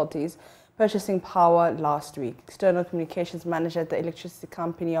difficulties purchasing power last week. External Communications Manager at the Electricity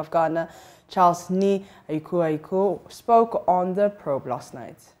Company of Ghana, Charles Ni Aiku, spoke on the probe last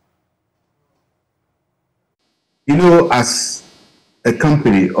night. You know, as a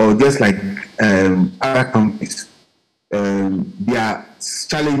company, or just like other companies, there are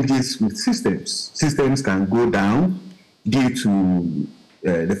challenges with systems. Systems can go down due to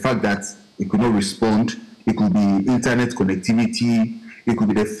the fact that it could not respond. It could be internet connectivity. It could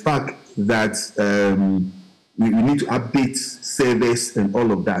be the fact that we need to update servers and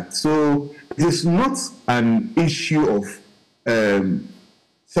all of that. So it is not an issue of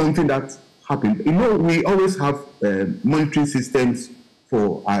something that happened. You know, we always have monitoring systems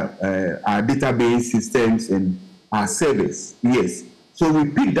for our database systems and our servers. Yes. So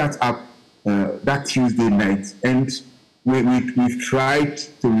we picked that up that Tuesday night, and we've tried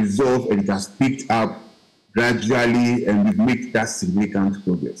to resolve, and it has picked up gradually, and we've made that significant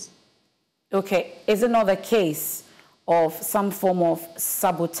progress. Okay. Is it not the case of some form of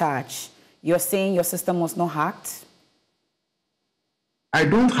sabotage, You're saying your system was not hacked? I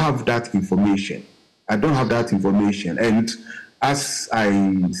don't have that information. I don't have that information. And as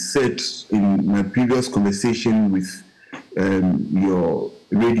I said in my previous conversation with your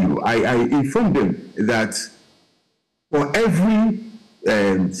radio, I informed them that for every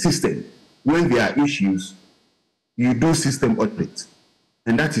system, when there are issues, you do system audit.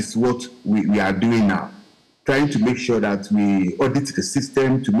 And that is what we are doing now, trying to make sure that we audit the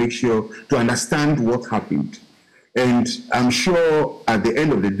system to make sure, to understand what happened. And I'm sure at the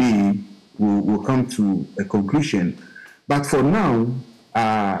end of the day, we'll come to a conclusion. But for now,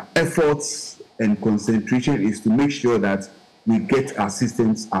 our efforts and concentration is to make sure that we get our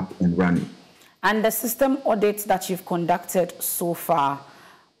systems up and running. And the system audits that you've conducted so far,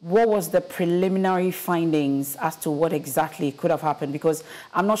 what was the preliminary findings as to what exactly could have happened? Because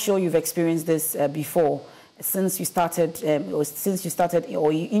I'm not sure you've experienced this before. Since you started,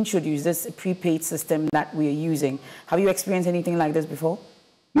 or you introduced this prepaid system that we are using, have you experienced anything like this before?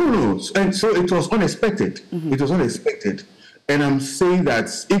 No. And so it was unexpected. Mm-hmm. It was unexpected. And I'm saying that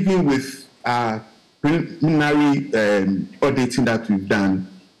even with our preliminary auditing that we've done,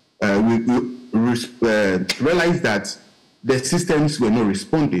 we realized that the systems were not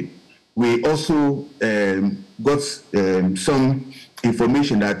responding. We also got some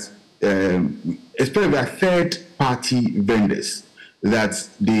information that, especially with third-party vendors, that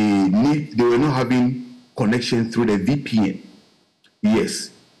they were not having connection through the VPN.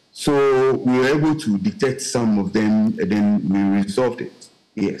 Yes. So we were able to detect some of them, and then we resolved it.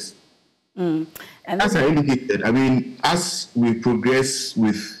 Yes. And as I indicated, I mean, as we progress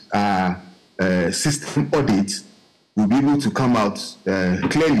with system audit, we'll be able to come out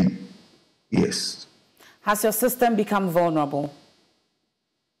clearly. Yes. Has your system become vulnerable?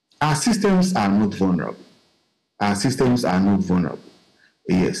 Our systems are not vulnerable. Our systems are not vulnerable.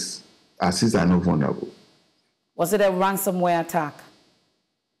 Yes. Our systems are not vulnerable. Was it a ransomware attack?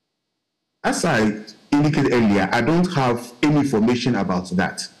 As I indicated earlier, I don't have any information about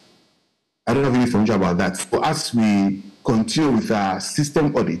that. I don't have any information about that. For us, we continue with our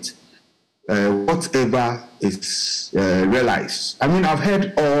system audit. Whatever is realized. I mean, I've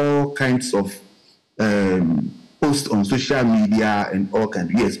heard all kinds of posts on social media and all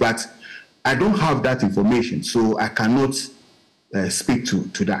kinds. Yes, but I don't have that information, so I cannot speak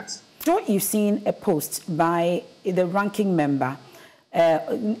to that. Don't you seen a post by the ranking member?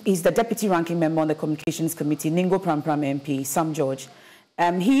 Is the deputy ranking member on the communications committee, Ningo Prampram MP, Sam George.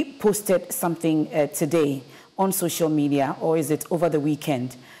 He posted something today on social media, or is it over the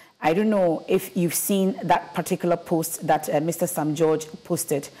weekend? I don't know if you've seen that particular post that Mr. Sam George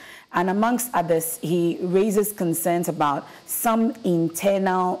posted. And amongst others, he raises concerns about some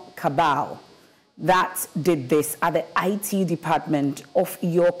internal cabal that did this at the IT department of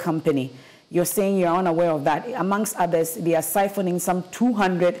your company. You're saying you're unaware of that. Amongst others, they are siphoning some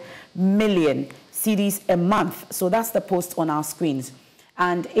 200 million CDs a month. So that's the post on our screens.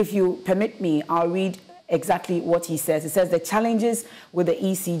 And if you permit me, I'll read exactly what he says. He says the challenges with the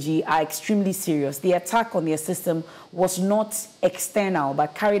ECG are extremely serious. The attack on their system was not external,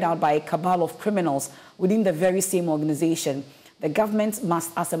 but carried out by a cabal of criminals within the very same organization. The government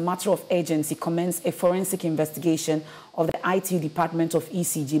must, as a matter of urgency, commence a forensic investigation of the IT department of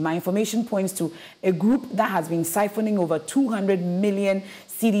ECG. My information points to a group that has been siphoning over 200 million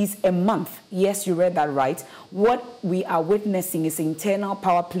CDs a month. Yes, you read that right. What we are witnessing is internal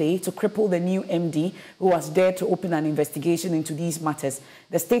power play to cripple the new MD who has dared to open an investigation into these matters.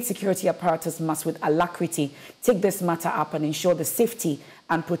 The state security apparatus must with alacrity take this matter up and ensure the safety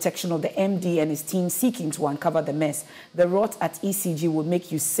and protection of the MD and his team seeking to uncover the mess. The rot at ECG will make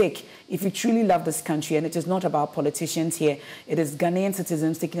you sick if you truly love this country, and it is not about politicians here. It is Ghanaian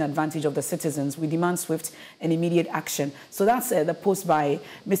citizens taking advantage of the citizens. We demand swift and immediate action. So that's the post by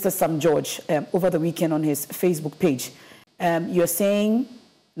Mr. Sam George over the weekend on his Facebook page. You're saying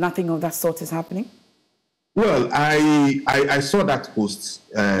nothing of that sort is happening? Well, I saw that post.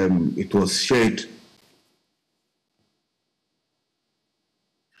 It was shared.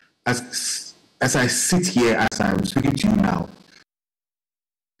 As I sit here, as I'm speaking to you now,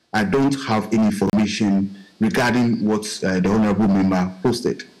 I don't have any information regarding what the Honorable Member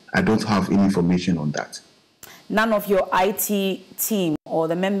posted. I don't have any information on that. None of your IT team or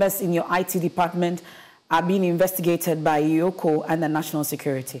the members in your IT department are being investigated by Yoko and the National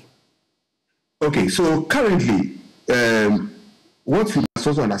Security? Okay, so currently, what we must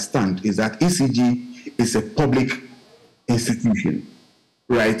also understand is that ECG is a public institution.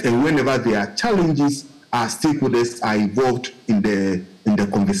 Right, and whenever there are challenges, our stakeholders are involved in the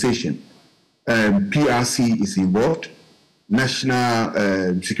conversation. PRC is involved,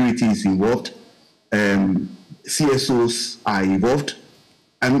 national security is involved, CSOs are involved,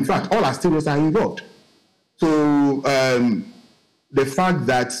 and in fact, all our stakeholders are involved. So the fact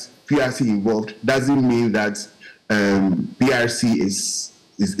that PRC involved doesn't mean that PRC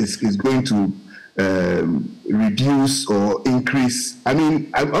is going to reduce or increase. I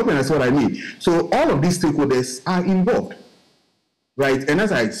mean, I'm hoping that's what I mean. So all of these stakeholders are involved, right? And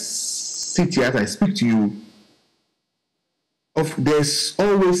as I sit here, as I speak to you, there's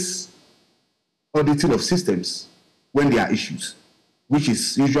always auditing of systems when there are issues, which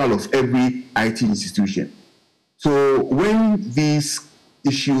is usual of every IT institution. So when these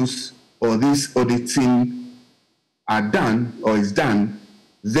issues or this auditing are done or is done,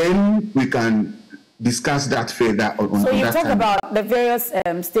 then we can discuss that further on So you that talk time. about the various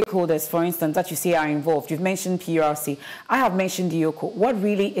stakeholders, for instance, that you say are involved. You've mentioned PRC. I have mentioned IOCO. What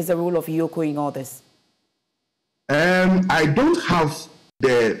really is the role of IOCO in all this? I don't have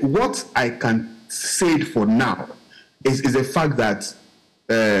what I can say for now is the fact that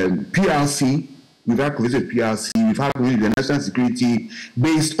PRC, we've had conversation with PRC, we've had conversation with the national security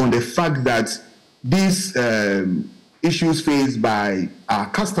based on the fact that these issues faced by our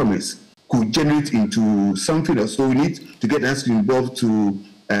customers could generate into something else. So we need to get us involved to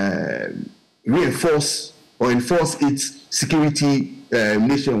reinforce or enforce its security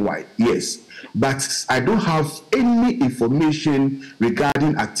nationwide. Yes. But I don't have any information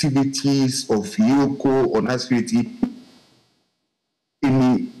regarding activities of IOCO or national security.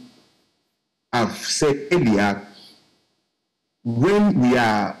 I've said earlier, when we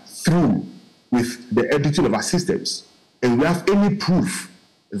are through with the editing of our systems and we have any proof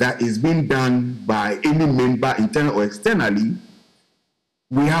that is being done by any member, internal or externally,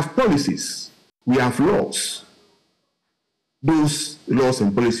 we have policies, we have laws. Those laws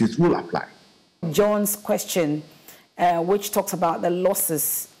and policies will apply. John's question, which talks about the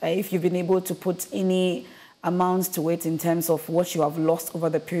losses, if you've been able to put any amounts to it in terms of what you have lost over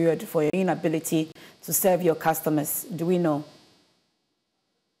the period for your inability to serve your customers. Do we know?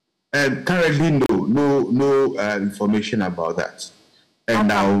 Currently, no information about that.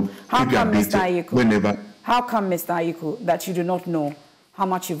 And I'll keep you updated whenever. How come, Mr. Ayiko, that you do not know how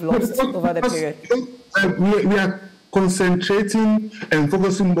much you've lost over the period? We are concentrating and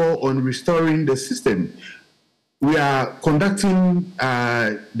focusing more on restoring the system. We are conducting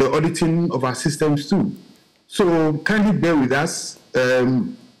the auditing of our systems too. So kindly bear with us.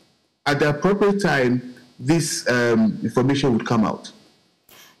 At the appropriate time, this information would come out.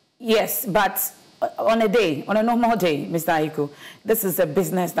 Yes, but on a normal day, Mr. Ayiko, this is a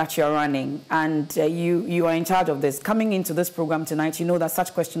business that you're running and you are in charge of this. Coming into this program tonight, you know that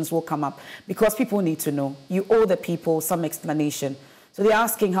such questions will come up because people need to know. You owe the people some explanation. So they're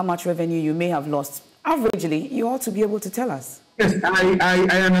asking how much revenue you may have lost. Averagely, you ought to be able to tell us. Yes,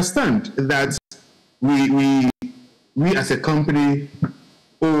 I understand that we as a company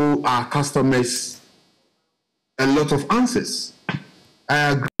owe our customers a lot of answers.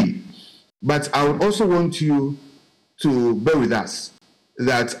 I agree. But I would also want you to bear with us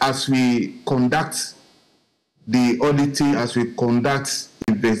that as we conduct the auditing, as we conduct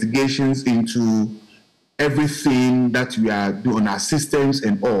investigations into everything that we are doing on our systems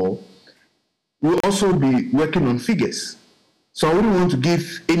and all, we'll also be working on figures. So I wouldn't want to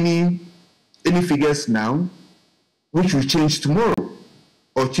give any figures now, which will change tomorrow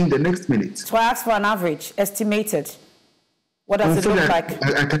or change the next minute. So I ask for an average, estimated. What does it look like?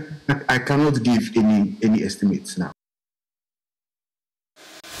 I cannot give any estimates now.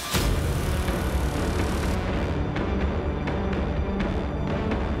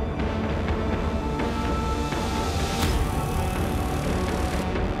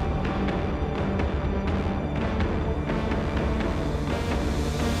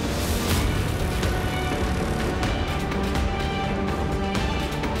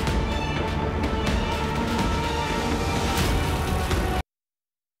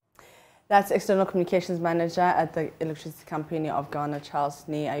 That's External Communications Manager at the Electricity Company of Ghana, Charles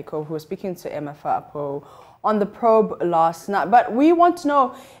Nee Ayiko, who was speaking to Akakpo on the probe last night. But we want to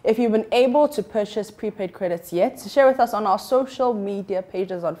know if you've been able to purchase prepaid credits yet. So share with us on our social media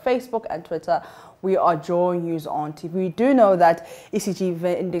pages on Facebook and Twitter. We are JoyNews on TV. We do know that ECG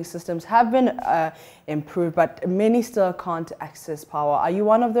vending systems have been improved, but many still can't access power. Are you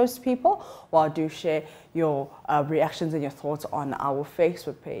one of those people? Well, do share your reactions and your thoughts on our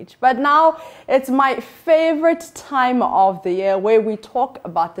Facebook page. But now it's my favorite time of the year where we talk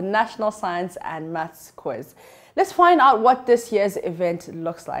about the National Science and Maths Quiz. Let's find out what this year's event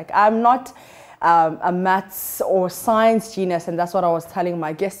looks like. I'm not a maths or science genius, and that's what I was telling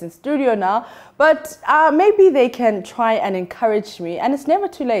my guests in studio now. But maybe they can try and encourage me, and it's never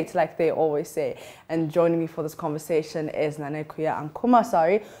too late, like they always say. And joining me for this conversation is Nanekuya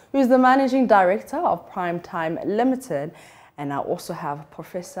Ankumasari, who is the Managing Director of Primetime Limited. And I also have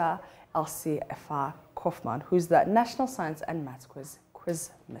Professor Elsie Efa Kaufman, who's the National Science and Maths Quiz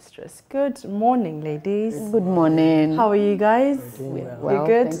Mistress. Good morning, ladies. Good morning. How are you guys? Well, you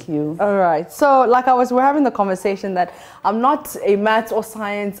good? thank you. All right. So, like we're having the conversation that I'm not a maths or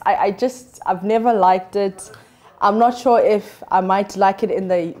science. I've never liked it. I'm not sure if I might like it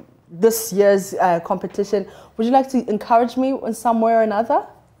in this year's competition. Would you like to encourage me in some way or another?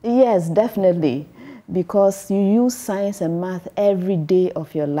 Yes, definitely. Because you use science and math every day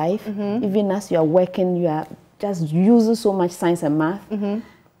of your life. Even as you are working, you are just using so much science and math.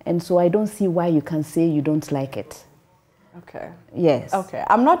 And so I don't see why you can say you don't like it. Okay. Yes. Okay.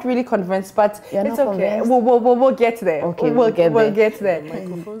 I'm not really convinced, but You're it's not okay. convinced? We'll get there. Okay, we'll get there. The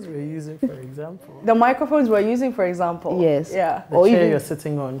microphones we're using, for example. The microphones we're using, for example. Yes. Yeah. The chair you're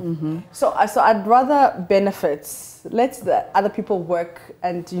sitting on. So I'd rather benefits. Let the other people work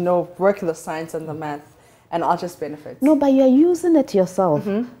and, work the science and the math, and I'll just benefit. No, but you're using it yourself.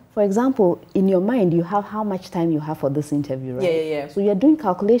 For example, in your mind, you have how much time you have for this interview, right? Yeah. So you're doing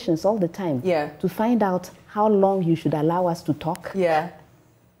calculations all the time. Yeah. To find out how long you should allow us to talk. Yeah.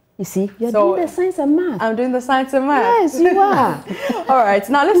 You see, you're doing the science and math. I'm doing the science and math. Yes, you are. All right.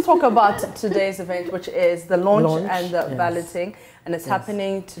 Now let's talk about today's event, which is the launch and the balloting, and it's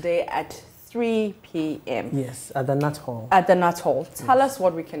happening today at 3 p.m. Yes, at the Nat Hall. At the Nat Hall. Tell us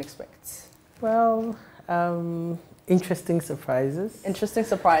what we can expect. Well, interesting surprises. Interesting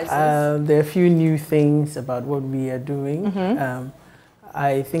surprises. There are a few new things about what we are doing.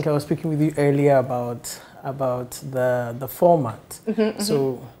 I think I was speaking with you earlier about the format.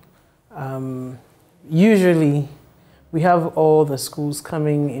 So usually we have all the schools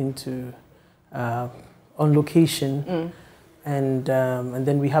coming into on location. And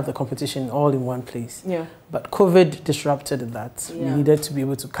then we have the competition all in one place. Yeah. But COVID disrupted that. Yeah. We needed to be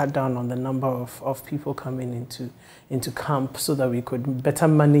able to cut down on the number of people coming into camp so that we could better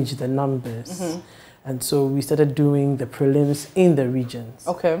manage the numbers. And so we started doing the prelims in the regions.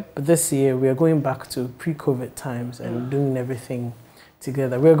 Okay. But this year we are going back to pre-COVID times and doing everything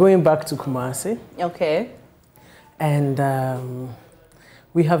together. We are going back to Kumasi. Okay. And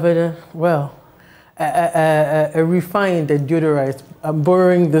we have a refined and deodorized. I'm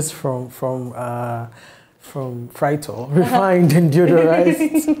borrowing this from Freital. Refined and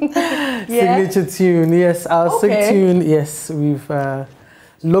deodorized signature tune. Yes, our sig tune. Yes, we've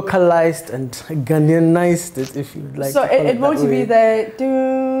localized and Ghanaianized it, if you'd like. So to call it won't be the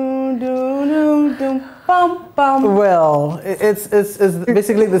doom doom doom doom bum bum. Well, it's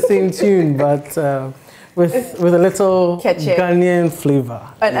basically the same tune, but with a little Ghanaian flavor.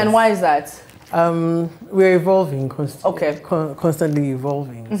 And why is that? We're evolving, constantly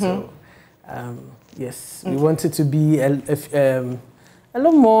evolving. So, yes, we want it to be a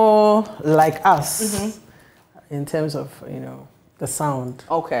lot more like us in terms of, the sound.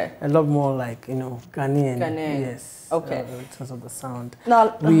 Okay. A lot more like, Ghanaian. Yes. Okay. In terms of the sound.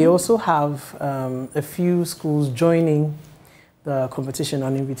 Now, we also have a few schools joining the competition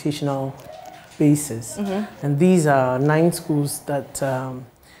on invitational basis. And these are 9 schools that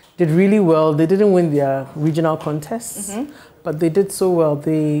did really well. They didn't win their regional contests, but they did so well.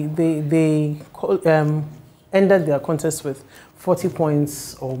 They ended their contest with 40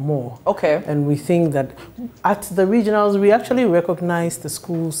 points or more. Okay. And we think that at the regionals, we actually recognize the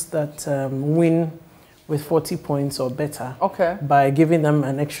schools that win with 40 points or better by giving them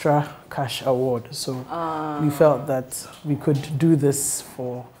an extra cash award. So we felt that we could do this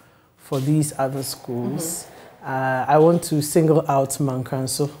for these other schools. I want to single out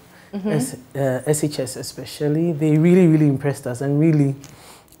Mankanso, SHS especially. They really, really impressed us, and really,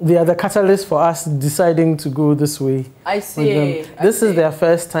 they are the catalyst for us deciding to go this way. I see. This is their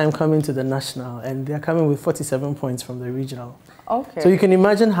first time coming to the national, and they're coming with 47 points from the regional. Okay. So you can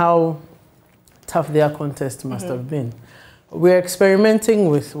imagine how tough their contest must have been. We're experimenting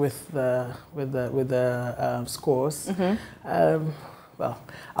with the scores. Well,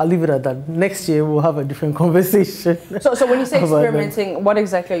 I'll leave it at that. Next year we'll have a different conversation. So when you say experimenting, what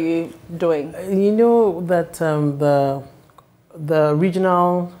exactly are you doing? You know that the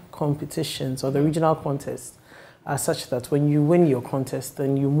regional competitions or the regional contests are such that when you win your contest,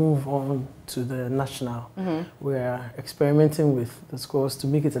 then you move on to the national. We're experimenting with the scores to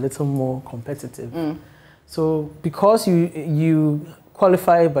make it a little more competitive. So because you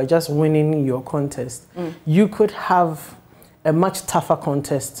qualify by just winning your contest, you could have a much tougher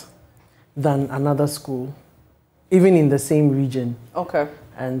contest than another school, even in the same region. Okay.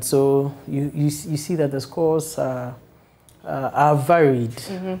 And so you see that the scores are varied.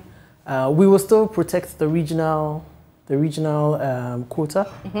 We will still protect the regional quota,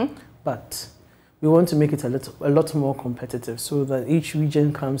 but we want to make it a lot more competitive so that each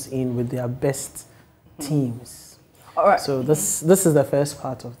region comes in with their best teams. All right. So this is the first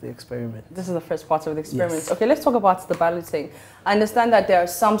part of the experiment. This is the first part of the experiment. Yes. Okay, let's talk about the balloting. I understand that there are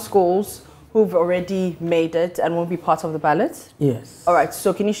some schools who've already made it and won't be part of the ballot. Yes. All right,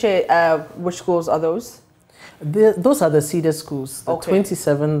 so can you share which schools are those? Those are the seeded schools, the Okay.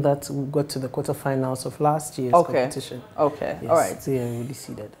 27 that got to the quarterfinals of last year's competition. Okay, yes, all right. They are already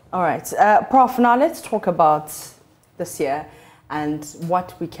seeded. All right, Prof, now let's talk about this year and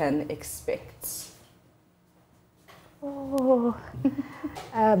what we can expect. Oh.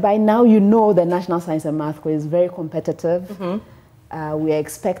 By now, you know the National Science and Math Quiz is very competitive. We are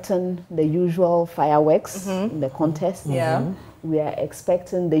expecting the usual fireworks in the contest. Yeah. We are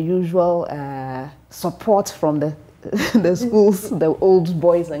expecting the usual support from the the schools, the old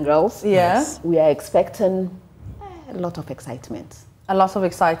boys and girls. Yeah. Yes. We are expecting a lot of excitement. A lot of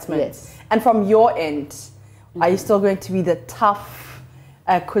excitement. Yes. And from your end, are you still going to be the tough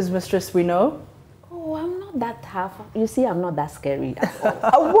quiz mistress we know? Oh, I'm not that tough. You see, I'm not that scary.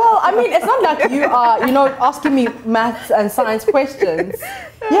 Well, I mean, it's not like you are, asking me maths and science questions.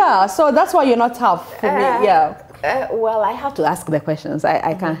 Yeah, so that's why you're not tough for me. Yeah. Well, I have to ask the questions.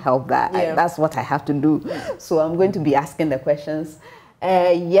 I can't help that. Yeah. That's what I have to do. So I'm going to be asking the questions.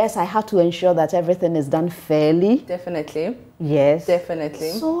 Yes, I have to ensure that everything is done fairly. Definitely. Yes.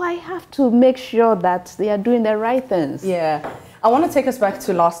 Definitely. So I have to make sure that they are doing the right things. Yeah. I want to take us back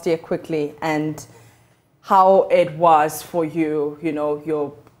to last year quickly and how it was for you,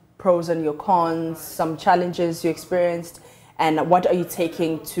 your pros and your cons, some challenges you experienced, and what are you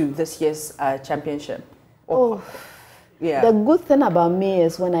taking to this year's championship? Yeah. The good thing about me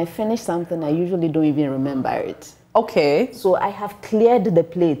is when I finish something, I usually don't even remember it. Okay. So I have cleared the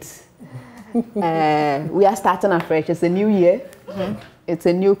plate. We are starting afresh. It's a new year. It's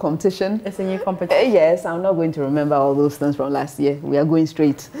a new competition. It's a new competition. Yes, I'm not going to remember all those things from last year. We are going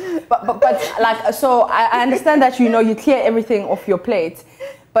straight. But like, so I understand that, you clear everything off your plate,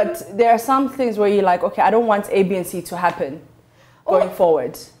 but there are some things where you're like, okay, I don't want A, B, and C to happen going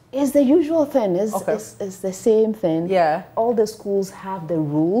forward. It's the usual thing. It's the same thing. Yeah. All the schools have the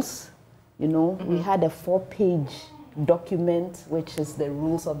rules. We had a 4-page document, which is the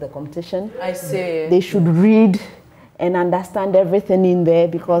rules of the competition. I see. They should read and understand everything in there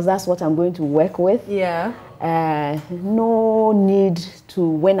because that's what I'm going to work with. Yeah. No need to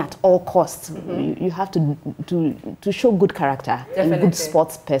win at all costs. You have to show good character and good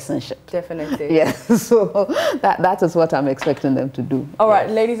sportspersonship. Definitely. Yes. So that is what I'm expecting them to do. All right,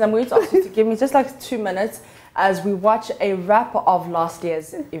 ladies, I'm going to ask you to give me just like 2 minutes as we watch a wrap of last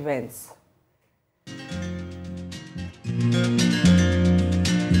year's events.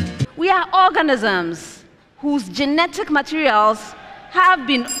 We are organisms whose genetic materials have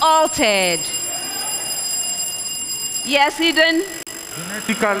been altered. Yes, Eden?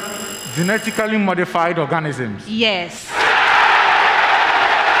 Genetically modified organisms. Yes.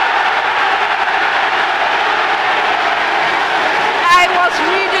 I was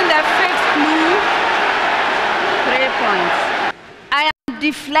reading the 5th clue. 3 points. I am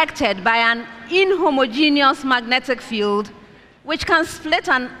deflected by an inhomogeneous magnetic field which can split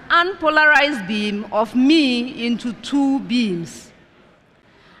an unpolarized beam of me into 2 beams.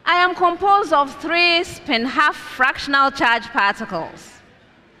 I am composed of 3 spin-half fractional charge particles.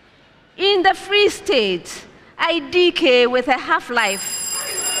 In the free state, I decay with a half-life.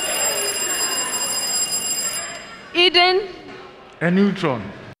 Eden? A neutron.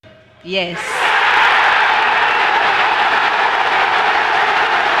 Yes.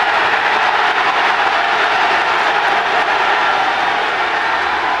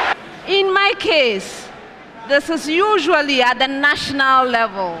 In my case, this is usually at the national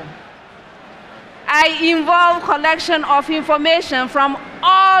level. I involve collection of information from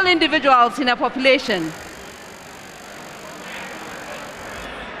all individuals in a population.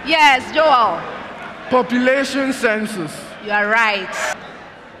 Yes, Joel. Population census. You are right.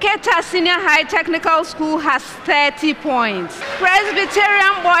 Keta Senior High Technical School has 30 points.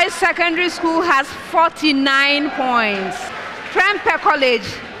 Presbyterian Boys Secondary School has 49 points. Trempe College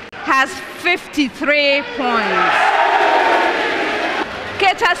has 53 points.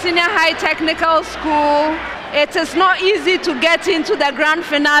 Keta Senior High Technical School, it is not easy to get into the grand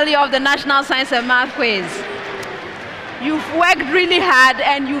finale of the National Science and Math Quiz. You've worked really hard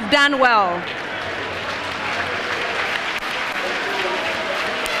and you've done well.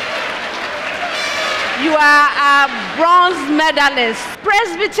 You are a bronze medalist.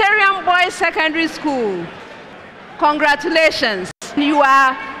 Presbyterian Boys Secondary School, congratulations. You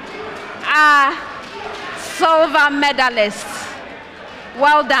are a silver medalist.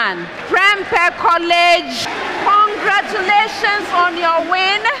 Well done. Prempeh College, congratulations on your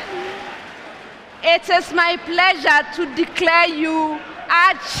win. It is my pleasure to declare you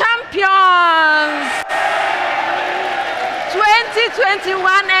are champions.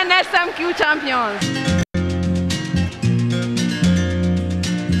 2021 NSMQ champions.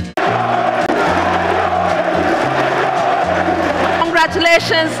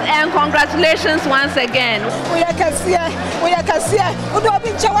 Congratulations and congratulations once again.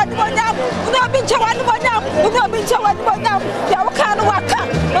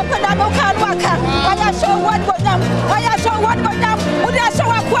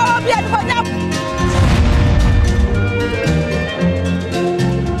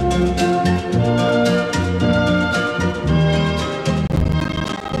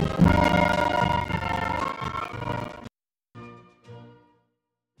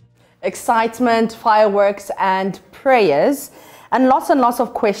 Excitement, fireworks, and prayers, and lots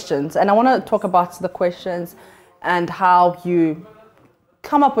of questions. And I want to talk about the questions and how you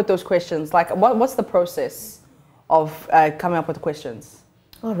come up with those questions. Like, what's the process of coming up with the questions?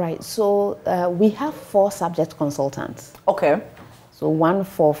 All right. So we have 4 subject consultants. Okay. So one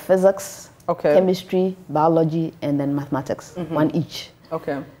for physics, okay, chemistry, biology, and then mathematics. Mm-hmm. One each.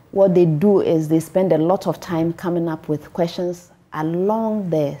 Okay. What they do is they spend a lot of time coming up with questions along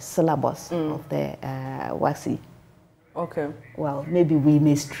the syllabus of the WASI. Okay. Well, maybe we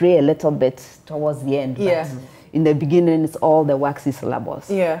may stray a little bit towards the end. Yeah. But in the beginning, it's all the WASI syllabus.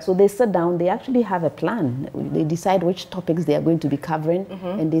 Yeah. So they sit down, they actually have a plan. They decide which topics they are going to be covering,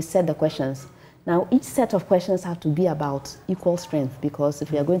 and they set the questions. Now, each set of questions have to be about equal strength, because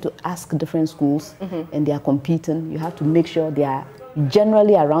if you are going to ask different schools and they are competing, you have to make sure they are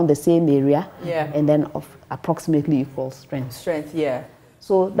generally around the same area, and then of approximately equal strength. Yeah.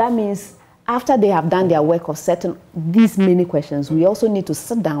 So that means after they have done their work of setting these many questions, we also need to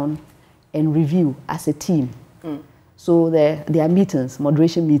sit down and review as a team. So there are meetings,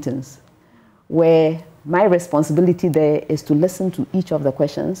 moderation meetings, where my responsibility there is to listen to each of the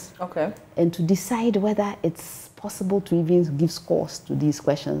questions, okay, and to decide whether it's possible to even give scores to these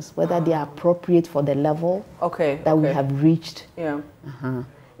questions, whether they are appropriate for the level that we have reached,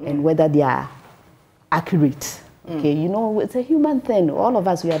 and whether they are accurate. Okay, you know, it's a human thing. All of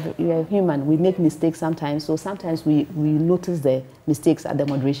us, we are human. We make mistakes sometimes. So sometimes we notice the mistakes at the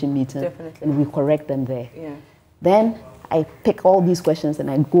moderation meeting, and we correct them there. Yeah. Then I pick all these questions and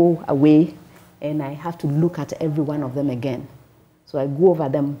I go away, and I have to look at every one of them again. So I go over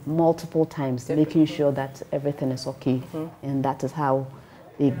them multiple times, making sure that everything is okay. And that is how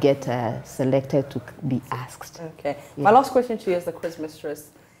they get selected to be asked. Okay. Yeah. My last question to you as the quiz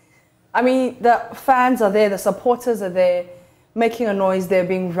mistress. I mean, the fans are there, the supporters are there, making a noise, they're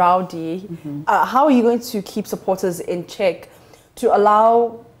being rowdy. How are you going to keep supporters in check to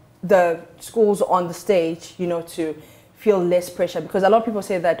allow the schools on the stage, you know, to feel less pressure? Because a lot of people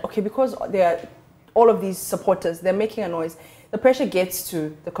say that, okay, because there are all of these supporters, they're making a noise, the pressure gets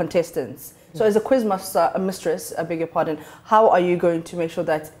to the contestants. So as a quiz mistress, I beg your pardon, how are you going to make sure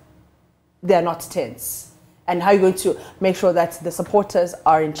that they're not tense? And how are you going to make sure that the supporters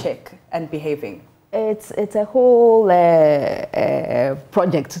are in check and behaving? It's a whole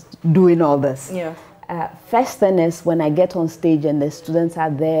project doing all this. Yeah. First thing is, when I get on stage and the students are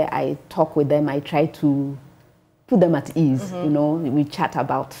there, I talk with them. I try to put them at ease. You know, we chat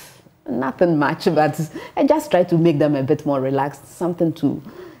about nothing much, but I just try to make them a bit more relaxed, something to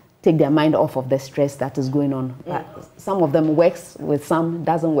take their mind off of the stress that is going on. But some of them works with some,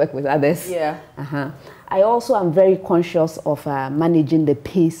 doesn't work with others. Yeah. I also am very conscious of managing the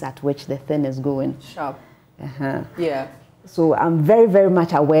pace at which the thing is going. Sharp. Yeah. So I'm very, very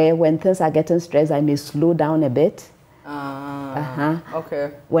much aware when things are getting stressed, I may slow down a bit.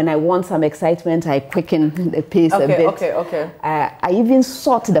 Okay. When I want some excitement, I quicken the pace a bit. Okay. I even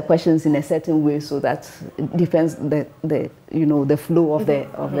sort the questions in a certain way so that it depends the flow of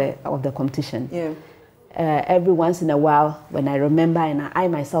the competition. Yeah. Every once in a while, when I remember and I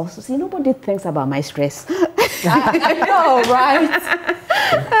myself, see, nobody thinks about my stress. I know, right?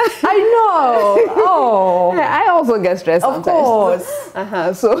 I know. Oh, I also get stressed sometimes.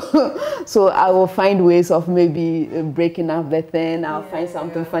 Of course. So I will find ways of maybe breaking up the thing. I'll find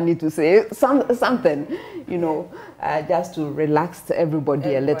something funny to say, something, you know, just to relax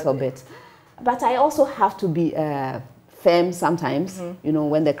everybody a little bit. But I also have to be firm sometimes, you know,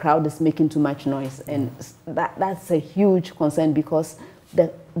 when the crowd is making too much noise. And that's a huge concern, because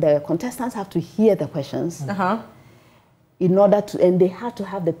the contestants have to hear the questions. In order to, and they have to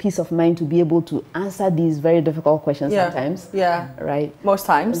have the peace of mind to be able to answer these very difficult questions sometimes. Right? Most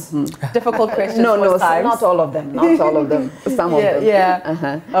times. Difficult questions No, most times. not all of them. Not all of them. Some of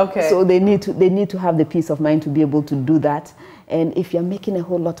them. Okay. So they need to have the peace of mind to be able to do that. And if you're making a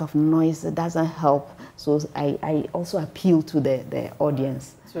whole lot of noise, it doesn't help. So I also appeal to the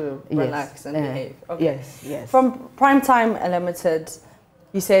audience. To relax and behave. Okay. Yes. From Primetime Unlimited,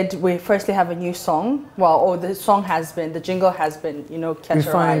 you said we firstly have a new song. Well, the song has been, the jingle has been, catcherized.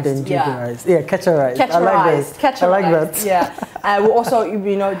 Refined and jinglized. Yeah, catcherized. I like that. I like that. Yeah. We're also,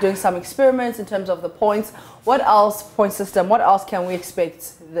 doing some experiments in terms of the points. What else, point system, what else can we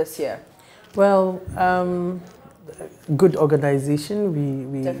expect this year? Well, good organization.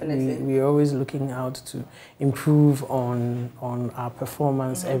 We're always looking out to improve on our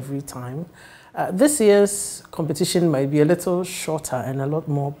performance every time. This year's competition might be a little shorter and a lot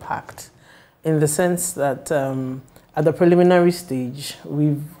more packed, in the sense that at the preliminary stage,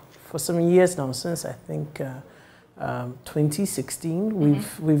 for some years now, since I think 2016,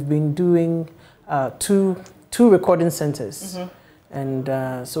 we've been doing two recording centers. And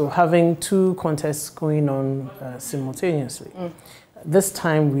so having 2 contests going on simultaneously. This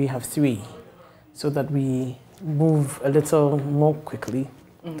time we have 3, so that we move a little more quickly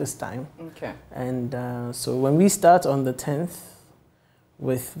this time. Okay. And so when we start on the 10th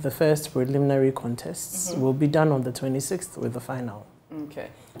with the first preliminary contests, we'll be done on the 26th with the final. Okay.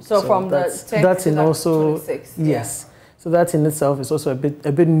 So from the 10th that's to the also 26th. Yes. So that in itself is also a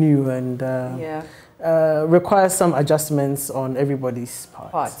bit new and requires some adjustments on everybody's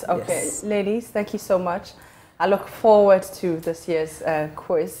part. Okay. Yes. Ladies, thank you so much. I look forward to this year's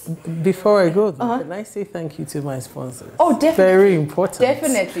quiz. Before I go, can I say thank you to my sponsors? Oh, definitely. Very important.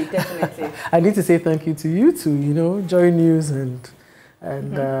 Definitely. I need to say thank you to you too, JoyNews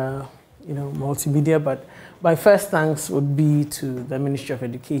and multimedia. But my first thanks would be to the Ministry of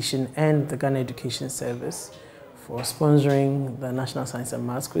Education and the Ghana Education Service for sponsoring the National Science and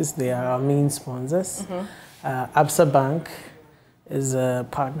Maths Quiz. They are our main sponsors. Absa Bank is a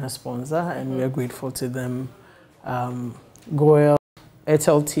partner sponsor, and we are grateful to them. Goel,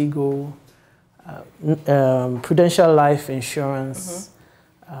 Airtel Tigo, Prudential Life Insurance,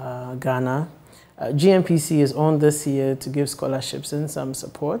 Ghana. GMPC is on this year to give scholarships and some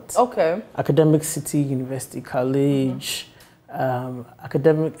support. Okay. Academic City University College, Accra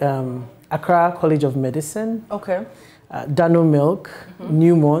College of Medicine. Okay. Dano Milk,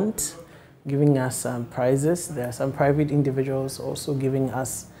 Newmont, giving us some prizes. There are some private individuals also giving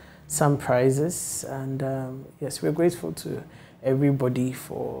us some prizes. And yes, we're grateful to everybody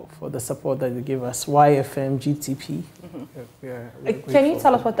for the support that they give us. YFM, GTP. We're Can you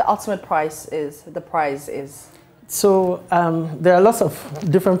tell us what the ultimate prize is? So there are lots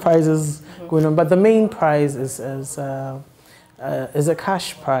of different prizes going on, but the main prize is a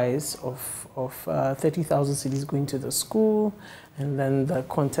cash prize of 30,000 cedis going to the school, and then the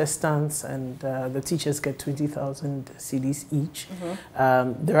contestants and the teachers get 20,000 cedis each.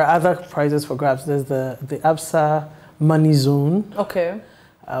 There are other prizes for grabs. There's the ABSA Money Zone,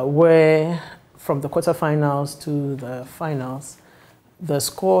 where from the quarterfinals to the finals, the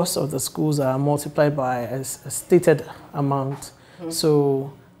scores of the schools are multiplied by a stated amount.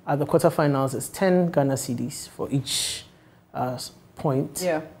 So at the quarterfinals, it's 10 Ghana cedis for each point.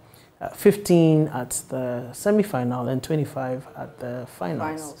 15 at the semi-final and 25 at the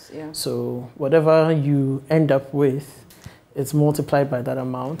finals. So whatever you end up with, it's multiplied by that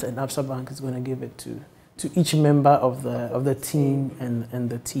amount, and Absa Bank is going to give it to each member of the team and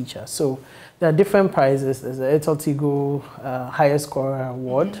the teacher. So there are different prizes. There's the Airtel Tigo Highest Scorer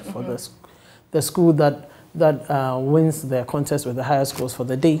Award for the school that wins the contest with the highest scores for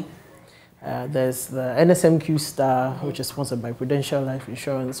the day. There's the NSMQ Star, which is sponsored by Prudential Life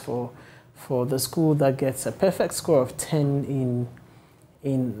Insurance for the school that gets a perfect score of 10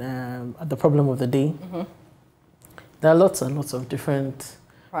 at the problem of the day. There are lots and lots of different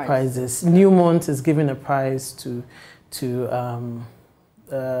prizes. Newmont is giving a prize to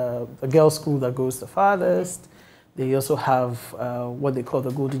a girls' school that goes the farthest. They also have what they call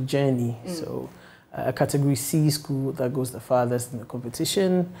the Golden Journey. So a Category C school that goes the farthest in the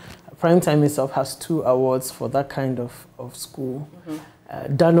competition. Primetime itself has 2 awards for that kind of school.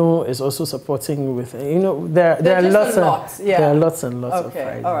 Dano is also supporting with, there are lots and lots of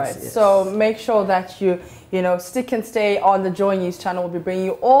prizes. All right. Yes. So make sure that you stick and stay on the JoyNews channel. We'll be bringing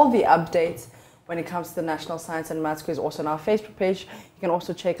you all the updates when it comes to the National Science and Maths Quiz. Also on our Facebook page. You can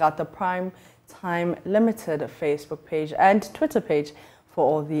also check out the Primetime Limited Facebook page and Twitter page for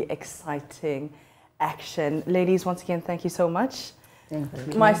all the exciting action. Ladies, once again, thank you so much.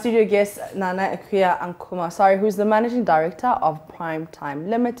 Thank you. My studio guest, Nana Ekuya Ankuma, who's the Managing Director of Prime Time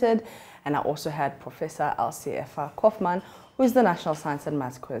Limited. And I also had Professor Elsie-Efa Kaufman, who's the National Science and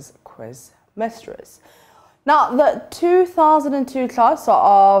Maths Quiz Mistress. Now, the 2002 class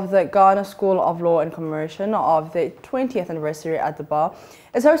of the Ghana School of Law in commemoration of the 20th anniversary at the bar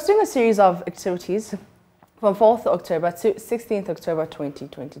is hosting a series of activities from 4th October to 16th October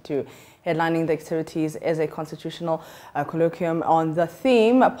 2022. Headlining the activities is a constitutional colloquium on the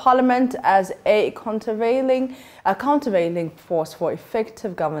theme Parliament as a countervailing force for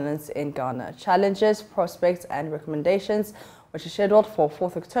effective governance in Ghana. Challenges, prospects and recommendations, which is scheduled for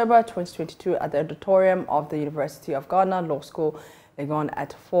 4th October 2022 at the auditorium of the University of Ghana Law School, Legon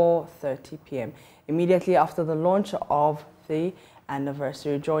at 4:30 p.m. Immediately after the launch of the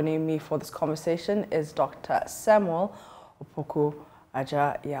anniversary. Joining me for this conversation is Dr. Samuel Opoku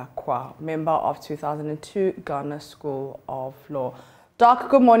Aja-Yakwa, member of 2002 Ghana School of Law. Doc,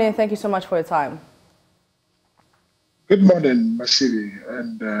 good morning and thank you so much for your time. Good morning, Masiri,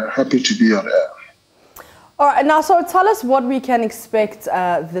 and happy to be on air. All right, now, so tell us what we can expect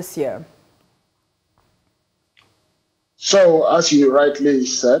this year. So, as you rightly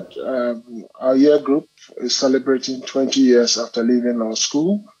said, our year group is celebrating 20 years after leaving law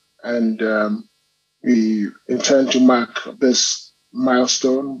school, and we intend to mark this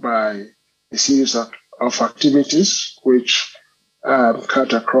milestone by a series of activities which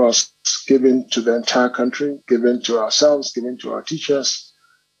cut across giving to the entire country, giving to ourselves, giving to our teachers,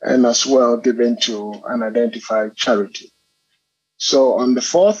 and as well given to an identified charity. So on the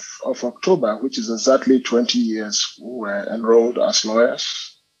 4th of October, which is exactly 20 years we were enrolled as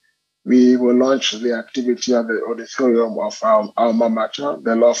lawyers, we will launch the activity at the auditorium of our alma mater,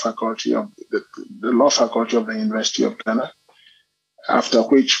 the law faculty of the University of Ghana, after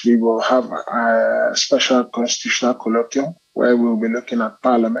which we will have a special constitutional colloquium where we will be looking at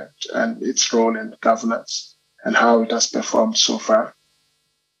Parliament and its role in governance and how it has performed so far.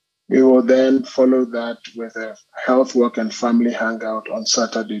 We will then follow that with a health, work and family hangout on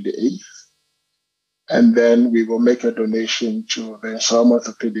Saturday the 8th. And then we will make a donation to the Nsawam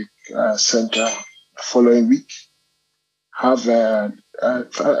Orthopedic Center the following week. Have a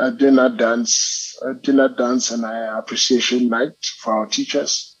dinner dance and an appreciation night for our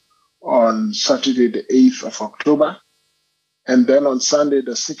teachers on Saturday the 8th of October. And then on Sunday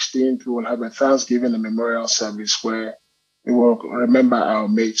the 16th, we will have a Thanksgiving and memorial service where we will remember our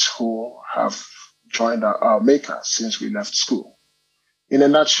mates who have joined our maker since we left school. In a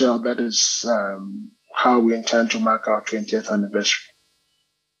nutshell, that is how we intend to mark our 20th anniversary.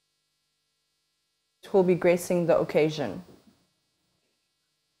 Who will be gracing the occasion?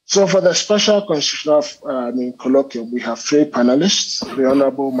 So for the special constitutional colloquium, we have 3 panelists. The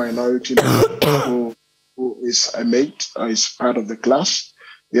Honorable Minority Leader, who is a mate, is part of the class.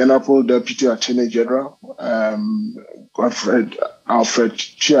 The Honorable Deputy Attorney General, Alfred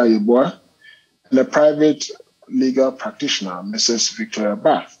Chiayeboa, and a private legal practitioner, Mrs. Victoria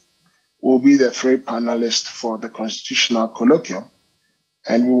Bath, will be the 3 panelists for the constitutional colloquium.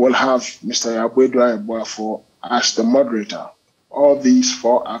 And we will have Mr. Yabwedu Ayeboafo as the moderator. All these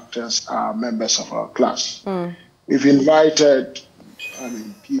 4 actors are members of our class. We've invited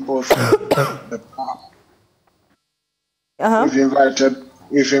people from the bar.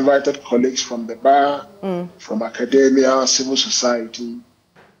 We've invited colleagues from the bar, from academia, civil society,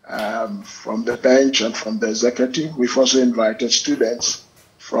 from the bench and from the executive. We've also invited students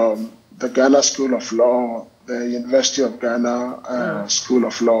from the Ghana School of Law, the University of Ghana School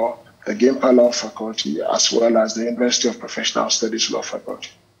of Law, the Gimpa Law Faculty, as well as the University of Professional Studies Law Faculty.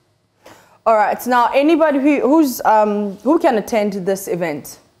 All right. Now, anybody who can attend this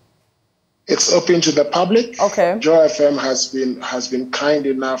event? It's open to the public. Okay. Joy FM has been kind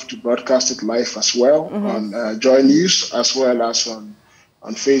enough to broadcast it live as well on JoyNews, as well as on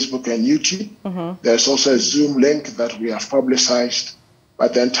Facebook and YouTube. There's also a Zoom link that we have publicized,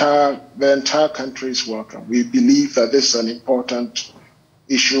 but the entire country is welcome. We believe that this is an important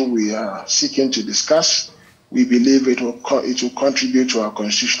issue we are seeking to discuss. We believe it will contribute to our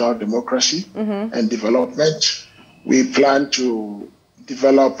constitutional democracy and development. We plan to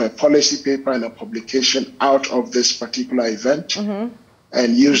develop a policy paper and a publication out of this particular event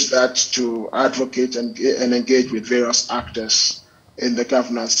and use that to advocate and engage with various actors in the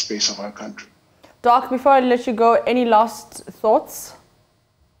governance space of our country. Doc, before I let you go, any last thoughts?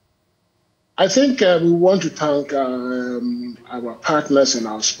 I think we want to thank our partners and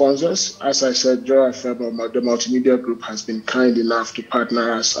our sponsors. As I said, Joy FM, the multimedia group, has been kind enough to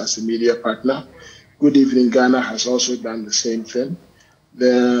partner us as a media partner. Good Evening Ghana has also done the same thing.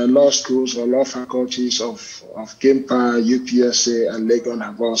 The law schools or law faculties of GIMPA, UPSA, and Legon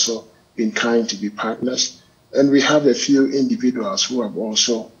have also been kind to be partners. And we have a few individuals who have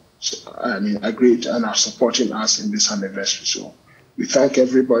also agreed and are supporting us in this anniversary. So we thank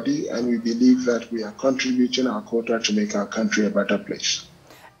everybody, and we believe that we are contributing our quota to make our country a better place.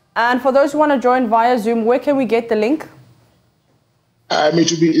 And for those who want to join via Zoom, where can we get the link?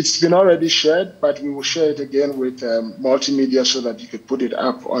 It's been already shared, but we will share it again with multimedia so that you could put it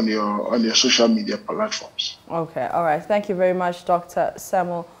up on your social media platforms. Okay, all right. Thank you very much, Dr.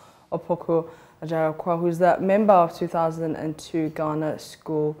 Samuel Opoku Ajarakwa, who's the member of 2002 Ghana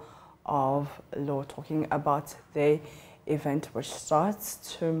School of Law, talking about the event which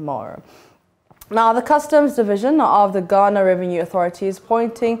starts tomorrow. Now, the Customs Division of the Ghana Revenue Authority is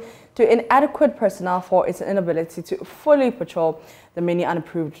pointing to inadequate personnel for its inability to fully patrol the many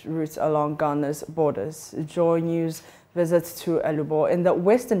unapproved routes along Ghana's borders. JoyNews visits to Elubo in the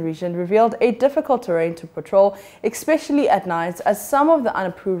western region revealed a difficult terrain to patrol, especially at night, as some of the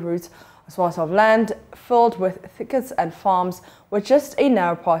unapproved routes are swaths of land filled with thickets and farms with just a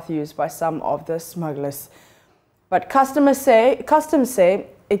narrow path used by some of the smugglers. But customs say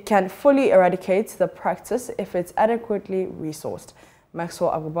it can fully eradicate the practice if it's adequately resourced.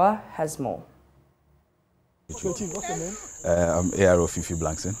 Maxwell Aguba has more. What's your name? I'm ARO Fifi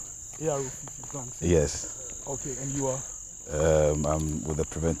Blankson. ARO Fifi Blankson? Yes. Okay, and you are? I'm with the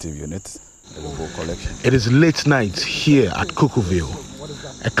preventive unit, the local collection. It is late night here at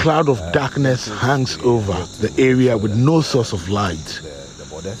Cocoville. A cloud of darkness hangs over the area with no source of light.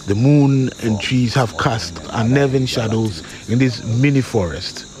 The moon and trees have cast unnerving shadows in this mini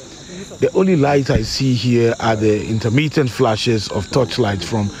forest. The only light I see here are the intermittent flashes of torchlights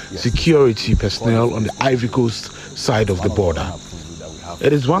from security personnel on the Ivory Coast side of the border.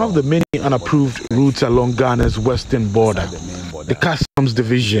 It is one of the many unapproved routes along Ghana's western border. The Customs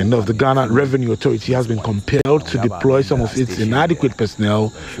Division of the Ghana Revenue Authority has been compelled to deploy some of its inadequate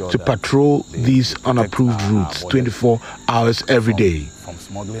personnel to patrol these unapproved routes 24 hours every day.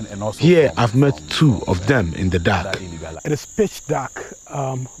 Here, I've met two of them in the dark. It is pitch dark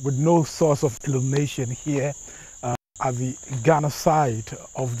with no source of illumination here at the Ghana side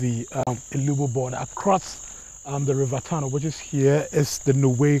of the Elubo border. Across the River Tunnel, which is here, is the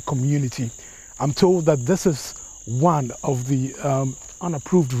Nowe community. I'm told that this is one of the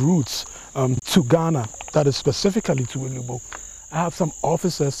unapproved routes to Ghana, that is specifically to Elubo. I have some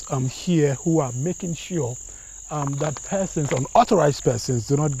officers here who are making sure that persons, unauthorized persons,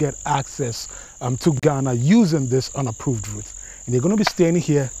 do not get access to Ghana using this unapproved route. And they're going to be staying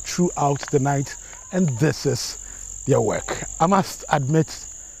here throughout the night, and this is their work. I must admit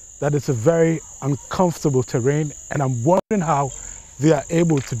that it's a very uncomfortable terrain, and I'm wondering how they are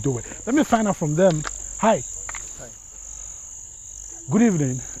able to do it. Let me find out from them. Hi. Hi. Good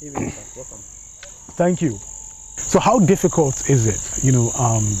evening. Evening, welcome. Thank you. So how difficult is it,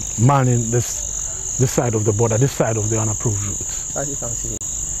 manning this side of the border, this side of the unapproved routes? As you can see,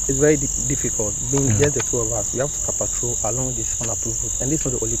 it's very difficult. Being just the two of us, we have to patrol along this unapproved route, and this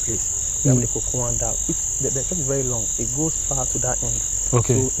is not the only place. We have the Kokoanda, which the trip is very long. It goes far to that end.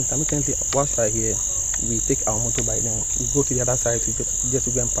 Okay. So intermittently, whilst we are here, we take our motorbike, then we go to the other side just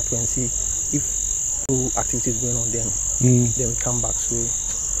to go and patrol and see if no activity is going on. Then we come back. So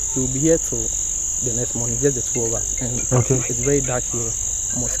we'll be here till the next morning, just the two of us. And it's very dark here.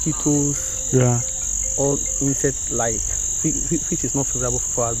 Mosquitoes, all insect like which is not favorable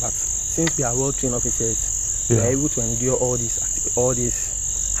for us. But since we are well trained officers, we are able to endure all these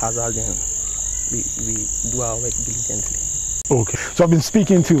hazards, and we do our work diligently. Okay, so I've been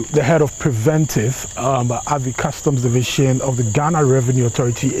speaking to the head of preventive at the Customs Division of the Ghana Revenue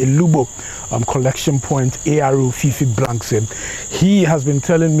Authority, Elubo Collection Point, ARO Fifi Blankson. He has been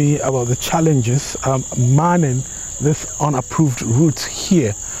telling me about the challenges manning this unapproved route here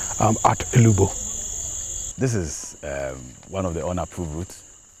at Elubo. This is one of the unapproved routes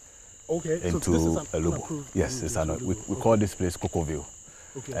into Elubo. Yes, it's we call this place Cocoville.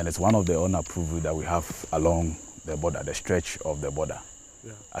 And it's one of the unapproved routes that we have along the border, the stretch of the border.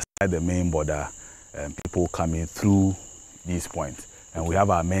 Aside the main border, people coming through these points. And we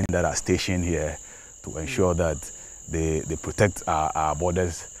have our men that are stationed here to ensure that they protect our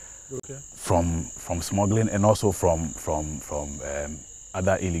borders from smuggling and also from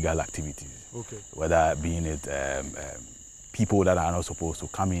other illegal activities. Whether being it people that are not supposed to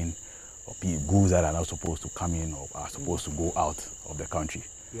come in, or goods that are not supposed to come in or are supposed to go out of the country.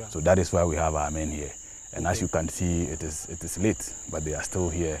 So that is why we have our men here. And as you can see, it is late, but they are still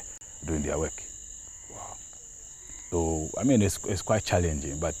here doing their work. Wow. So I mean, it's quite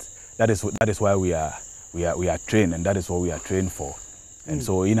challenging, but that is why we are trained, and that is what we are trained for, And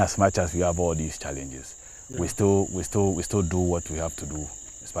so in as much as we have all these challenges, we still do what we have to do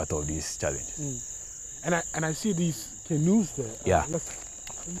as part of these challenges. And I see these canoes there. Yeah.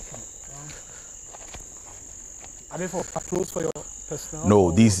 Are they for patrols for your personnel?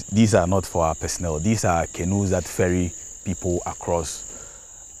 No, these are not for our personnel. These are canoes that ferry people across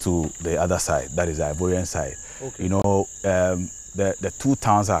to the other side, that is the Ivorian side. Okay. You know, the two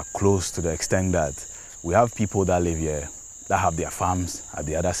towns are close to the extent that we have people that live here that have their farms at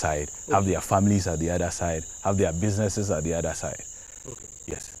the other side, have their families at the other side, have their businesses at the other side. Okay.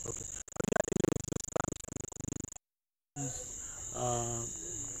 Yes. Okay.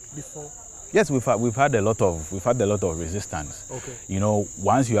 Before. Yes, we've had a lot of resistance. Okay. You know,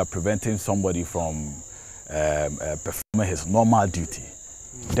 once you are preventing somebody from performing his normal duty,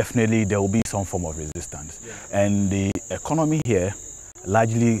 definitely there will be some form of resistance. Yeah. And the economy here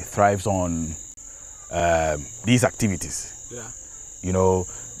largely thrives on these activities. Yeah. You know,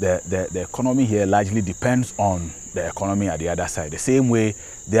 the economy here largely depends on the economy at the other side. The same way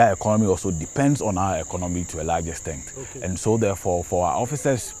their economy also depends on our economy to a large extent. Okay. And so therefore, for our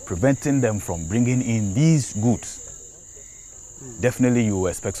officers, preventing them from bringing in these goods, definitely you will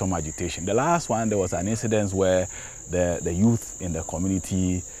expect some agitation. The last one, there was an incident where the youth in the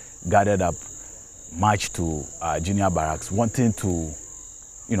community gathered up, marched to junior barracks, wanting to,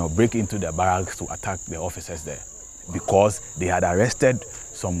 you know, break into the barracks to attack the officers there, because they had arrested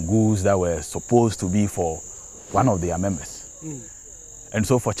some goods that were supposed to be for one of their members. And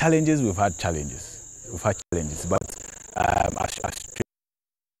so for challenges, we've had challenges. But as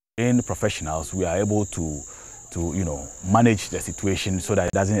trained professionals, we are able to you know, manage the situation so that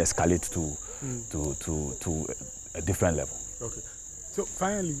it doesn't escalate to a different level. Okay. So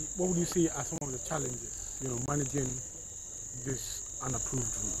finally, what would you say are some of the challenges, you know, managing this unapproved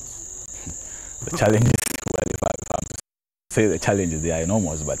route? The challenges, well, if I say the challenges, they are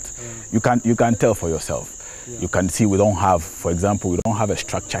enormous, but you can tell for yourself. Yeah. You can see we don't have, for example, we don't have a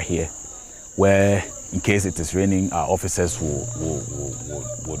structure here where in case it is raining, our officers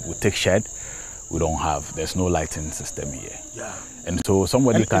will take shed. We don't have, there's no lighting system here. Yeah. And so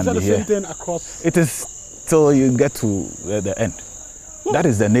somebody can be here. Is that the same thing across? It is till you get to the end. What? That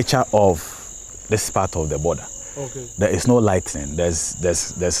is the nature of this part of the border. Okay. There is no lighting,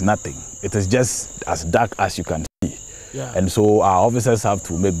 there's nothing. It is just as dark as you can see. Yeah. And so our officers have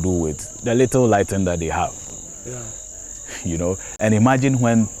to make do with the little lighting that they have. Yeah. You know, and imagine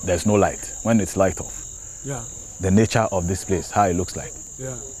when there's no light, when it's light off. Yeah. The nature of this place, how it looks like.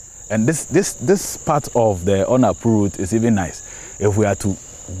 Yeah. And this part of the unapproved route is even nice. If we are to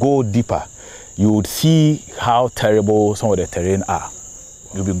go deeper, you would see how terrible some of the terrain are.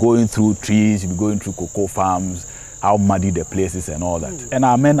 You'll be going through trees, you'll be going through cocoa farms, how muddy the place is and all that. And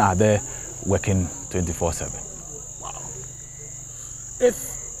our men are there working 24/7. Wow. If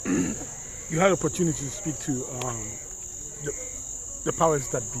you had opportunity to speak to the powers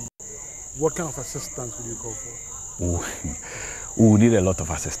that be, what kind of assistance would you go for? We need a lot of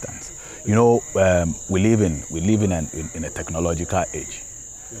assistance. You know, we live in a technological age.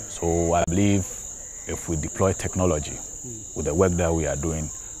 Yeah. So I believe if we deploy technology with the work that we are doing,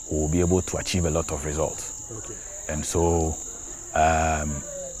 we will be able to achieve a lot of results. Okay. And so,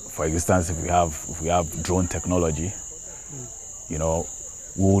 for instance, if we have drone technology, you know,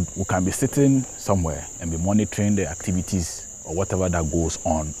 we can be sitting somewhere and be monitoring the activities or whatever that goes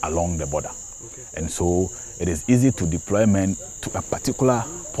on along the border. Okay. And so it is easy to deploy men to a particular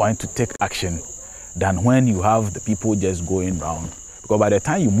point to take action than when you have the people just going round. Because by the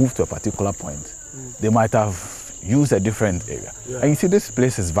time you move to a particular point, they might have used a different area. Yeah. And you see, this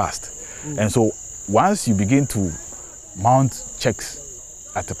place is vast. And so once you begin to mount checks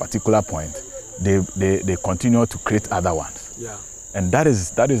at a particular point, they continue to create other ones. Yeah. And that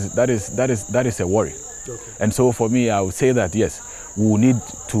is a worry. Okay. And so for me, I would say that yes, we will need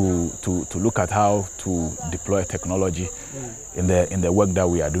to look at how to deploy technology in the work that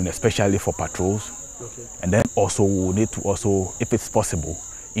we are doing, especially for patrols. Okay. And then also we will need to also, if it's possible,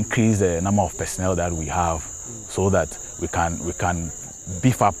 increase the number of personnel that we have so that we can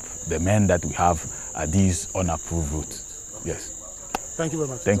beef up the men that we have at these unapproved routes. Yes. Thank you very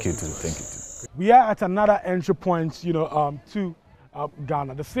much. Thank you too. Thank you too. We are at another entry point, you know, to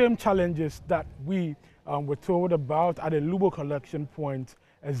Ghana. The same challenges that we were told about at the Lubo collection point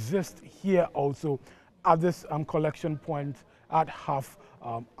exist here also at this collection point at Half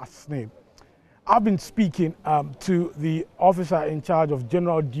Asname. I've been speaking to the officer in charge of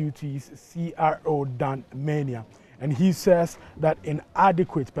general duties, CRO Dan Mania, and he says that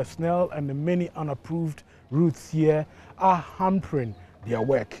inadequate personnel and the many unapproved routes here are hampering their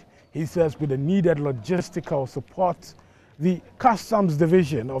work. He says with the needed logistical support, the Customs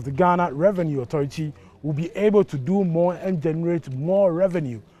Division of the Ghana Revenue Authority will be able to do more and generate more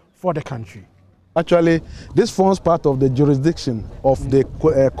revenue for the country? Actually, this forms part of the jurisdiction of the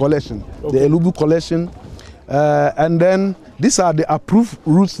collection, the Elubu collection. And then these are the approved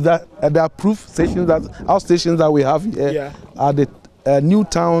routes that the approved stations that our stations that we have here are the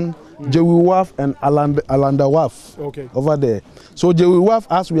Newtown, Jewiwaf and Alandawaf over there. So Jewiwaf,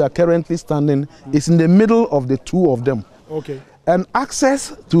 as we are currently standing, is in the middle of the two of them. Okay. And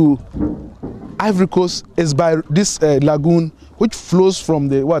access to Ivory Coast is by this lagoon, which flows from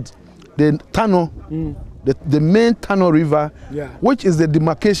the Tano, the main Tano River, which is the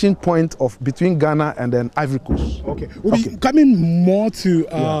demarcation point between Ghana and then Ivory Coast. Okay. We'll be coming more to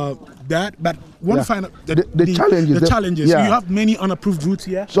that, but want to find out the challenges. The challenges. You have many unapproved routes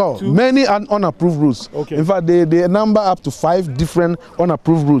here. So many unapproved routes. Okay. In fact, they number up to 5 different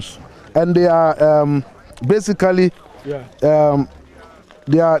unapproved routes, and they are basically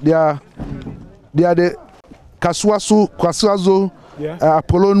they are the Kaswazo,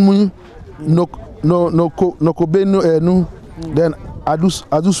 Apolonmu, Nokobenu, then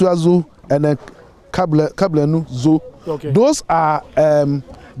Adusuazo, and then Kablenu Zo. Okay. Those are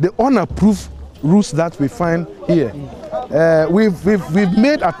the unapproved routes that we find here. We've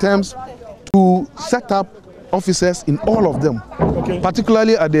made attempts to set up officers in all of them,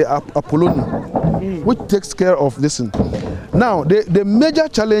 particularly at the Apoloni, which takes care of this. Now, the major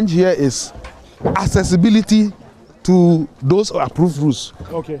challenge here is accessibility to those approved routes.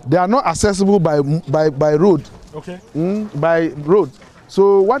 They are not accessible by road. By road.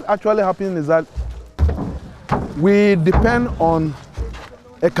 So what actually happens is that we depend on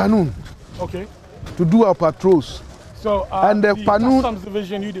a canoe to do our patrols. So and the canoe, Customs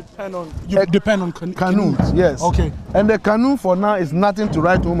Division, you depend on canoes. Yes. Okay. And the canoe for now is nothing to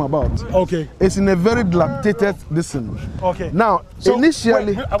write home about. Okay. It's in a very dilapidated listen. Okay. Now, so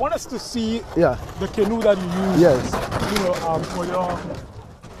initially, wait, I want us to see the canoe that you use. Yes. You know,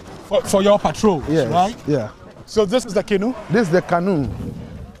 for your patrols, right? Yeah. So this is the canoe. This is the canoe.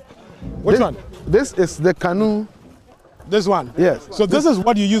 Which one? This is the canoe. This one. Yes. So this is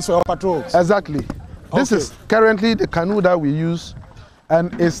what you use for your patrols. Exactly. This is currently the canoe that we use,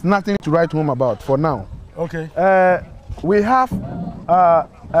 and it's nothing to write home about for now. Okay. We have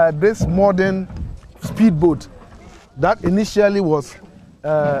this modern speedboat that initially was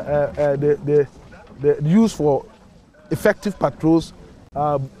the used for effective patrols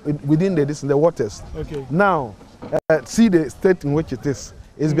within the waters. Okay. Now, see the state in which it is.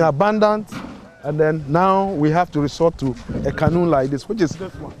 It's been abandoned, and then now we have to resort to a canoe like this, which is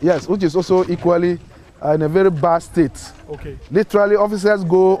which is also equally in a very bad state. Okay. Literally, officers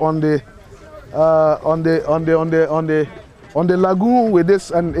go on the lagoon with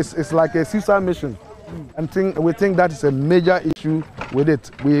this, and it's like a suicide mission. And we think that is a major issue with it.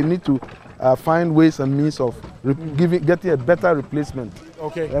 We need to find ways and means of getting a better replacement.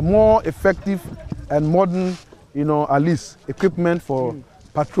 Okay. A more effective and modern, at least equipment for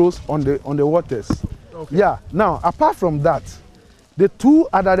patrols on the waters. Okay. Yeah. Now, apart from that, the two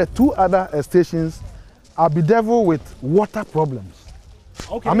other stations are bedeviled with water problems.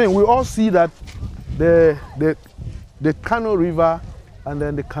 Okay. I mean, we all see that the Kano River and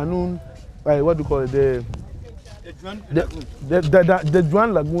then the Canoe, what do you call it? The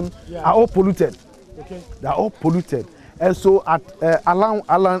Juan Lagoon are all polluted. Okay. They are all polluted. And so at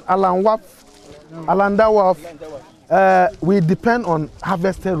Alandawaf, we depend on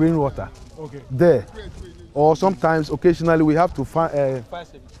harvested rainwater there. Or sometimes, occasionally, we have to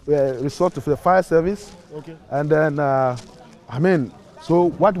resort to the fire service. Okay. And then, so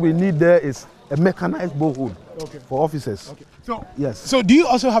what we need there is a mechanized borehole for officers. Okay. So, yes. So do you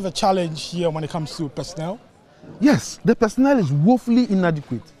also have a challenge here when it comes to personnel? Yes, the personnel is woefully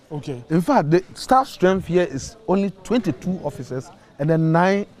inadequate. Okay. In fact, the staff strength here is only 22 officers and then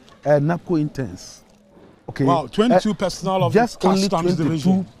 9 NAPCO interns. Okay. Wow, 22 personnel of just the only Customs 22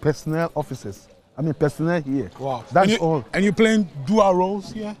 Division. personnel officers. personnel here. Wow. That's all. And you're playing dual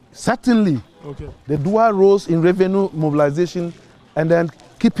roles here? Certainly. Okay. The dual roles in revenue mobilization and then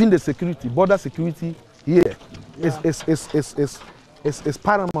keeping the security, border security here is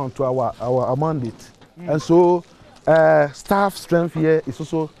paramount to our mandate. And so staff strength here is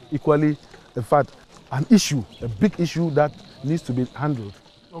also equally, in fact, an issue, a big issue that needs to be handled.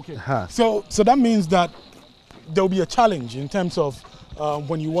 Okay. So that means that there will be a challenge in terms of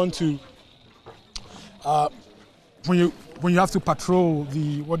when you want to when you have to patrol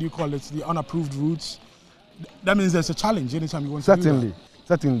the the unapproved routes. That means there's a challenge anytime you want to do that.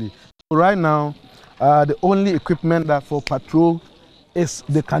 Certainly. Right now, the only equipment that for patrol is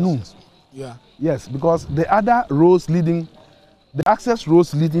the canoe. Yeah. Yes, because the other roads leading, the access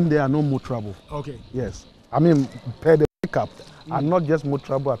roads leading there are no more trouble. Okay. Yes. I mean, per the pickup are not just more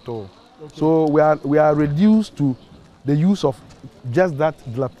trouble at all. Okay. So we are reduced to the use of just that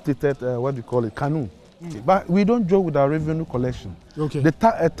dilapidated, what do you call it, canoe. But we don't joke with our revenue collection. Okay.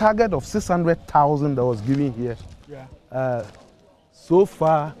 A target of 600,000 that was given here. Yeah. So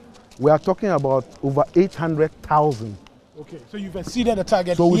far, we are talking about over 800,000. Okay. So you've exceeded the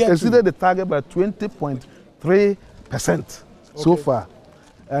target. So we've exceeded the target by 20.3% so far.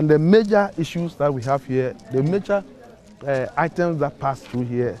 And the major issues that we have here, the major items that pass through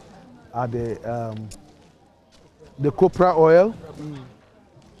here are the copra oil,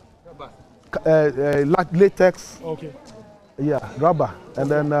 latex, yeah, rubber, and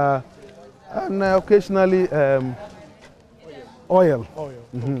then occasionally oil.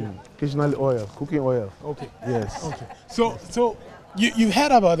 Occasionally oil, cooking oil. Okay. Yes. Okay. So you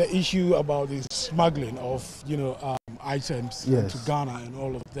heard about the issue about the smuggling of items into Ghana and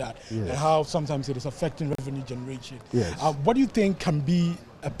all of that, and how sometimes it is affecting revenue generation. Yes. What do you think can be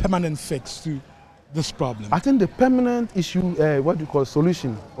a permanent fix to this problem? I think the permanent issue, what you call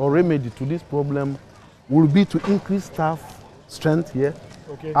solution or remedy to this problem, will be to increase staff strength here,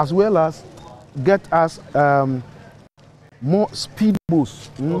 as well as get us more speedboats.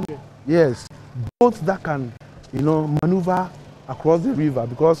 Yes, boats that can, maneuver across the river,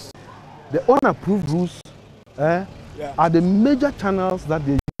 because the unapproved routes are the major channels that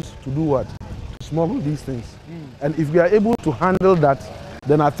they use to do what? To smuggle these things. And if we are able to handle that,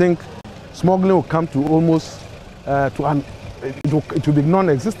 then I think smuggling will come to almost it will be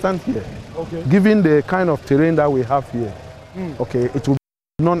non-existent here. Okay. Given the kind of terrain that we have here, okay, it will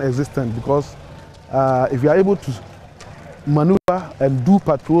be non-existent, because if you are able to maneuver and do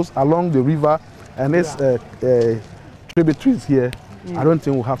patrols along the river and its tributaries here, I don't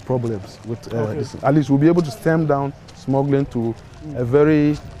think we'll have problems with this. At least we'll be able to stem down smuggling to a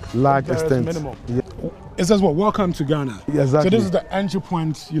very large extent. Minimum. Yeah. It says what? Welcome to Ghana. Yeah, exactly. So this is the entry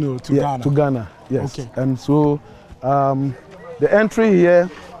point, to Ghana. To Ghana, yes. Okay. And so the entry here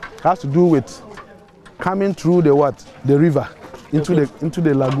has to do with coming through the what? The river into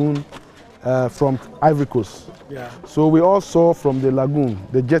the lagoon from Ivory Coast. Yeah. So we all saw from the lagoon,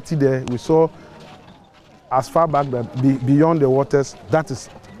 the jetty there, we saw as far back that beyond the waters, that is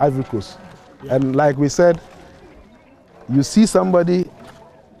Ivory Coast. Yeah. And like we said, you see somebody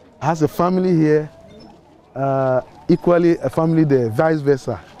has a family here, equally a family there, vice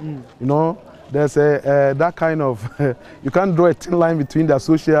versa. There's that kind of, you can't draw a thin line between the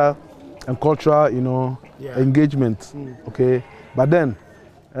social and cultural, engagement. Okay, but then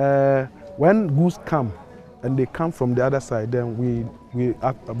when goods come and they come from the other side, then we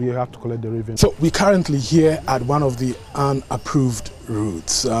have to collect the revenue. So we're currently here at one of the unapproved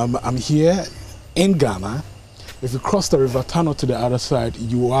routes. I'm here in Ghana. If you cross the River Tano to the other side,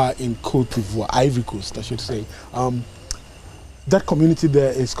 you are in Côte d'Ivoire, Ivory Coast, I should say. That community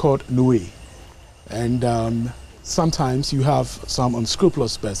there is called Noe. And sometimes you have some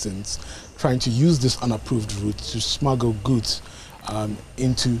unscrupulous persons trying to use this unapproved route to smuggle goods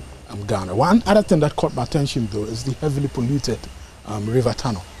into Ghana. One other thing that caught my attention, though, is the heavily polluted River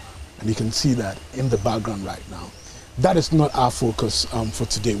Tano. And you can see that in the background right now. That is not our focus for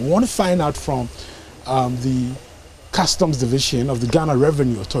today. We want to find out from the Customs Division of the Ghana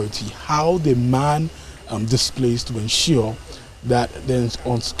Revenue Authority how they man this place to ensure that the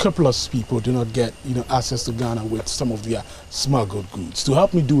unscrupulous people do not get access to Ghana with some of their smuggled goods. To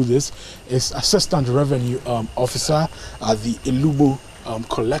help me do this is Assistant Revenue Officer at the Ilubo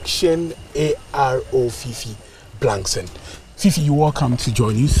Collection, ARO Fifi Blankson. Fifi, you're welcome to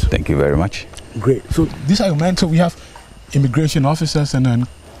JoyNews. Thank you very much. Great. So these are your men. So we have immigration officers and then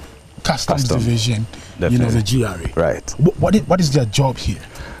Customs Division, Definitely. the GRA. Right. What is their job here?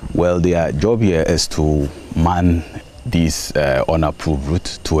 Well, their job here is to man these unapproved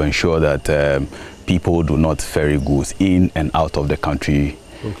routes to ensure that people do not ferry goods in and out of the country.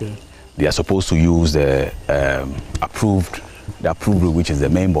 Okay. They are supposed to use the approved route, which is the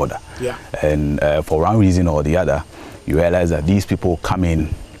main border. Yeah. And for one reason or the other, you realize that these people come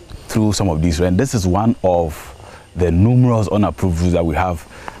in through some of these, and this is one of the numerous unapproved routes that we have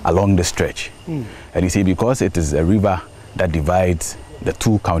along the stretch. And you see, because it is a river that divides the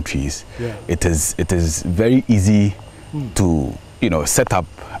two countries, it is very easy to set up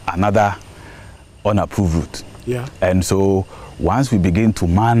another unapproved route. Yeah. And so once we begin to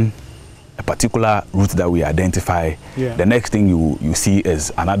man a particular route that we identify, the next thing you see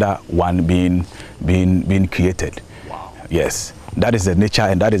is another one being created. Wow. Yes, that is the nature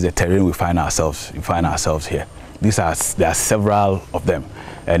and that is the terrain we find ourselves here. There are several of them,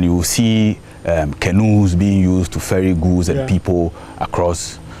 and you will see canoes being used to ferry goods and people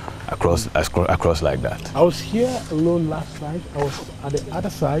across like that. I was here alone last night. I was at the other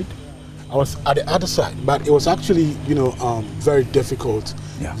side. But it was actually, you know, very difficult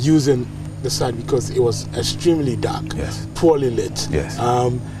using the side because it was extremely dark, poorly lit. Yes.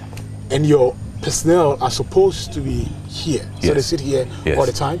 And your personnel are supposed to be here, so they sit here all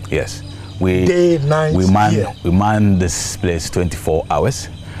the time. Yes. Day, night, we man this place 24 hours.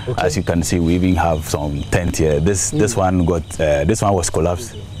 Okay. As you can see, we even have some tent here. This one was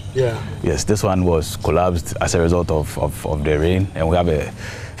collapsed. Yeah. Yes, this one was collapsed as a result of the rain, and we have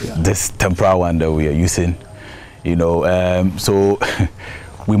this temporary one that we are using. You know, so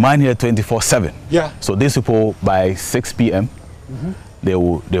we mine here 24/7. Yeah. So these people by 6 p.m. They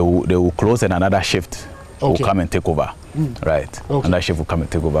will close, and another shift will come and take over. Right. Okay. Another shift will come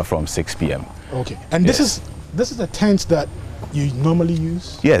and take over from 6 p.m. Okay. And this is a tent that you normally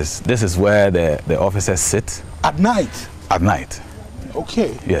use? Yes. This is where the officers sit. At night? At night.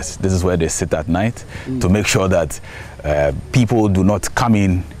 Okay. Yes. This is where they sit at night to make sure that people do not come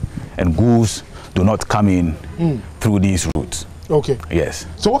in and goods do not come in through these routes. Okay. Yes.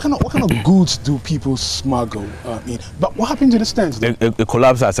 So what kind of goods do people smuggle in? But what happened to the stands? It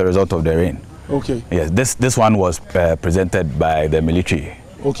collapsed as a result of the rain. Okay. Yes. This one was presented by the military.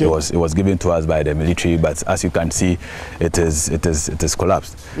 Okay. It was given to us by the military, but as you can see, it is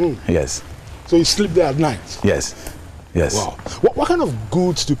collapsed. Yes. So you sleep there at night? Yes. Yes. Wow. What kind of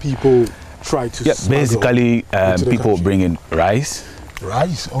goods do people try to smuggle? Basically, people bring in rice.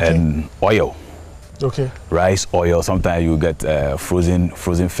 Rice. Okay. And oil. Okay. Rice, oil. Sometimes you get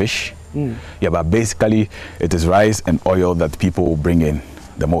frozen fish. Yeah, but basically it is rice and oil that people bring in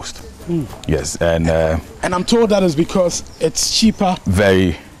the most. Yes, and I'm told that is because it's cheaper.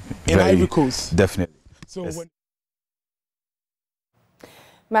 Very, in Ivory Coast. Definitely. So yes.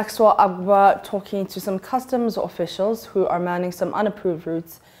 Maxwell Agba talking to some customs officials who are manning some unapproved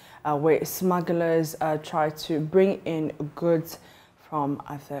routes where smugglers try to bring in goods from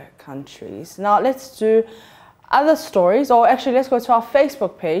other countries. Now let's do other stories, or actually let's go to our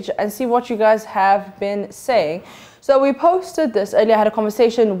Facebook page and see what you guys have been saying. So we posted this earlier. I had a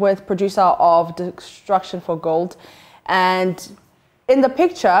conversation with producer of Destruction for Gold, and in the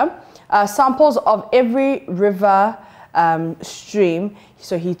picture, samples of every river stream.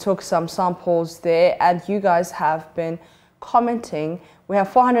 So he took some samples there, and you guys have been commenting. We have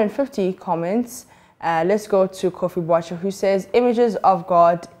 450 comments. Let's go to Kofi Boache, who says, images of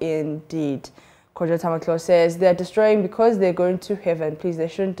God indeed. Kojo Tamaklo says, they're destroying because they're going to heaven. Please, they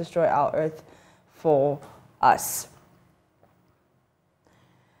shouldn't destroy our earth for us.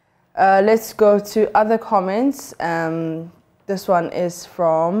 Let's go to other comments. This one is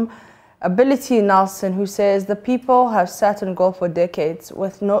from Ability Nelson, who says, the people have sat on gold for decades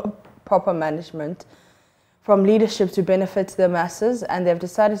with no proper management from leadership to benefit the masses, and they've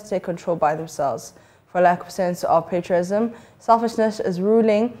decided to take control by themselves. For lack of sense of patriotism, selfishness is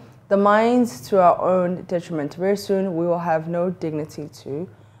ruling the minds to our own detriment. Very soon, we will have no dignity to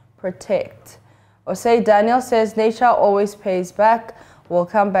protect. Osei Daniel says, nature always pays back. We'll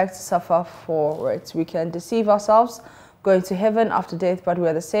come back to suffer for it. We can deceive ourselves, going to heaven after death, but we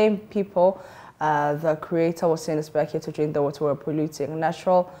are the same people. The Creator will send us back here to drink the water we're polluting.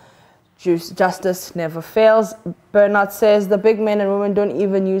 Natural justice never fails. Bernard says, the big men and women don't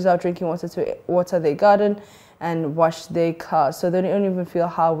even use our drinking water to water their garden and wash their cars. So they don't even feel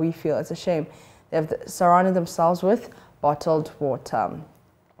how we feel. It's a shame. They've surrounded themselves with bottled water.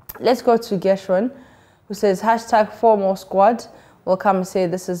 Let's go to Gershwin, who says, hashtag 4 more squad. We'll come and say,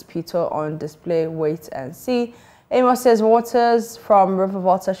 this is Peter on display. Wait and see. Amos says, waters from River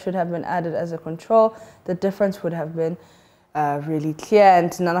Volta should have been added as a control. The difference would have been really clear.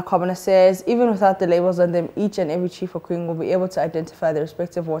 And Nana Kobana says, even without the labels on them, each and every chief or queen will be able to identify their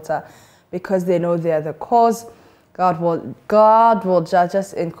respective water because they know they are the cause. God will judge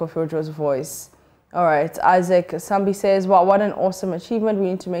us, in Kofi Ojo's voice. All right, Isaac Sambi says, wow, what an awesome achievement. We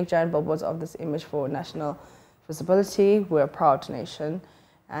need to make giant billboards of this image for national visibility. We're a proud nation.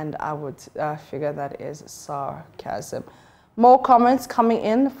 And I would figure that is sarcasm. More comments coming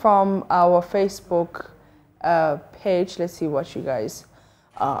in from our Facebook page. Let's see what you guys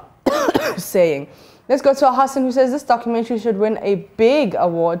are saying. Let's go to Hassan, who says, this documentary should win a big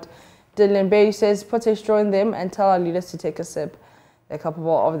award. Dylan Bay says, put a straw in them and tell our leaders to take a sip. They're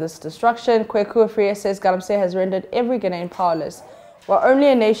capable of this destruction. Kweku Freya says, Galamsey has rendered every Ghanaian powerless. We're only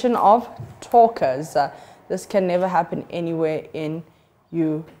a nation of talkers. This can never happen anywhere in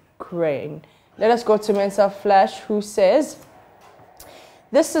Ukraine. Let us go to Mensa Flash, who says,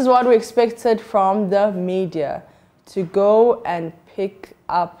 this is what we expected from the media, to go and pick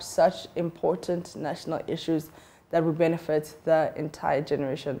up such important national issues that will benefit the entire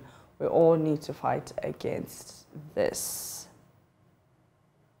generation. We all need to fight against this.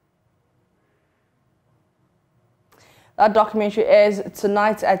 That documentary airs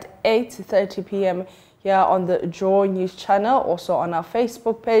tonight at 8:30 p.m. here on the Joy News channel, also on our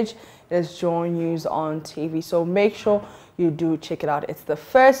Facebook page. There's Joy News on TV, so make sure you do check it out. It's the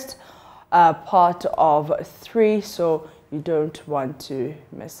first part of 3, so you don't want to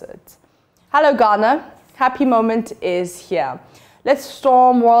miss it. Hello Ghana, happy moment is here. Let's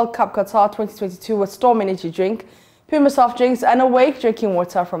storm World Cup Qatar 2022 with Storm Energy Drink, Puma Soft Drinks and Awake Drinking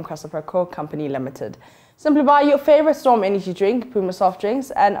Water from Casapreco Company Limited. Simply buy your favorite Storm Energy Drink, Puma Soft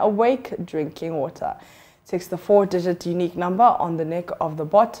Drinks and Awake Drinking Water. Text the 4-digit unique number on the neck of the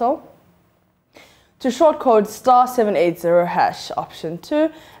bottle to short code *780# option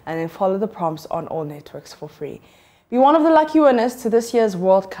 2 and then follow the prompts on all networks for free. Be one of the lucky winners to this year's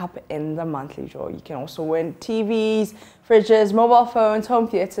World Cup in the monthly draw. You can also win TVs, fridges, mobile phones, home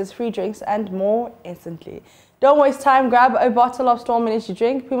theatres, free drinks and more instantly. Don't waste time, grab a bottle of Storm Energy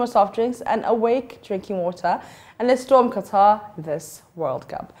Drink, Puma Soft Drinks and Awake Drinking Water and let's storm Qatar this World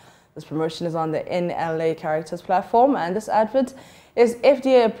Cup. This promotion is on the NLA Characters platform and this advert is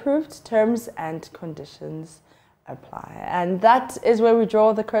FDA approved. Terms and conditions apply. And that is where we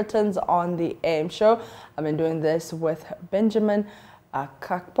draw the curtains on the AM show. I've been doing this with Benjamin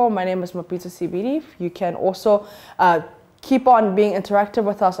Akakpo. My name is Mapito CBD. You can also keep on being interactive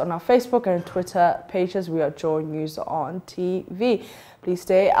with us on our Facebook and Twitter pages. We are JoyNews on TV. Please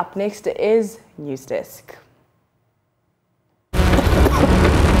stay. Up next is News Desk.